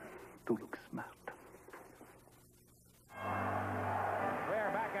fortune to look smart.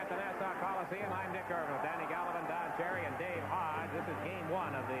 We're back at the Nassau Coliseum. I'm Dick Irvin with Danny Gallivan, Don Cherry, and Dave Hodge. This is game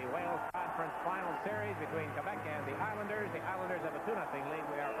one of the Wales Conference Final Series between Quebec and the Islanders. The Islanders have a 2-0 lead.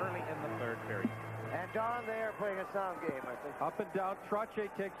 We are early in the third period. And Don, they're playing a sound game, I think. Up and down.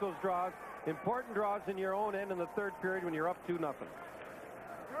 Trottier takes those draws. Important draws in your own end in the third period when you're up 2-0. And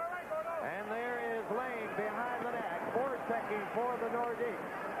there is Lane behind the net, forechecking for the Nordiques.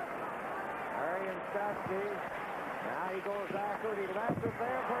 Marian Stastny. Now he goes after it. He left it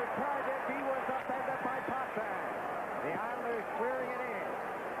there for a target. He was upended by Potvin. The Islanders clearing it in.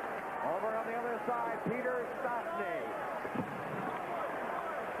 Over on the other side, Peter Stastny.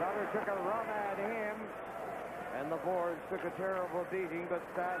 Sutter took a run at him, and the boards took a terrible beating, but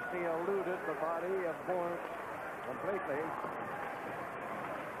Stastny eluded the body of Bourne completely.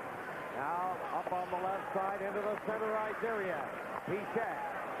 Now up on the left side into the center ice area. Pichette.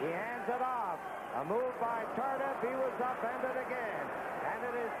 He hands it off. A move by Tardif. He was upended again. And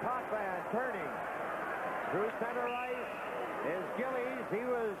it is Potvin turning. Through center ice is Gillies. He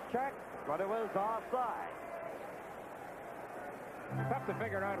was checked, but it was offside. It's tough to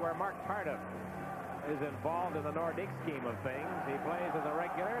figure out where Mark Tardif is involved in the Nordiques scheme of things. He plays as a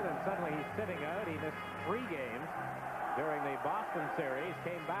regular, then suddenly he's sitting out. He missed 3 games during the Boston series.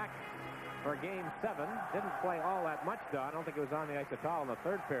 Came back for game 7. Didn't play all that much, Don. I don't think he was on the ice at all in the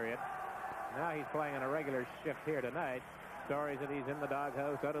third period. Now he's playing in a regular shift here tonight. Stories that he's in the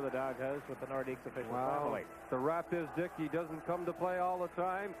doghouse, out of the doghouse with the Nordiques official family. The rap is, Dick, he doesn't come to play all the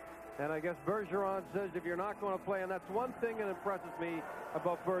time. And I guess Bergeron says if you're not going to play, and that's one thing that impresses me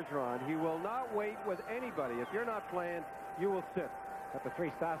about Bergeron. He will not wait with anybody. If you're not playing, you will sit. Got the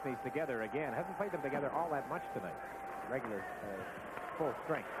 3 Stastnys together again. Hasn't played them together all that much tonight. Regular, full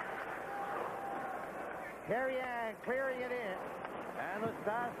strength. Carrier clearing it in. And the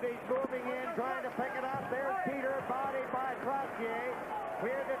Stastny's moving in, trying to pick it up. There's Peter, bodied by Trottier.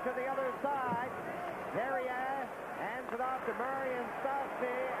 Cleared it to the other side. Carrier hands it off to Marian Stastny,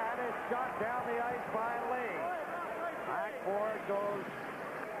 and it's shot down the ice by Lane. Backboard goes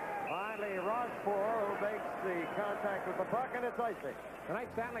finally Rochefort, who makes the contact with the puck, and it's icing.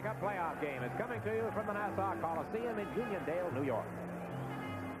 Tonight's Stanley Cup playoff game is coming to you from the Nassau Coliseum in Uniondale, New York.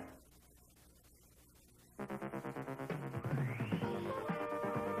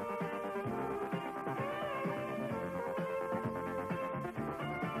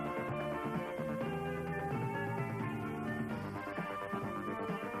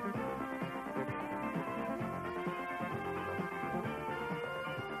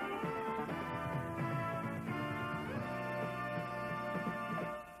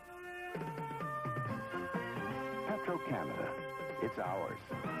 Canada. It's ours.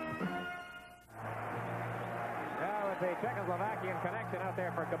 Now with the Czechoslovakian connection out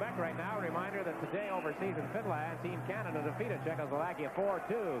there for Quebec right now, a reminder that today overseas in Finland, Team Canada defeated Czechoslovakia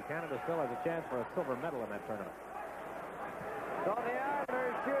 4-2. Canada still has a chance for a silver medal in that tournament. So the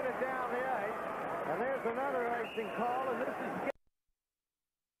Islanders shoot it down the ice, and there's another icing call, and this is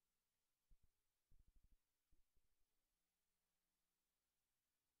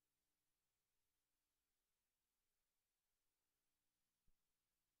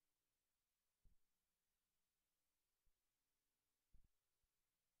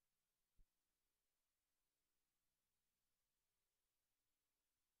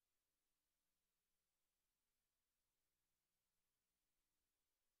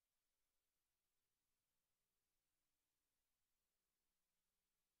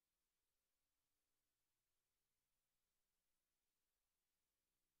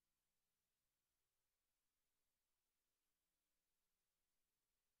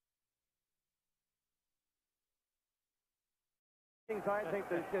I think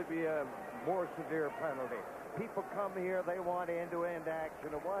there should be a more severe penalty. People come here, they want end-to-end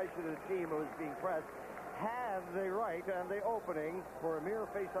action, and why should a team who's being pressed have the right and the opening for a mere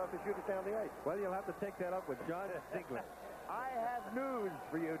face-off to shoot it down the ice? Well, you'll have to take that up with John Ziegler. I have news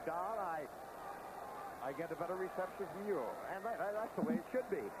for you, Don. I get a better reception from you, and that's the way it should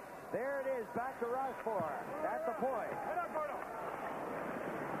be. There it is, back to Rochefort at the point.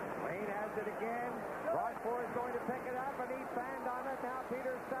 Lane has it again. Rochefort is going to pick it up, and he fanned on it. Now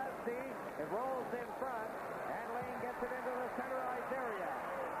Peter Stastny. It rolls in front, and Lane gets it into the center ice area.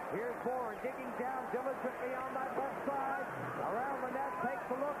 Here's Bourne digging down diligently on that left side. Around the net, takes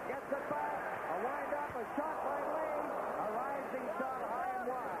a look, gets it back. A wind-up, a shot by Lane. A rising shot high and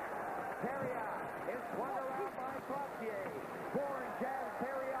wide. Carrier is swung around by Cloutier. Bourne jams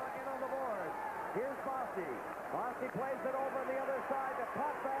Theriot in on the board. Here's Bossy. Bossy plays it over on the other side to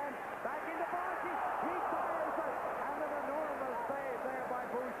Potvin. Back into Bossy. He fires it. And an enormous save there by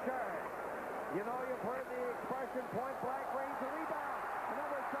Bouchard. You know, you've heard the expression point-blank range to rebound.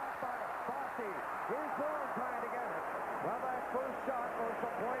 Another shot by Bossy. Here's Bourne trying to get it. Well, that first shot was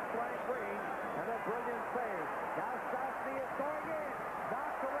the point-blank range and a brilliant save. Now Stastny is going in.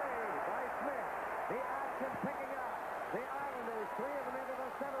 Knocked away by Smith. The action picking up. The Islanders, three of them into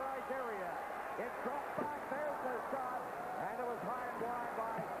the center ice area. It's dropped back. There's the shot. And it was high and wide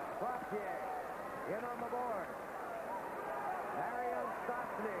by Cloutier. In on the board. Marion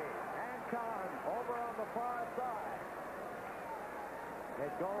Stastny and Kahn over on the far side. It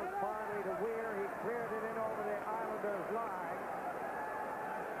goes finally to Weir. He cleared it in over the Islanders' line.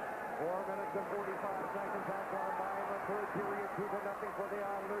 4 minutes and 45 seconds have gone by in the third period. 2-0 for the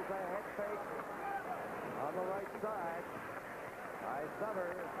Islanders. A head fake on the right side. By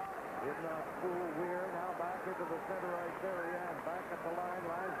Sutter. Did not fool Weir. Now back into the center ice area and back at the line.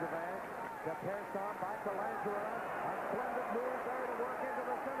 Langevin to Persson. Back to Langeron. A splendid move there to work into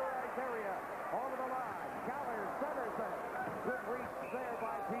the center ice area. Over the line. Keller centers it. Good reach there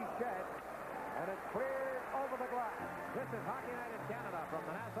by Pichette. And it's cleared over the glass. This is Hockey Night in Canada from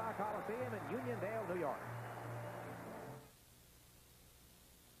the Nassau Coliseum in Uniondale, New York.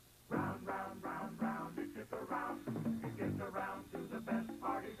 Round, round, round, round, it gets around. It gets around to the best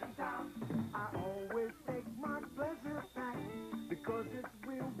parties in town. I always take my pleasure back because it's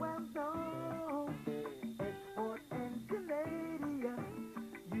real well known. Export and Canadian,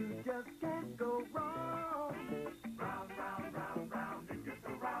 you just can't go wrong. Round, round, round, round, it gets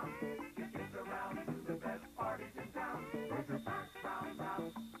around. It gets around to the best parties in town. Pleasure pack, round,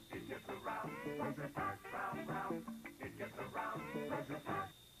 round, it gets around. Pleasure pack, round, round, it gets around. Pleasure pack.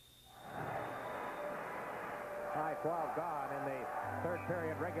 5:12 gone in the third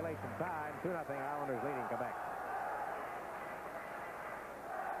period regulation time. 2-0 Islanders leading Quebec.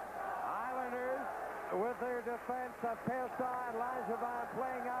 Islanders with their defense of Persson and Langevin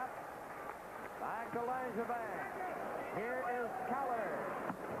playing up. Back to Langevin. Here is Keller.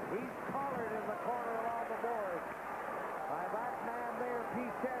 He's collared in the corner along the board by that man there,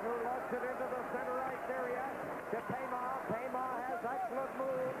 Pichette, who looks it into the center ice area to Payma. Payma has excellent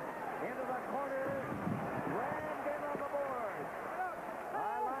move into the corner. Rammed in on the board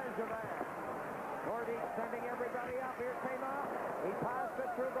by Langevin. Nordiques sending everybody up. Here's Payma. He passed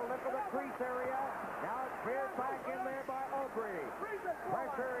it through the lip of the crease area. Now it's cleared back in there by Aubry.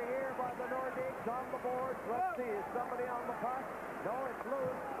 Pressure here by the Nordiques on the board. Let's see, is somebody on the puck? No, it's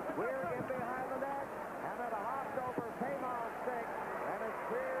loose. We're in behind the net. And it hopped over Payma's stick. And it's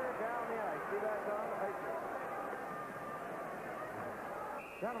cleared down the ice. See that, Don?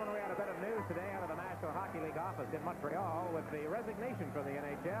 Gentlemen, we had a bit of news today out of the National Hockey League office in Montreal with the resignation from the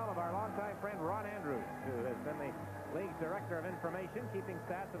NHL of our longtime friend Ron Andrews, who has been the league's director of information, keeping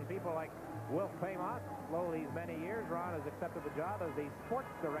stats on people like Wilf Paymont. Slowly, these many years, Ron has accepted the job as the sports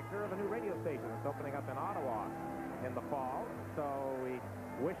director of a new radio station that's opening up in Ottawa in the fall. So we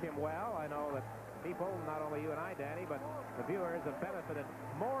wish him well. I know that people, not only you and I, Danny, but the viewers have benefited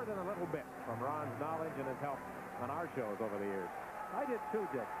more than a little bit from Ron's knowledge and his help on our shows over the years. I did too,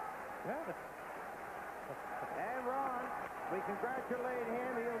 Dick. Yeah. And Ron, we congratulate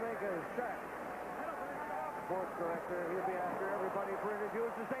him. He'll make a shot. Sports director, he'll be after everybody for interviews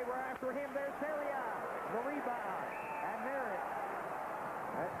to say we're after him. There's Theriot. The rebound. And Merritt.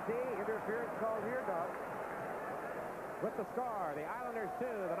 Let's see. Interference called here, Doug. With the score, the Islanders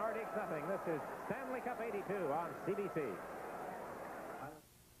 2, the Nordiques nothing. This is Stanley Cup 82 on CBC.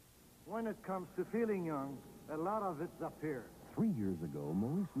 When it comes to feeling young, a lot of it's up here. 3 years ago,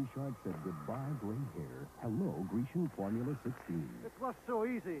 Maurice Richard said goodbye gray hair. Hello, Grecian Formula 16. It was so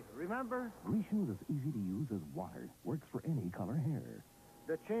easy, remember? Grecian is as easy to use as water. Works for any color hair.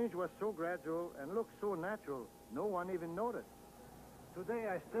 The change was so gradual and looked so natural, no one even noticed. Today,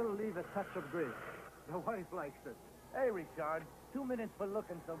 I still leave a touch of gray. The wife likes it. Hey, Richard, 2 minutes for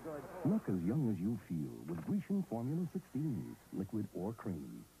looking so good. Look as young as you feel with Grecian Formula 16, liquid or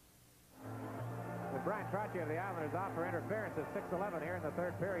cream. With Brian Trottier of the Islanders off for interference at 6:11 here in the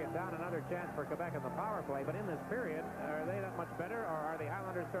third period. Down another chance for Quebec in the power play. But in this period, are they that much better, or are the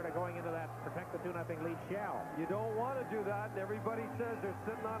Islanders sort of going into that protect the 2-0 lead shell? You don't want to do that. Everybody says they're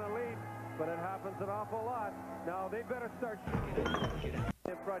sitting on a lead, but it happens an awful lot. Now, they better start shooting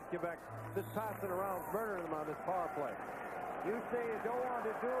in front, Quebec. Just passing around, murdering them on this power play. You say you don't want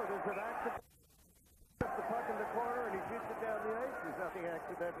to do it. Is it accident? The puck in the corner and he shoots it down the ice. There's nothing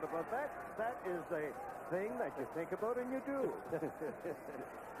accidental. said, but that is a thing that you think about and you do.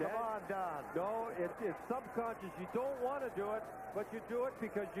 Come on, Don. No, it's subconscious. You don't want to do it, but you do it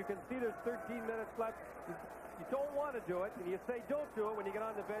because you can see there's 13 minutes left. You don't want to do it, and you say don't do it when you get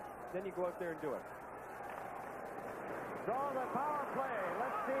on the bench, then you go out there and do it. So the power play.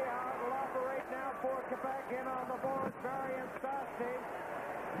 Let's see how it will operate now for Quebec. In on the boards, Marion Stastny.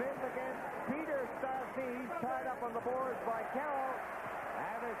 Smith against Peter Stastny. He's tied up on the boards by Carroll.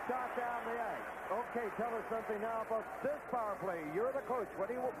 And a shot down the ice. Okay, tell us something now about this power play. You're the coach. What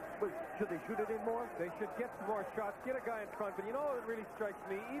do you? Should they shoot it in more? They should get some more shots, get a guy in front. But you know what really strikes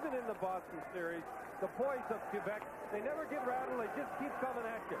me? Even in the Boston series, the boys of Quebec, they never get rattled. They just keep coming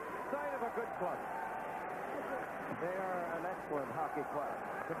at you. Sign of a good club. They are an excellent hockey club.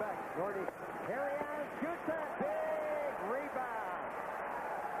 Quebec, Nordiques. Here he is. Shoots that big rebound.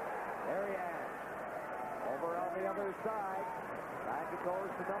 There he is. Over on the other side. Back it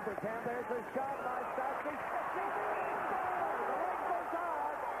goes to number 10. There's a shot by Stastny. The light goes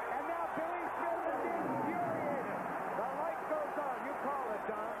on. And now Billy Smith is infuriated. The light goes on. You call it,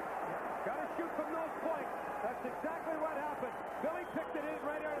 Don. Got to shoot from those points. That's exactly what happened. Billy picked it in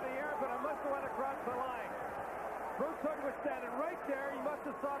right out of the air, but it must have went across the line. Bruce Hood was standing right there. He must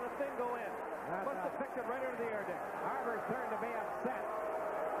have saw the thing go in. Must have picked it right out of the air, Dick. Harbor's turn to be upset.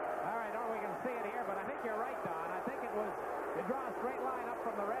 All right, we can see it here, but I think you're right, Don. I think it was, you draw a straight line up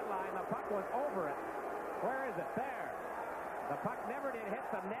from the red line. The puck was over it. Where is it? There. The puck never did hit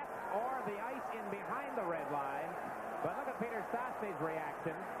the net or the ice in behind the red line. But look at Peter Stastny's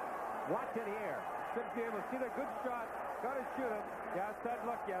reaction. Watch it here. Should be able to see the good shot. Got to shoot him. Yes, that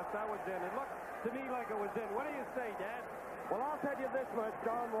was in. It looked to me like it was in. What do you say, Dan? Well, I'll tell you this much.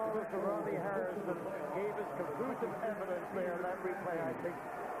 John Wallace and Ronnie Harrison gave us conclusive evidence there in that replay, I think,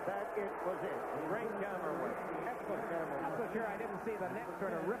 that it was in. Great camera work. Excellent camera work. I'm so sure I didn't see the net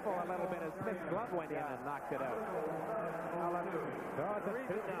sort of ripple a little bit as Smith's glove went in and knocked it out. So it's a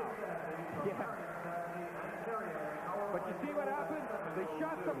 2 now. Yeah. But you see what happened? They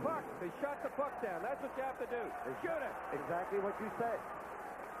shot the puck. They shot the puck down. That's what you have to do. Shoot it. Exactly what you said.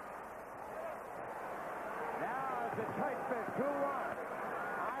 Now it's a tight fit. 2-1.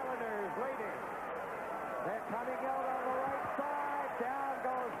 Islanders leading. They're coming out on the right side. Down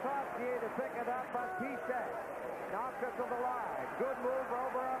goes Trottier to pick it up, but Pichette knocks it to the line. Good move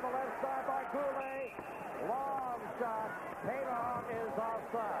over on the left side by Goulet. Long shot. Taylor is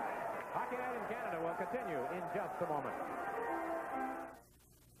offside. Hockey Night in Canada will continue in just a moment.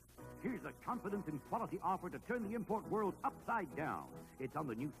 Here's a confidence and quality offer to turn the import world upside down. It's on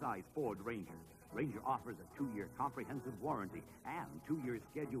the new size Ford Ranger. Ranger offers a 2-year comprehensive warranty and 2-year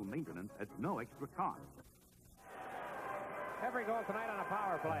scheduled maintenance at no extra cost. Every goal tonight on a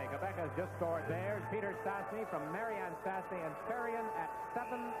power play. Quebec has just scored theirs. Peter Stastny from Marianne Stastny and Sperrian at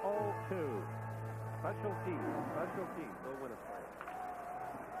 7:02. Special teams. They'll win a fight.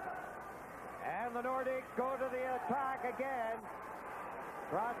 And the Nordiques go to the attack again.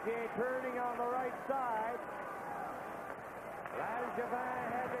 Trottier turning on the right side. Langevin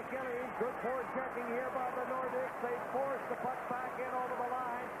had to Gillies. Good forechecking here by the Nordiques. They force the puck back in over the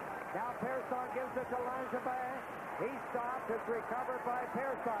line. Now Persson gives it to Langevin. He stopped. It's recovered by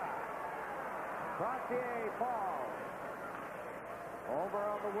Persson. Trottier falls. Over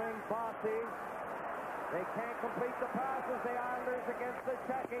on the wing, Bossy. They can't complete the passes. The Islanders against the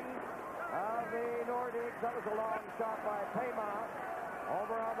checking of the Nordiques. That was a long shot by Paymont.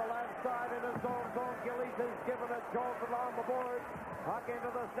 Over on the left side in the zone. Gillies is given a jolt along the board. Puck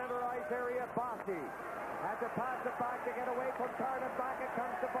into the center ice area. Bossy had to pass it back to get away from Carter. Back it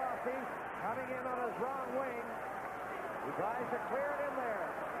comes to Bossy. Coming in on his wrong wing. He tries to clear it in there.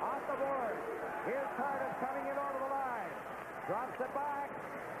 Off the board. Here's Carter coming in over the line. Drops it back.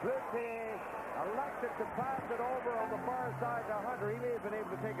 Lucy elected to pass it over on the far side to Hunter. He may have been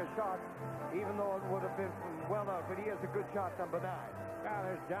able to take a shot, even though it would have been well out, but he has a good shot, number 9. Well,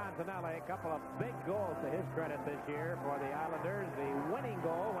 there's John Tonelli. A couple of big goals to his credit this year for the Islanders. The winning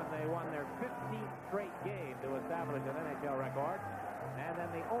goal when they won their 15th straight game to establish an NHL record. And then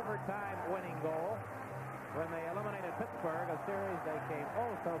the overtime winning goal when they eliminated Pittsburgh, a series they came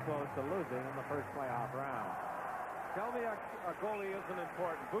oh so close to losing in the first playoff round. Tell me a goalie isn't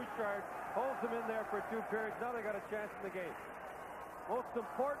important. Bouchard holds them in there for 2 periods. Now they got a chance in the game. Most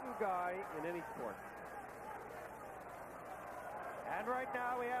important guy in any sport. And right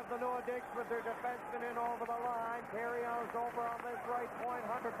now we have the Nordiques with their defenseman in over the line. Terrion's over on this right point.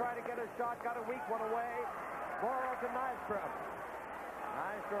 Hunter tried to get a shot, got a weak one away. Morrow to Nystrom.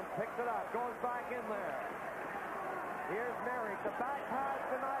 Nystrom picks it up, goes back in there. Here's Merrick, the back pass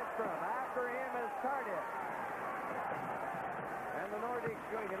to Nystrom. After him is Cardiff. And the Nordiques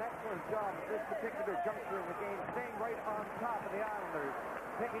doing an excellent job at this particular juncture in the game, staying right on top of the Islanders,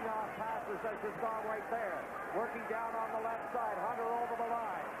 picking off passes as you saw right there, working down on the left side, Hunter over the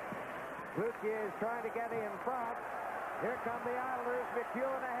line. Cloutier is trying to get in front. Here come the Islanders.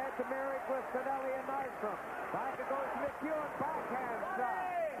 McEwen ahead to Merrick with Tonelli and Nystrom. Back it goes to McEwen, backhand shot.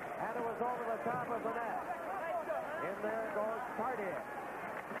 And it was over the top of the net. In there goes Cartier.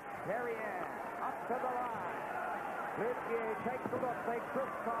 Perrier up to the line. Cloutier takes a look. They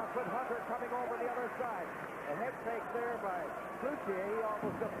crisscross with Hunter coming over the other side. A head fake there by Cloutier. He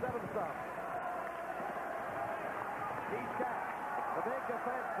almost upset himself. Bichette, the big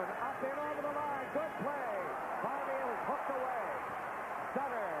defenseman, up in over the line. Good play. Barney is hooked away.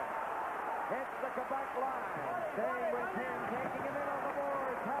 Sutter hits the Quebec line. Staying with him, taking him in on the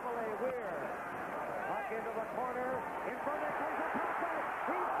boards heavily. Weir. Puck into the corner. In front of comes a pass.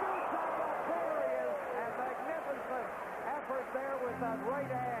 He shoots on the Warriors. And magnificent effort there with that right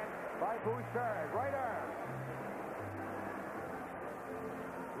hand by Bouchard. Right arm.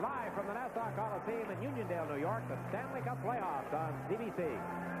 Live from the Nassau Coliseum in Uniondale, New York, the Stanley Cup playoffs on CBC.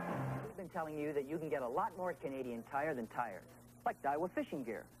 We've been telling you that you can get a lot more at Canadian Tire than tires. Like Daiwa fishing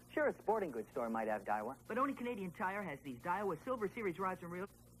gear. Sure, a sporting goods store might have Daiwa. But only Canadian Tire has these Daiwa Silver Series rods and reels.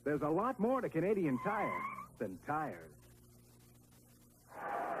 There's a lot more to Canadian Tire than tires.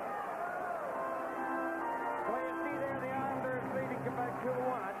 Well, you see there the Islanders leading Quebec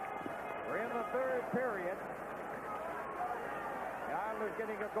 2-1. We're in the third period. The Islanders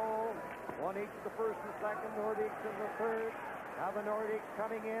getting a goal. One each the first and second. Nordiques in the third. Now the Nordiques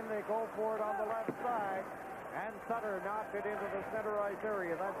coming in. They go for it on the left side. And Sutter knocked it into the center ice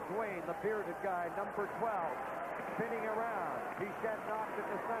area. That's Dwayne, the bearded guy, number 12. Spinning around. Bichette knocked it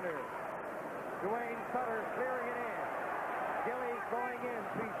to center. Dwayne Sutter clearing it in. Gillies going in.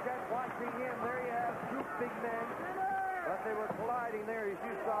 Bichette watching him. There you have two big men. But they were colliding there, as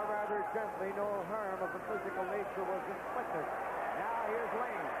you saw, rather gently. No harm of a physical nature was inflicted. Now here's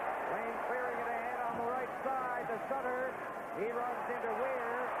Lane. Lane clearing it ahead on the right side to Sutter. He runs into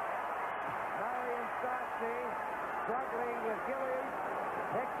Weir. Marion Stastny struggling with Gillies.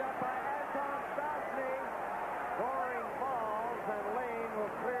 Picked up by Anton Stastny. Scoring balls, and Lane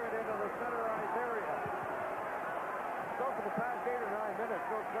will clear it into the center ice area. So for the past 8 or 9 minutes,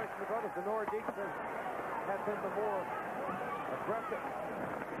 no question about it, the Nordiques have been the more aggressive.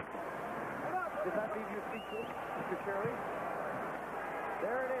 Does that leave you speechless, Mr. Shirley?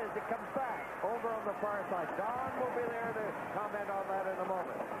 There it is. It comes back over on the far side. Don will be there to comment on that in a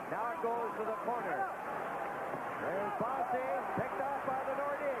moment. Now it goes to the corner. There's Bossy, picked off by the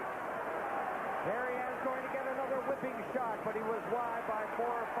Nordiques. Perrian's going to get another whipping shot, but he was wide by 4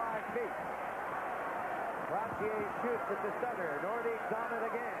 or 5 feet. Cloutier shoots at the center. Nordiques on it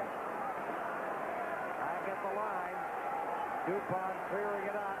again. Back at the line. DuPont clearing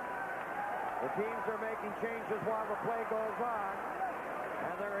it up. The teams are making changes while the play goes on.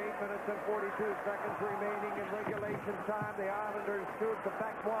 And there are 8 minutes and 42 seconds remaining in regulation time. The Islanders 2,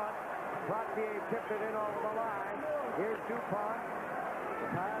 Quebec 1. Cloutier tipped it in over the line. Here's DuPont. The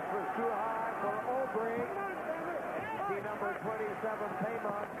pass was too high for Aubry. You see number 27,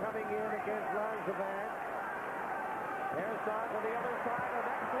 Paymont, coming in against Langevin. There's on to the other side. An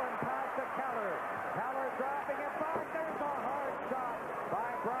excellent pass to Keller. Keller dropping it back. There's a hard shot by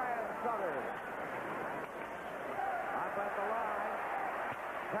Brian Sutter. Up at the line.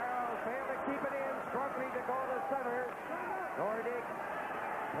 Carroll failed to keep it in, struggling to go to center. Nordiques.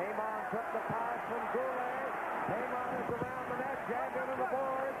 Paymont took the pass from Goulet. Paymont is around the net, jammed into the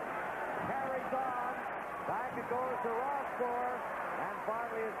boards. Carries on. Back it goes to Rosscore. And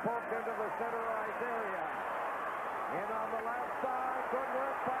finally is poked into the center ice area. In on the left side. Good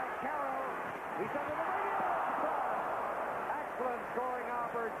work by Carroll. He's under the radio. Excellent scoring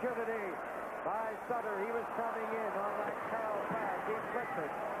opportunity by Sutter. He was coming in on that Carroll pass. He flipped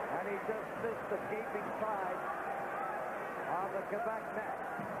it. And he just missed the gaping side of the Quebec net.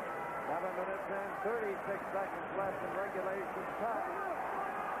 7 minutes and 36 seconds left in regulation time.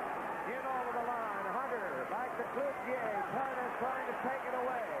 In over the line. Hunter back to Cloutier. Turner trying to take it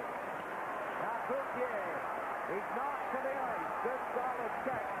away. Now Cloutier. He's knocked to the ice. Good solid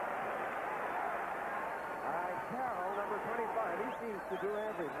check. Carroll, number 25. He seems to do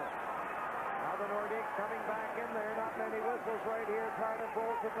everything. Now the Nordiques coming back in there. Not many whistles right here. Carter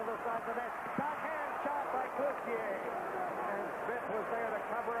rolls it to the side of the net. Backhand shot by Cloutier. And Smith was there to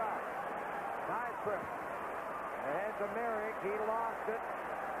cover up. Nystrom. Ahead to Merrick. He lost it.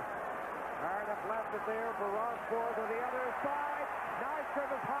 Cardiff left it there for Rossford to the other side. Nystrom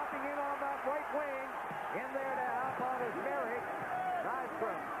is hopping in on that right wing. In there to help out is Merrick.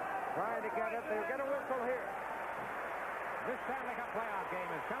 Nystrom trying to get it. They'll get a whistle here. This Stanley Cup playoff game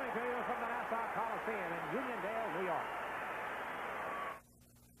is coming to you from the Nassau Coliseum in Uniondale, New York.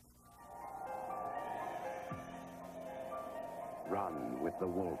 Run with the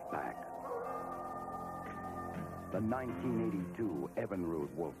Wolfpack. The 1982 Evinrude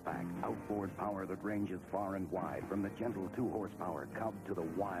Wolfpack, outboard power that ranges far and wide, from the gentle 2-horsepower Cub to the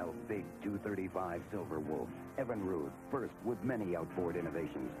wild, big 235 Silver Wolf. Evinrude, first with many outboard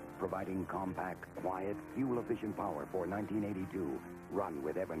innovations, providing compact, quiet, fuel-efficient power for 1982. Run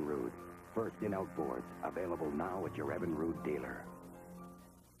with Evinrude. First in outboards, available now at your Evinrude dealer.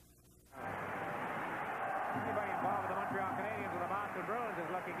 Anybody involved with the Montreal Canadiens or the Boston Bruins is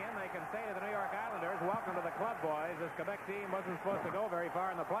looking in. They can say to the New York Islanders, welcome to the club, boys. This Quebec team wasn't supposed to go very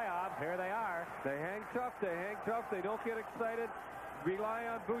far in the playoffs. Here they are. They hang tough. They hang tough. They don't get excited. Rely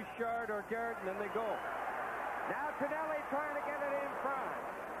on Bouchard or Garrett, and then they go. Now Tonelli trying to get it in front.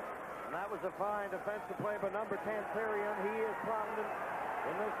 And that was a fine defensive play by number 10, Therian. He is prominent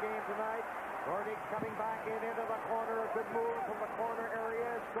in this game tonight. Nordiques coming back into the corner. A good move from the corner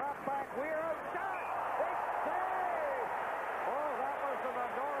area. Drop back. Weir shot. Big save. Oh, that was an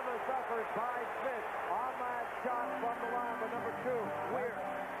enormous effort by Smith on that shot from the line by number 2, Weir.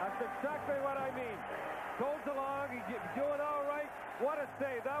 That's exactly what I mean. Goes along. He's doing all right. What a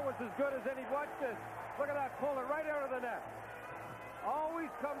save. That was as good as any. Watch this. Look at that. Pull it right out of the net. Always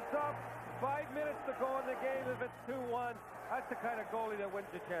comes up. 5 minutes to go in the game if it's 2-1. That's the kind of goalie that wins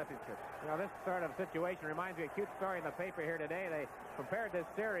the championship. You know, this sort of situation reminds me of a cute story in the paper here today. They compared this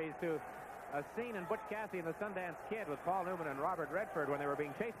series to a scene in Butch Cassidy and the Sundance Kid with Paul Newman and Robert Redford when they were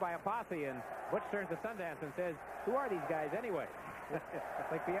being chased by a posse, and Butch turns to Sundance and says, who are these guys anyway?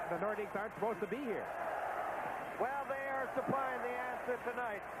 Like the Nordiques aren't supposed to be here. Well, they are supplying the answer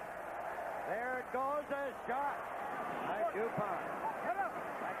tonight. There it goes, a shot by Dupont.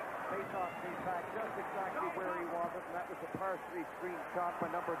 Face-off came back just exactly where he wanted, and that was a par 3 screen shot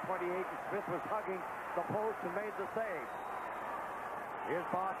by number 28, and Smith was hugging the post and made the save. Here's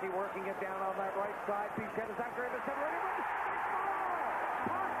Bossy working it down on that right side. Pichette is after him. It's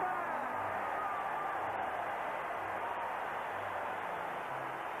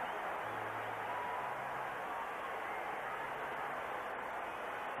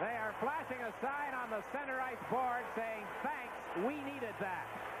They are flashing a sign on the center ice board saying, thanks, we needed that.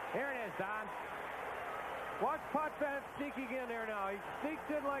 Here it is, Don. Watch Potvin sneaking in there now. He sneaks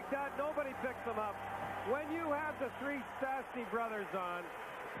in like that. Nobody picks him up. When you have the 3 Stastny brothers on,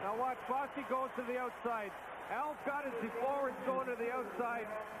 now watch, Bossy goes to the outside. Al's got his forwards going to the outside,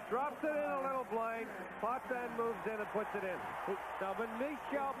 drops it in a little blind. Potvin moves in and puts it in. Now, when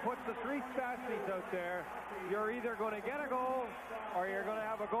Michel puts the 3 Stastnys out there, you're either going to get a goal or you're going to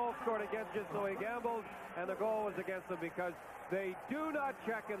have a goal scored against you. So he gambled, and the goal was against them because they do not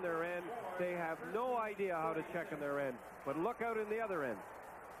check in their end. They have no idea how to check in their end. But look out in the other end.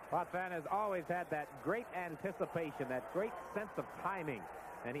 Potvin has always had that great anticipation, that great sense of timing,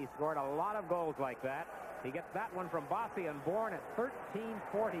 and he scored a lot of goals like that. He gets that one from Bossy and Bourne at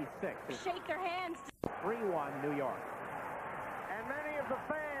 13:46. Shake their hands. 3-1 New York. And many of the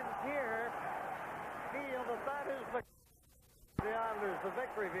fans here feel that that is the Islanders, the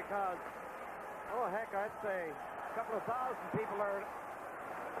victory, because, oh, heck, I'd say a couple of thousand people are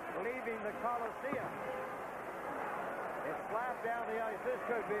leaving the Coliseum. It's flat down the ice. This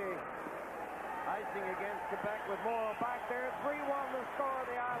could be icing against Quebec with Morrow back there. 3-1 the score.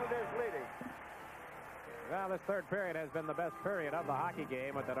 The Islanders leading. Well, this third period has been the best period of the hockey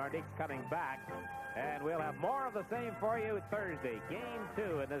game with the Nordiques coming back. And we'll have more of the same for you Thursday. Game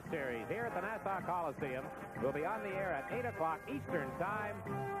 2 in this series here at the Nassau Coliseum. We'll be on the air at 8 o'clock Eastern Time.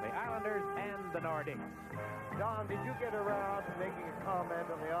 The Islanders and the Nordiques. Don, did you get around to making a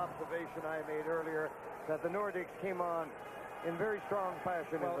comment on the observation I made earlier that the Nordiques came on in very strong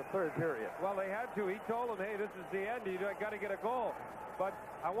fashion in the third period? Well, they had to. He told them, hey, this is the end. You got to get a goal. But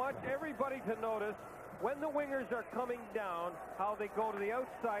I want everybody to notice when the wingers are coming down, how they go to the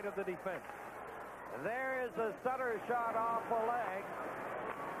outside of the defense. There is a center shot off the leg.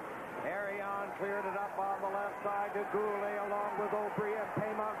 Arion cleared it up on the left side to Goulet along with Aubry, and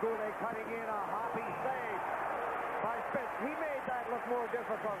Payman Goulet cutting in a hoppy save by Smith. He made that look more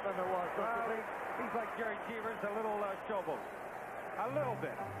difficult than it was. Well, he's like Jerry Jeevers, a little showboat. A little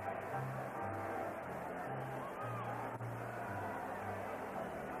bit.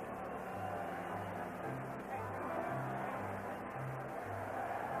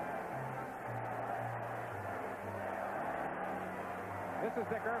 This is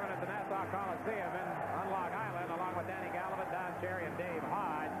Dick Irvin at the Nassau Coliseum on Long Island, along with Danny Gallivan, Don Cherry, and Dave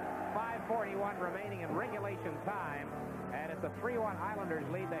Hodge. 5:41 remaining in regulation time, and it's a 3-1 Islanders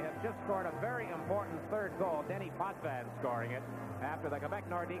lead. They have just scored a very important third goal. Denny Potvin scoring it after the Quebec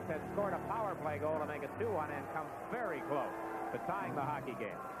Nordiques had scored a power play goal to make it 2-1 and come very close to tying the hockey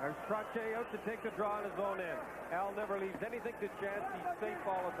game. There's Trottier out to take the draw on his own end. Al never leaves anything to chance. He's safe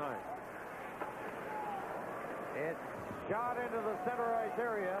all the time. It's shot into the center ice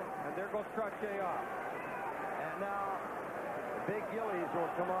area, and there goes Trottier off. And now the big Gillies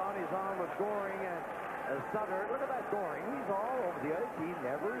will come on. He's on with Goring and Sutter. Look at that Goring. He's all over the ice. He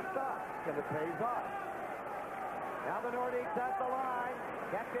never stops, and it pays off. Now the Nordiques at the line.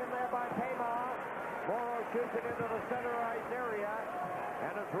 Kept in there by Payma. Morrow shoots it into the center ice area,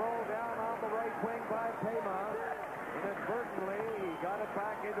 and it's rolled down on the right wing by Payma. Inadvertently, he got it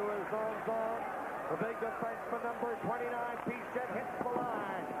back into his own zone. The big defenseman, number 29, Pichette, hits the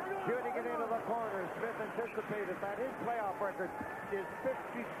line, shooting it into the corner. Smith anticipated that. His playoff record is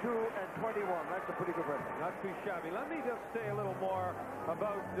 52-21. That's a pretty good record. Not too shabby. Let me just say a little more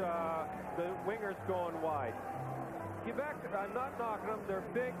about the wingers going wide. Quebec, I'm not knocking them. They're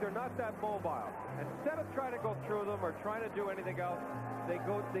big. They're not that mobile. Instead of trying to go through them or trying to do anything else, they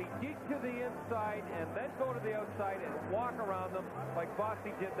deke to the inside and then go to the outside and walk around them like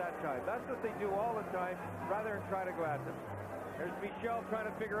Bossy did that time. That's what they do all the time rather than try to go at them. There's Michel trying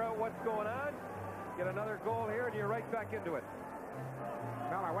to figure out what's going on. Get another goal here and you're right back into it.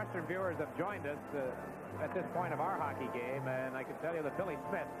 Well, our Western viewers have joined us at this point of our hockey game, and I can tell you that Billy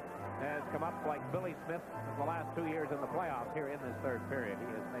Smith has come up like Billy Smith the last 2 years in the playoffs here in this third period. He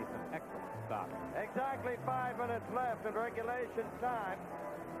has made some excellent stops. Exactly 5 minutes left in regulation time.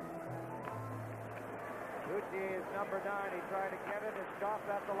 Gucci is number 9. He tried to get it. It's stopped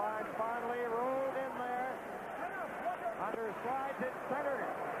at the line. Finally rolled in there. Under slides it centered.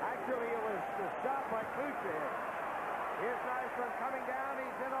 Actually, it was the shot by Gucci. Here's Nystrom coming down.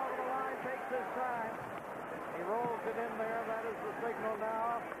 He's in over the line. Takes his time. He rolls it in there. That is the signal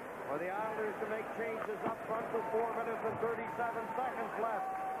now for the Islanders to make changes up front with 4 minutes and 37 seconds left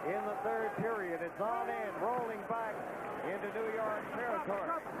in the third period. It's on in, rolling back into New York territory.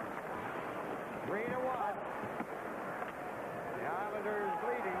 3-1. The Islanders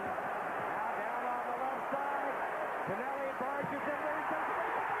leading. Now down on the left side. Pinelli barges in there.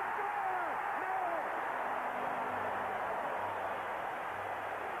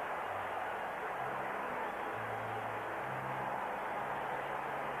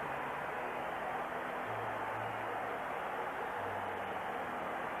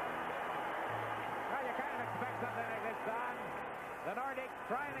 The Nordiques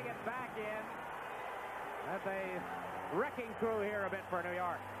trying to get back in. That's a wrecking crew here a bit for New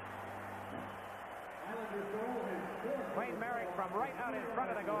York. Wayne Merrick from right out in front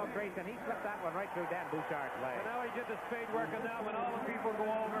of the goal crease, and he slipped that one right through Dan Bouchard's leg. And now he did the spade work, and now when all the people go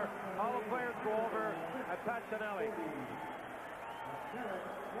over, all the players go over and touch Pinelli.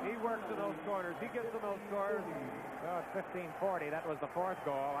 He works in those corners. He gets in those corners. So it's 15-40. That was the fourth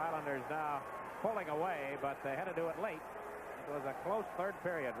goal. Islanders now pulling away, but they had to do it late. It was a close third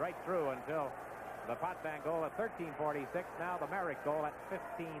period right through until the Potvin goal at 13:46. Now the Merrick goal at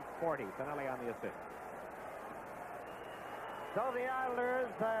 15:40. Pinelli on the assist. So the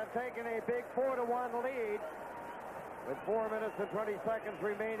Islanders have taken a big 4-1 lead with 4 minutes and 20 seconds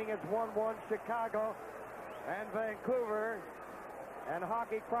remaining. It's 1-1 Chicago and Vancouver, and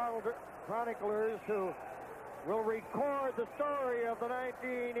hockey chroniclers who will record the story of the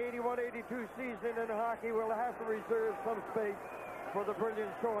 1981-82 season in hockey will have to reserve some space for the brilliant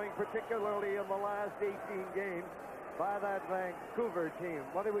showing, particularly in the last 18 games by that Vancouver team.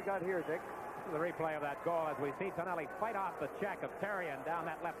 What do we got here, Dick? This is the replay of that goal as we see Pinelli fight off the check of Terrien down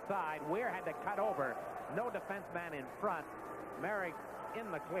that left side. Weir had to cut over. No defenseman in front. Merrick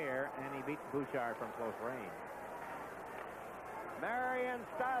in the clear, and he beats Bouchard from close range. Marion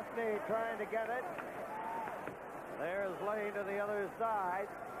Stastny trying to get it. There's Lane to the other side.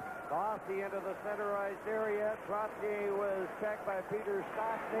 Bossy into the center ice area. Trottier was checked by Peter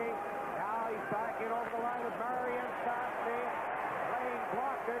Stastny. Now he's back in over the line with Marion Stastny. Lane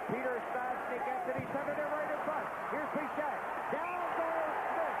blocked it. Peter Stastny gets it. He centered it right in front. Here's Pichette. Down goes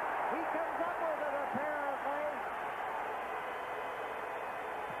Smith. He comes up with it apparently.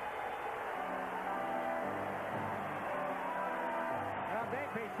 Well, Dave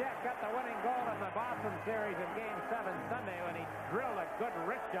Pichette got the winning goal in the Boston series in Game 7 Sunday when he drilled a good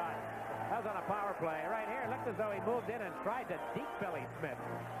wrist shot. That was on a power play. Right here, it looked as though he moved in and tried to deke Billy Smith.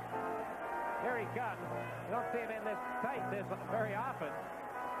 Here he comes. You don't see him in this tight this very often.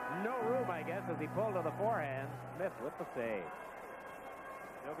 No room, I guess, as he pulled to the forehand. Smith with the save.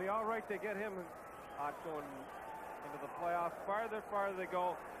 It'll be all right to get him hot going into the playoffs. Farther they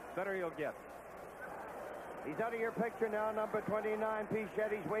go, better he'll get. He's out of your picture now, number 29,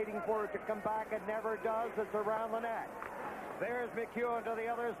 Pichette. He's waiting for it to come back. It never does. It's around the net. There's McEwen to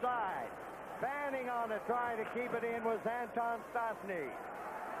the other side. Banding on it, trying to keep it in was Anton Stastny.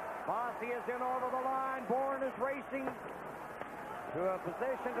 Bossy is in over the line. Bourne is racing to a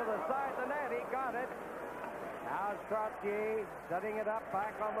position to the side of the net. He got it. Now it's Trottier setting it up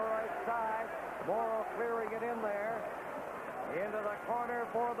back on the right side. Morrow clearing it in there. Into the corner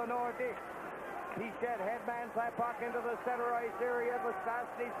for the Nordiques. Pichette headmans that puck into the center ice area. The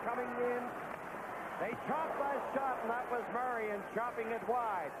Stastny's coming in. They chopped that shot, and that was Marion chopping it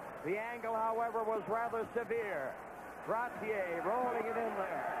wide. The angle, however, was rather severe. Trottier rolling it in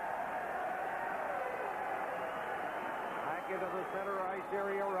there. Back into the center ice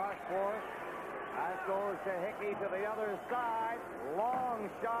area, Rochefort. That goes to Hickey to the other side. Long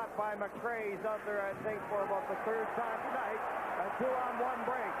shot by McCrae's out there, I think, for about the third time tonight. A 2-on-1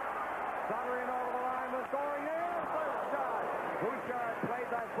 break. Sutter in over the line with scoring there. Third shot. Bouchard played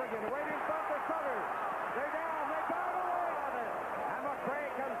that brilliant. Right in front of Sutter. They're down. They got away on it. And McCrae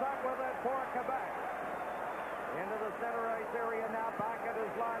comes up with it for Quebec. Into the center ice area now. Back at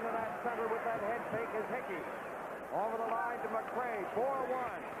his line to that center with that head fake is Hickey. Over the line to McCrae.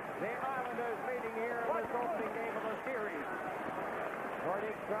 4-1. The Islanders leading here in this opening game of the series.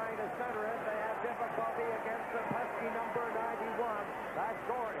 Nordiques trying to center it. They have difficulty against the pesky number 91. That's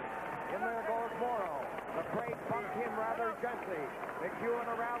Gordon. In there goes Morrow. McCrae bumped him rather gently. McEwen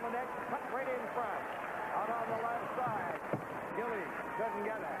around the net, cut right in front. Out on the left side. Gilly doesn't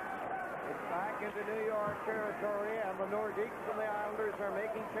get it. It's back into New York territory, and the Nordiques and the Islanders are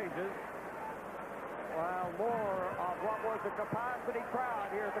making changes. While more of what was a capacity crowd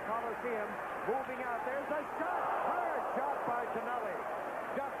here at the Coliseum moving out. There's a shot. Hard shot by Tonelli.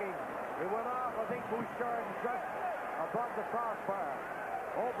 Ducking. It went off, I think, Bouchard just above the crossbar.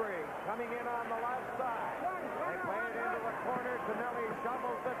 Aubry coming in on the left side. They play it into the corner. Tonelli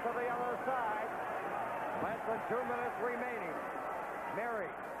shovels it to the other side. Less than 2 minutes remaining. Mary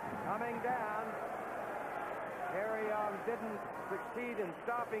coming down. Harry didn't succeed in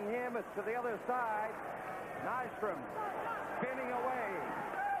stopping him. It's to the other side. Nystrom spinning away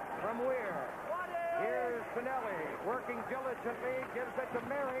from Weir. Here's Tonelli working diligently. Gives it to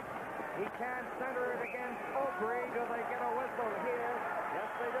Merrick. He can't center it against Aubry. Do they get a whistle here?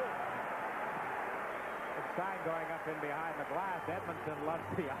 Yes, they do. The sign going up in behind the glass. Edmonton loves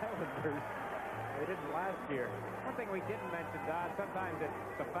the Islanders. They didn't last year. One thing we didn't mention, Don, sometimes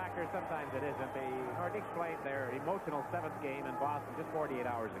it's a factor, sometimes it isn't. The Nordiques played their emotional 7th game in Boston just 48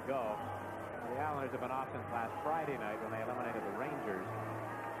 hours ago. The Islanders have been off since last Friday night when they eliminated the Rangers.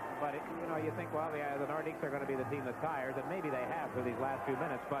 But, you think, well, the Nordiques are going to be the team that tires, and maybe they have for these last few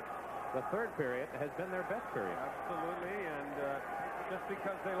minutes. But the third period has been their best period. Absolutely, and just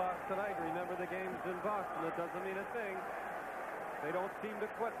because they lost tonight, remember the games in Boston, it doesn't mean a thing. They don't seem to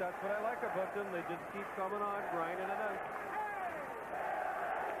quit. That's what I like about them. They just keep coming on, grinding it out.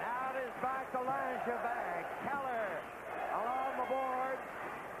 Now it is back to Langevin. Keller along the board.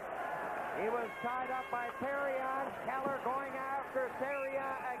 He was tied up by Therion. Keller going after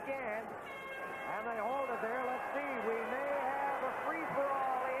Therion again. And they hold it there. Let's see. We may have a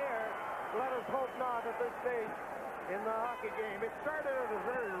free-for-all here. Let us hope not at this stage in the hockey game. It started as a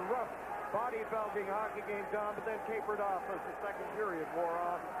very rough bodybuilding hockey game, Don, but then tapered off as the second period wore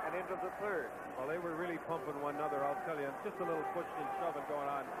on and into the third. Well, they were really pumping one another, I'll tell you. It's just a little pushing and shoving going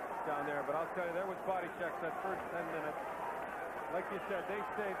on down there, but I'll tell you, there was body checks that first 10 minutes. Like you said, they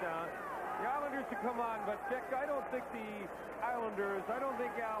stayed down. The Islanders to come on, but Dick, I don't think Al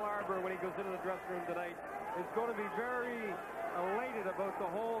Arbor, when he goes into the dressing room tonight, is going to be very elated about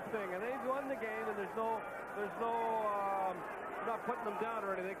the whole thing. And they've won the game, and there's no not putting them down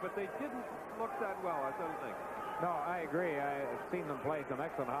or anything, but they didn't look that well, I don't think. No, I agree. I've seen them play some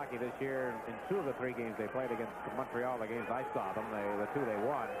excellent hockey this year. In 2 of the 3 games they played against Montreal, the games I saw them, the 2 they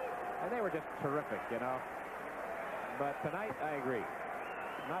won. And they were just terrific, But tonight, I agree.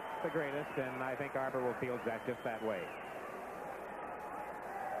 Not the greatest, and I think Arbor will feel just that way.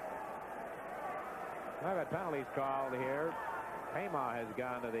 I've had penalties called here. Payma has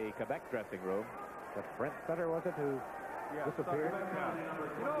gone to the Quebec dressing room. But Brent Sutter, was it, who disappeared?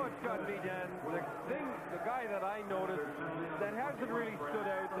 You know what's got me, Dan? The guy that I noticed that hasn't really stood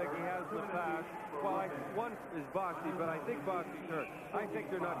out like he has in the past. Well, one is Bossy, but I think Bossy's hurt. I think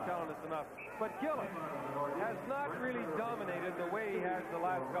they're not telling us enough. But Gillis has not really dominated the way he has the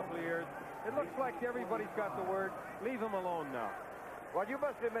last couple of years. It looks like everybody's got the word. Leave him alone now. Well, you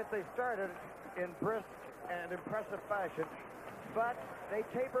must admit they started in brisk and impressive fashion. but they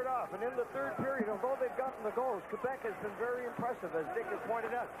tapered off. And in the third period, although they've gotten the goals, Quebec has been very impressive, as Dick has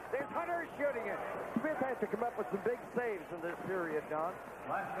pointed out. There's Hunter shooting it. Smith had to come up with some big saves in this period, Don.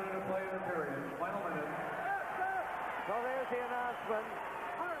 Last minute of play in the period. Final minute. So there's the announcement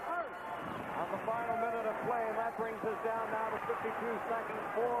on the final minute of play, and that brings us down now to 52 seconds.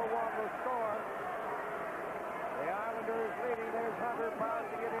 4-1 the score. The Islanders leading. There's Hunter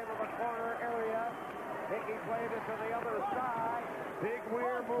passing it into the corner area. Hickey played it to the other side. Big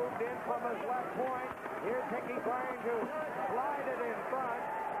Weir moved in from his left point. Here's Hickey trying to slide it in front.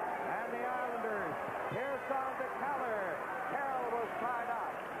 And the Islanders. Here's on to Keller. Carroll was tied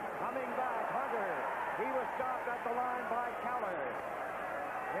up. Coming back, Hunter. He was stopped at the line by Keller.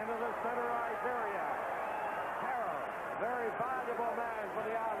 Into the center ice area. Carroll, very valuable man for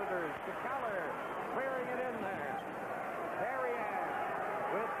the Islanders. To Keller, clearing it in there. There he is.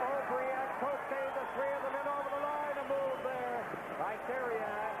 With Aubry and Cote, the three of them in over the line. A move there by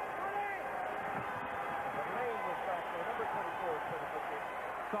Theriac. The name was back there. Number 24.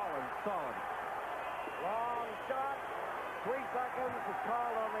 Solid. Long shot. 3 seconds. It's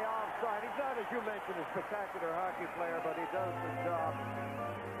called on the offside. He's not, as you mentioned, a spectacular hockey player, but he does the job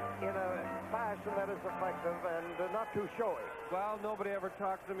in a fashion that is effective and not too showy. Well, nobody ever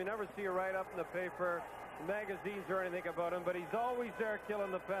talks to him. You never see a write-up in the paper, magazines, or anything about him, but he's always there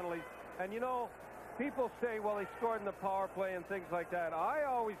killing the penalties. And, you know, people say, well, he scored in the power play and things like that. I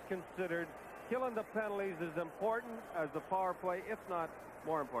always considered killing the penalties as important as the power play, if not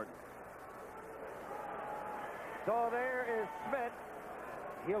more important. So there is Smith.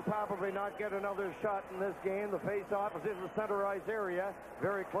 He'll probably not get another shot in this game. The face-off is in the center ice area,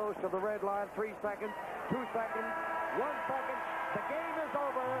 very close to the red line. 3 seconds, 2 seconds, 1 second. The game is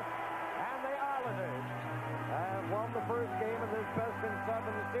over, and the Islanders have won the first game in this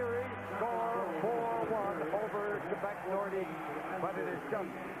best-in-7 series. Score 4-1 over Quebec Nordiques, but it is just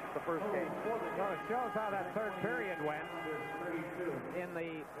the first game. Well, it shows how that third period went. In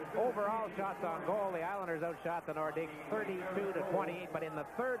the overall shots on goal, the Islanders outshot the Nordiques 32-28, but in the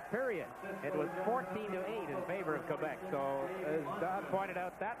third period, it was 14-8 in favor of Quebec. So, as Don pointed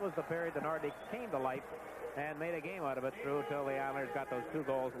out, that was the period the Nordiques came to life and made a game out of it through until the Islanders got those 2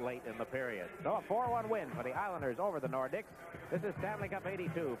 goals late in the period. So, a 4-1 win for the Islanders over the Nordiques. This is Stanley Cup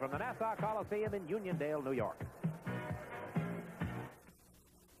 82 from the Nassau Coliseum in Uniondale, New York.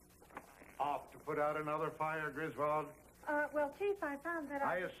 Off to put out another fire, Griswold? Well, Chief, I found that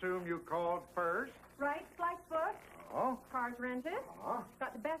I assume you called first? Right, flight book. Oh? Cars rented. Oh?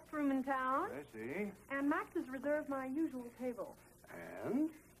 Got the best room in town. I see. And Max has reserved my usual table. And?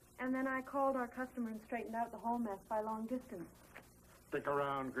 And then I called our customer and straightened out the whole mess by long distance. Stick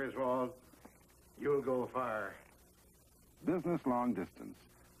around, Griswold. You'll go far. Business long distance.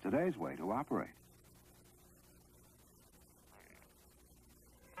 Today's way to operate.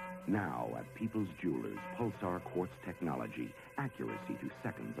 Now at People's Jewelers, Pulsar Quartz technology, accuracy to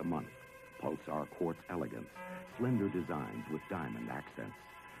seconds a month. Pulsar Quartz elegance, slender designs with diamond accents.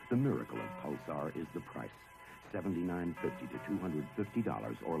 The miracle of Pulsar is the price, $79.50 to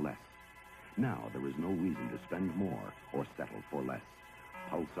 $250 or less. Now there is no reason to spend more or settle for less.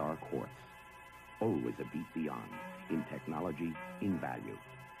 Pulsar Quartz, always a beat beyond, in technology, in value.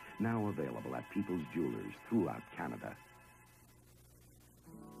 Now available at People's Jewelers throughout Canada.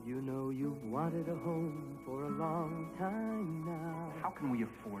 You know you've wanted a home for a long time now. How can we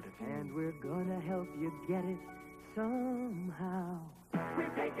afford it? And we're gonna help you get it somehow. We're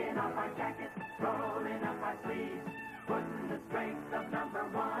taking off our jackets, rolling up our sleeves, putting the strength of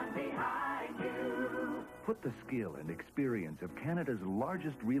 #1 behind you. Put the skill and experience of Canada's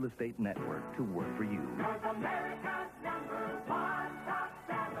largest real estate network to work for you. North America's #1 top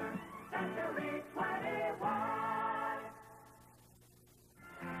seller, Century 21.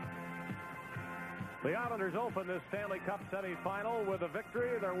 The Islanders opened this Stanley Cup semifinal with a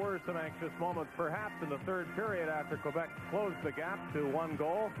victory. There were some anxious moments, perhaps, in the third period after Quebec closed the gap to 1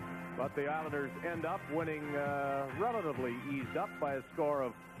 goal. But the Islanders end up winning relatively eased up by a score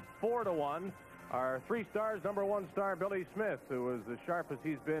of 4-1. Our 3 stars, #1 star Billy Smith, who was as sharp as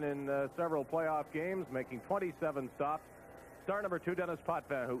he's been in several playoff games, making 27 stops. Star #2, Dennis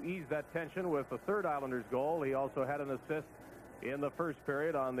Potvin, who eased that tension with the 3rd Islanders goal. He also had an assist in the first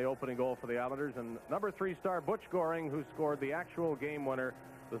period on the opening goal for the Islanders. And #3 star Butch Goring, who scored the actual game winner,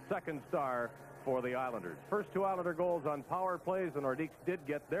 the 2nd star for the Islanders. First 2 Islander goals on power plays. The Nordiques did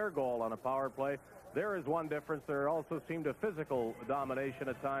get their goal on a power play. There is one difference. There also seemed a physical domination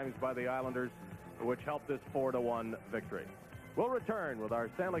at times by the Islanders, which helped this 4-1 victory. We'll return with our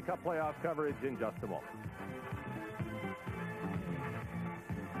Stanley Cup playoff coverage in just a moment.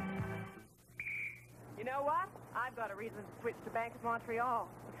 You know what? I I've got a reason to switch to Bank of Montreal.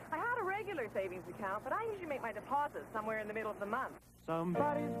 I had a regular savings account, but I usually make my deposits somewhere in the middle of the month.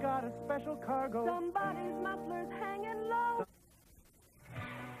 Somebody's got a special cargo. Somebody's muffler's hanging low.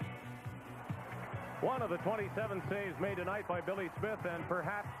 One of the 27 saves made tonight by Billy Smith, and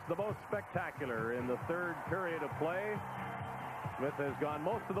perhaps the most spectacular in the third period of play. Smith has gone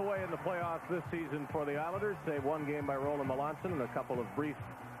most of the way in the playoffs this season for the Islanders, save one game by Roland Melanson and a couple of brief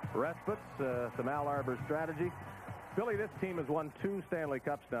respites, some Al Arbor strategy. Billy, this team has won 2 Stanley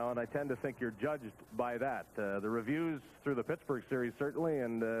Cups now, and I tend to think you're judged by that. The reviews through the Pittsburgh series, certainly,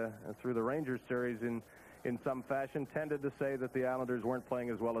 and through the Rangers series in some fashion, tended to say that the Islanders weren't playing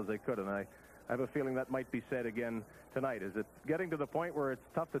as well as they could, and I have a feeling that might be said again tonight. Is it getting to the point where it's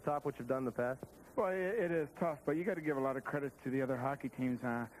tough to top what you've done in the past? Well, it is tough, but you got to give a lot of credit to the other hockey teams.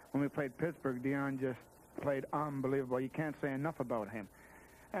 When we played Pittsburgh, Dion just played unbelievable. You can't say enough about him.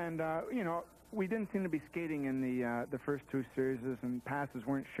 And, you know, we didn't seem to be skating in the first 2 series, and passes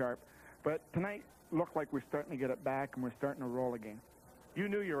weren't sharp. But tonight looked like we're starting to get it back, and we're starting to roll again. You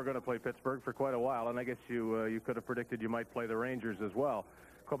knew you were going to play Pittsburgh for quite a while, and I guess you could have predicted you might play the Rangers as well.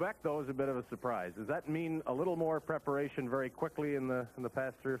 Quebec, though, is a bit of a surprise. Does that mean a little more preparation very quickly in the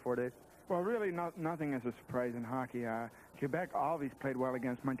past 3 or 4 days? Well, really, nothing is a surprise in hockey. Quebec always played well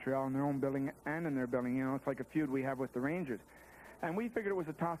against Montreal in their own building and in their building. You know, it's like a feud we have with the Rangers. And we figured it was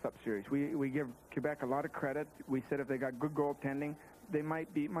a toss-up series. We give Quebec a lot of credit. We said if they got good goaltending, they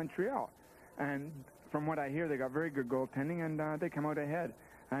might beat Montreal. And from what I hear, they got very good goaltending, and they come out ahead.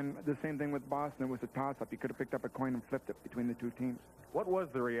 And the same thing with Boston. It was a toss-up. You could have picked up a coin and flipped it between the 2 teams. What was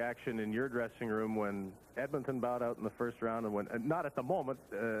the reaction in your dressing room when Edmonton bowed out in the first round, and when not at the moment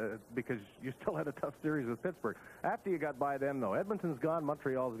because you still had a tough series with Pittsburgh? After you got by them, though, Edmonton's gone,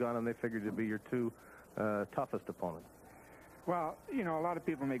 Montreal's gone, and they figured to be your 2 toughest opponents. Well, you know, a lot of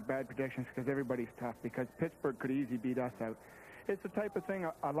people make bad predictions because everybody's tough, because Pittsburgh could easily beat us out. It's the type of thing,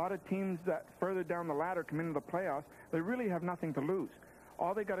 a lot of teams that further down the ladder come into the playoffs, they really have nothing to lose.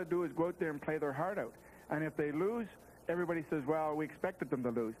 All they got to do is go out there and play their heart out. And if they lose, everybody says, well, we expected them to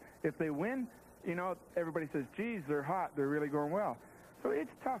lose. If they win, you know, everybody says, geez, they're hot, they're really going well. So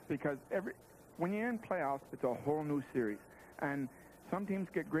it's tough because when you're in playoffs, it's a whole new series. And some teams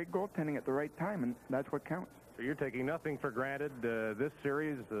get great goaltending at the right time, and that's what counts. So you're taking nothing for granted, this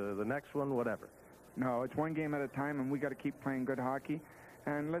series, the next one, whatever? No, it's one game at a time, and we got to keep playing good hockey.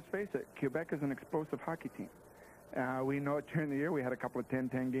 And let's face it, Quebec is an explosive hockey team. We know it during the year. We had a couple of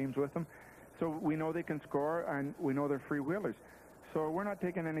 10-10 games with them. So we know they can score, and we know they're freewheelers. So we're not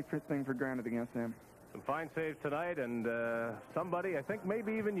taking anything for granted against them. Some fine saves tonight, and somebody, I think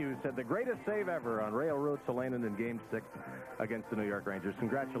maybe even you, said the greatest save ever on Railroad Solanin in Game 6 against the New York Rangers.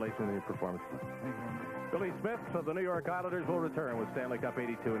 Congratulations on your performance. Billy Smith of the New York Islanders will return with Stanley Cup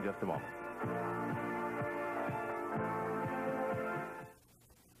 82 in just a moment.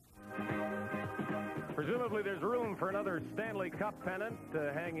 Presumably there's room for another Stanley Cup pennant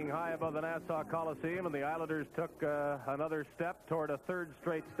hanging high above the Nassau Coliseum, and the Islanders took another step toward a 3rd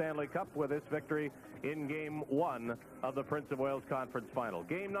straight Stanley Cup with this victory in Game 1 of the Prince of Wales Conference Final.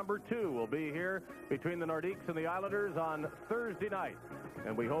 Game number 2 will be here between the Nordiques and the Islanders on Thursday night,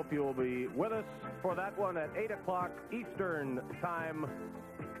 and we hope you'll be with us for that one at 8 o'clock Eastern Time.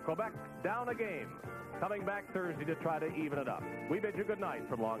 Quebec down a game, coming back Thursday to try to even it up. We bid you good night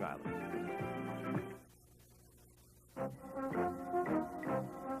from Long Island.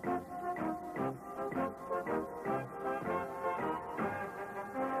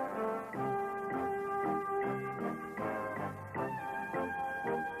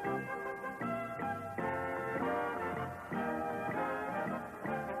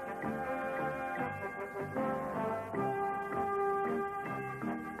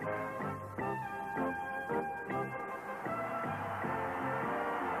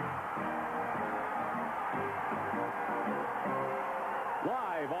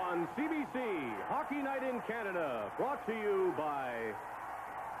 On CBC, Hockey Night in Canada, brought to you by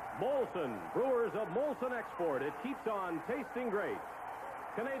Molson, brewers of Molson Export. It keeps on tasting great.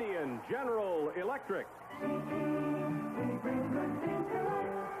 Canadian General Electric.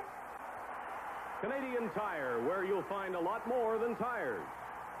 Canadian Tire, where you'll find a lot more than tires.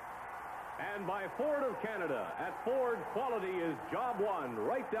 And by Ford of Canada. At Ford, quality is job one,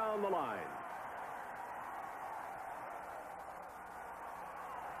 right down the line.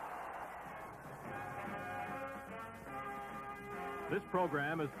 This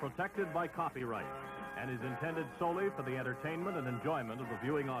program is protected by copyright and is intended solely for the entertainment and enjoyment of the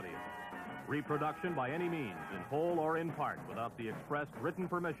viewing audience. Reproduction by any means, in whole or in part, without the expressed written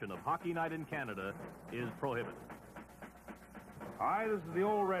permission of Hockey Night in Canada, is prohibited. Hi, this is the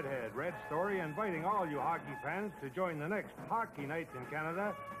old redhead, Red Story, inviting all you hockey fans to join the next Hockey Nights in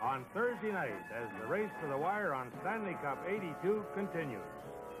Canada on Thursday night as the race to the wire on Stanley Cup 82 continues.